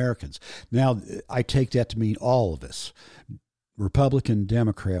fellow Americans. Now, I take that to mean all of us, Republican,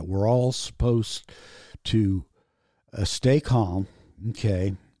 Democrat, we're all supposed to stay calm,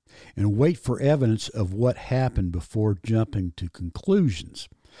 okay, and wait for evidence of what happened before jumping to conclusions.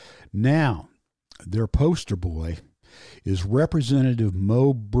 Now, their poster boy is Representative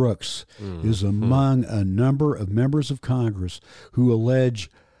Mo Brooks, is among a number of members of Congress who allege,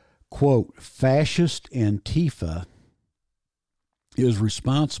 quote, fascist Antifa is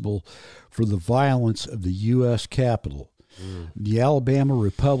responsible for the violence of the U.S. Capitol. The Alabama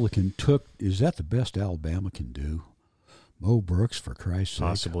Republican is that the best Alabama can do? Mo Brooks, for Christ's sake.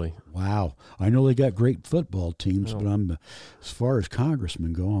 Possibly. Wow. I know they got great football teams, but as far as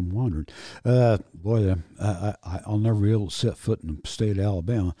congressmen go, I'm wondering. I'll never be able to set foot in the state of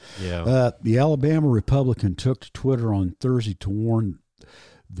Alabama. Yeah. The Alabama Republican took to Twitter on Thursday to warn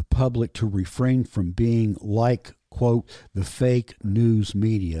the public to refrain from being like, quote, the fake news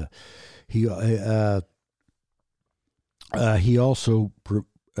media. He also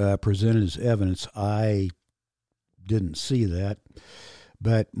presented as evidence. I didn't see that,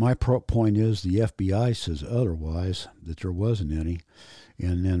 but my point is the FBI says otherwise, that there wasn't any.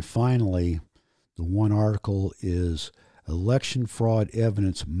 And then finally, the one article is election fraud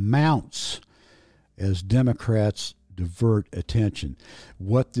evidence mounts as Democrats divert attention.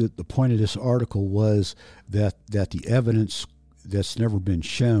 What the point of this article was that the evidence that's never been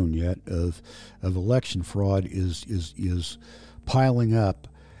shown yet of election fraud is piling up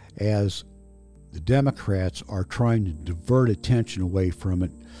as the Democrats are trying to divert attention away from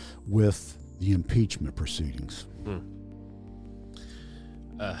it with the impeachment proceedings.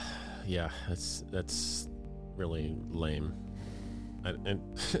 Yeah, that's really lame.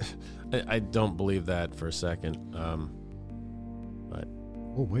 I don't believe that for a second. But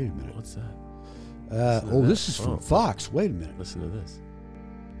wait a minute. What's that? This is from Fox. Wait a minute. Listen to this.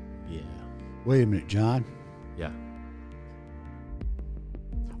 Yeah. Wait a minute, John. Yeah.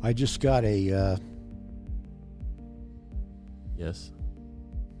 I just got a. Yes.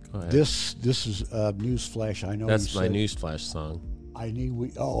 Go ahead. This is news flash. I know that's my news flash song.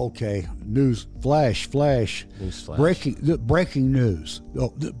 Okay. News flash. News flash. Breaking news.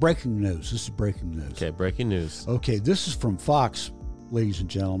 Breaking news. This is breaking news. Okay, breaking news. Okay, this is from Fox, ladies and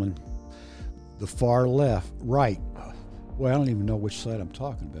gentlemen. The far right. Well, I don't even know which side I'm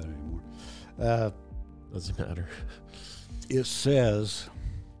talking about anymore. Doesn't matter. It says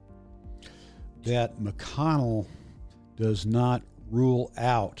that McConnell does not rule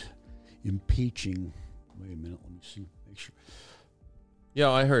out impeaching. Wait a minute, let me see. Make sure. Yeah,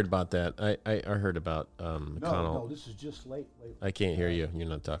 I heard about that. I heard about McConnell. No, this is just lately. I can't hear you. You're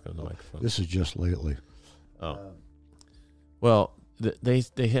not talking on the microphone. This is just lately. Oh. Well, they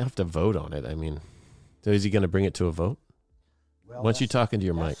have to vote on it. I mean, so is he going to bring it to a vote? Well, once you talk into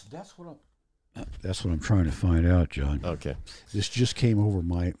your mic. That's what I'm trying to find out, John. Okay. This just came over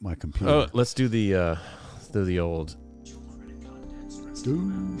my computer. Oh, let's do the old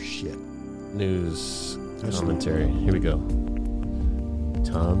shit news commentary. Here we go.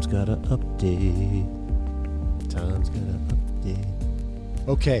 Tom's got an update.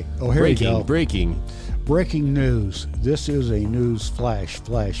 Okay. Oh, here we go. Breaking news. This is a news flash.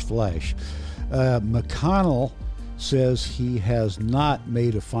 McConnell says he has not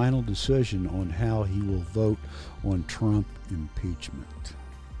made a final decision on how he will vote on Trump impeachment.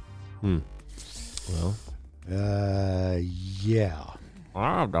 Well. Yeah.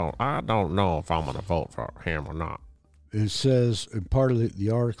 I don't know if I'm going to vote for him or not. It says, in part of the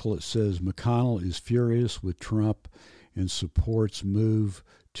article, it says McConnell is furious with Trump and supports move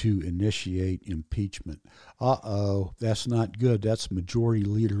to initiate impeachment. That's not good. That's Majority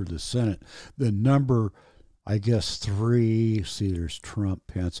Leader of the Senate. The number, I guess, 3. See, there's Trump,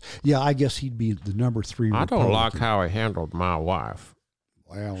 Pence. Yeah, I guess he'd be the number 3 Republican. I don't like how he handled my wife.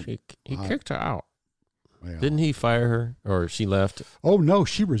 Well, he kicked her out. Well, didn't he fire her, or she left? Oh no,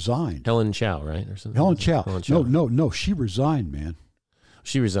 she resigned. Helen Chow, right, or something? Helen Chow. No, she resigned, man.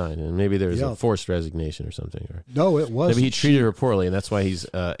 She resigned, and maybe there was a forced resignation or something. Or no, it wasn't. Maybe he treated her poorly, and that's why he's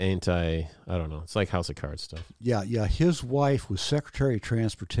anti. I don't know. It's like House of Cards stuff. Yeah. His wife was Secretary of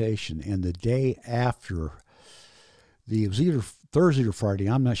Transportation, and the day after, it was either Thursday or Friday.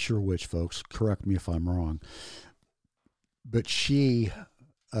 I'm not sure which, folks. Correct me if I'm wrong. But she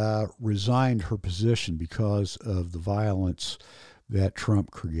resigned her position because of the violence that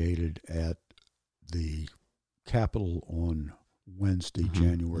Trump created at the Capitol on Wednesday,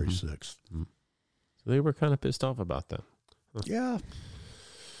 January 6th. So they were kind of pissed off about that. Huh. Yeah.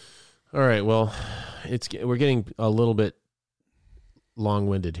 All right. Well, we're getting a little bit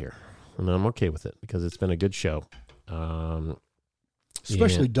long-winded here, and I'm okay with it because it's been a good show.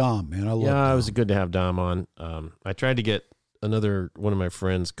 Especially Dom, man. I love Dom. It was good to have Dom on. I tried to get one of my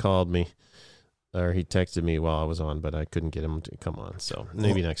friends called me, or he texted me while I was on, but I couldn't get him to come on. So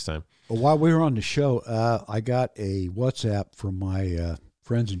maybe next time. Well, while we were on the show, I got a WhatsApp from my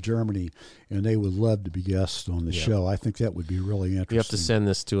friends in Germany, and they would love to be guests on the show. I think that would be really interesting. You have to send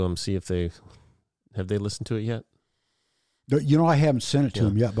this to them, see if they listened to it yet. You know, I haven't sent it to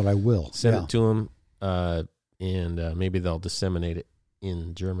them yet, but I will. Send it to them, and maybe they'll disseminate it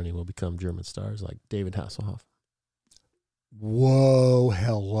in Germany. We'll become German stars like David Hasselhoff. Whoa,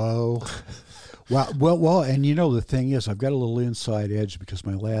 hello. Well, and you know, the thing is, I've got a little inside edge because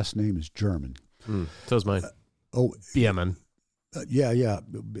my last name is German. So is mine. Biermann. Yeah.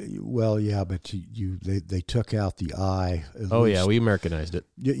 Well, yeah, but they took out the I. Yeah, we Americanized it.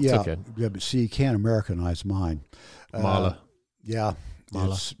 Yeah, okay. Yeah, but see, you can't Americanize mine. Mala. Yeah.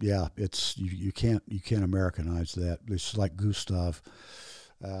 Mala. It's you can't Americanize that. It's like Gustav.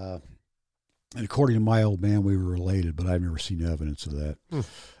 And according to my old man, we were related, but I've never seen evidence of that.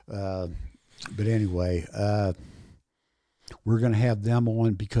 But anyway, we're going to have them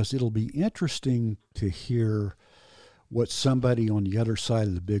on because it'll be interesting to hear what somebody on the other side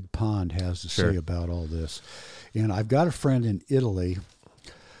of the big pond has to say about all this. And I've got a friend in Italy.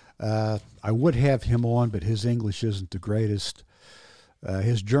 I would have him on, but his English isn't the greatest.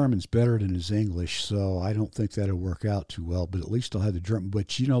 His German's better than his English, so I don't think that'll work out too well, but at least I'll have the German.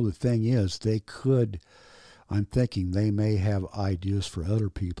 But you know, the thing is, I'm thinking they may have ideas for other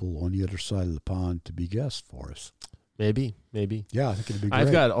people on the other side of the pond to be guests for us. Maybe. Yeah, I think it'd be great.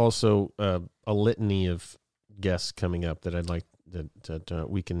 I've got also a litany of guests coming up that I'd like that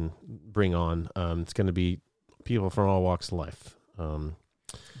we can bring on. It's going to be people from all walks of life.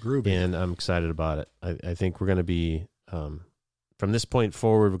 Groovy. And I'm excited about it. I think we're going to be... from this point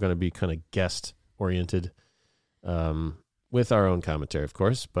forward, we're going to be kind of guest-oriented with our own commentary, of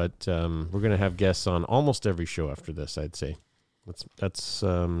course, but we're going to have guests on almost every show after this, I'd say. That's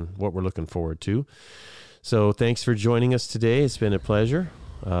what we're looking forward to. So thanks for joining us today. It's been a pleasure.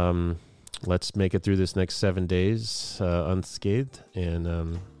 Let's make it through this next 7 days unscathed,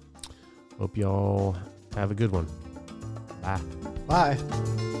 and hope you all have a good one. Bye. Bye.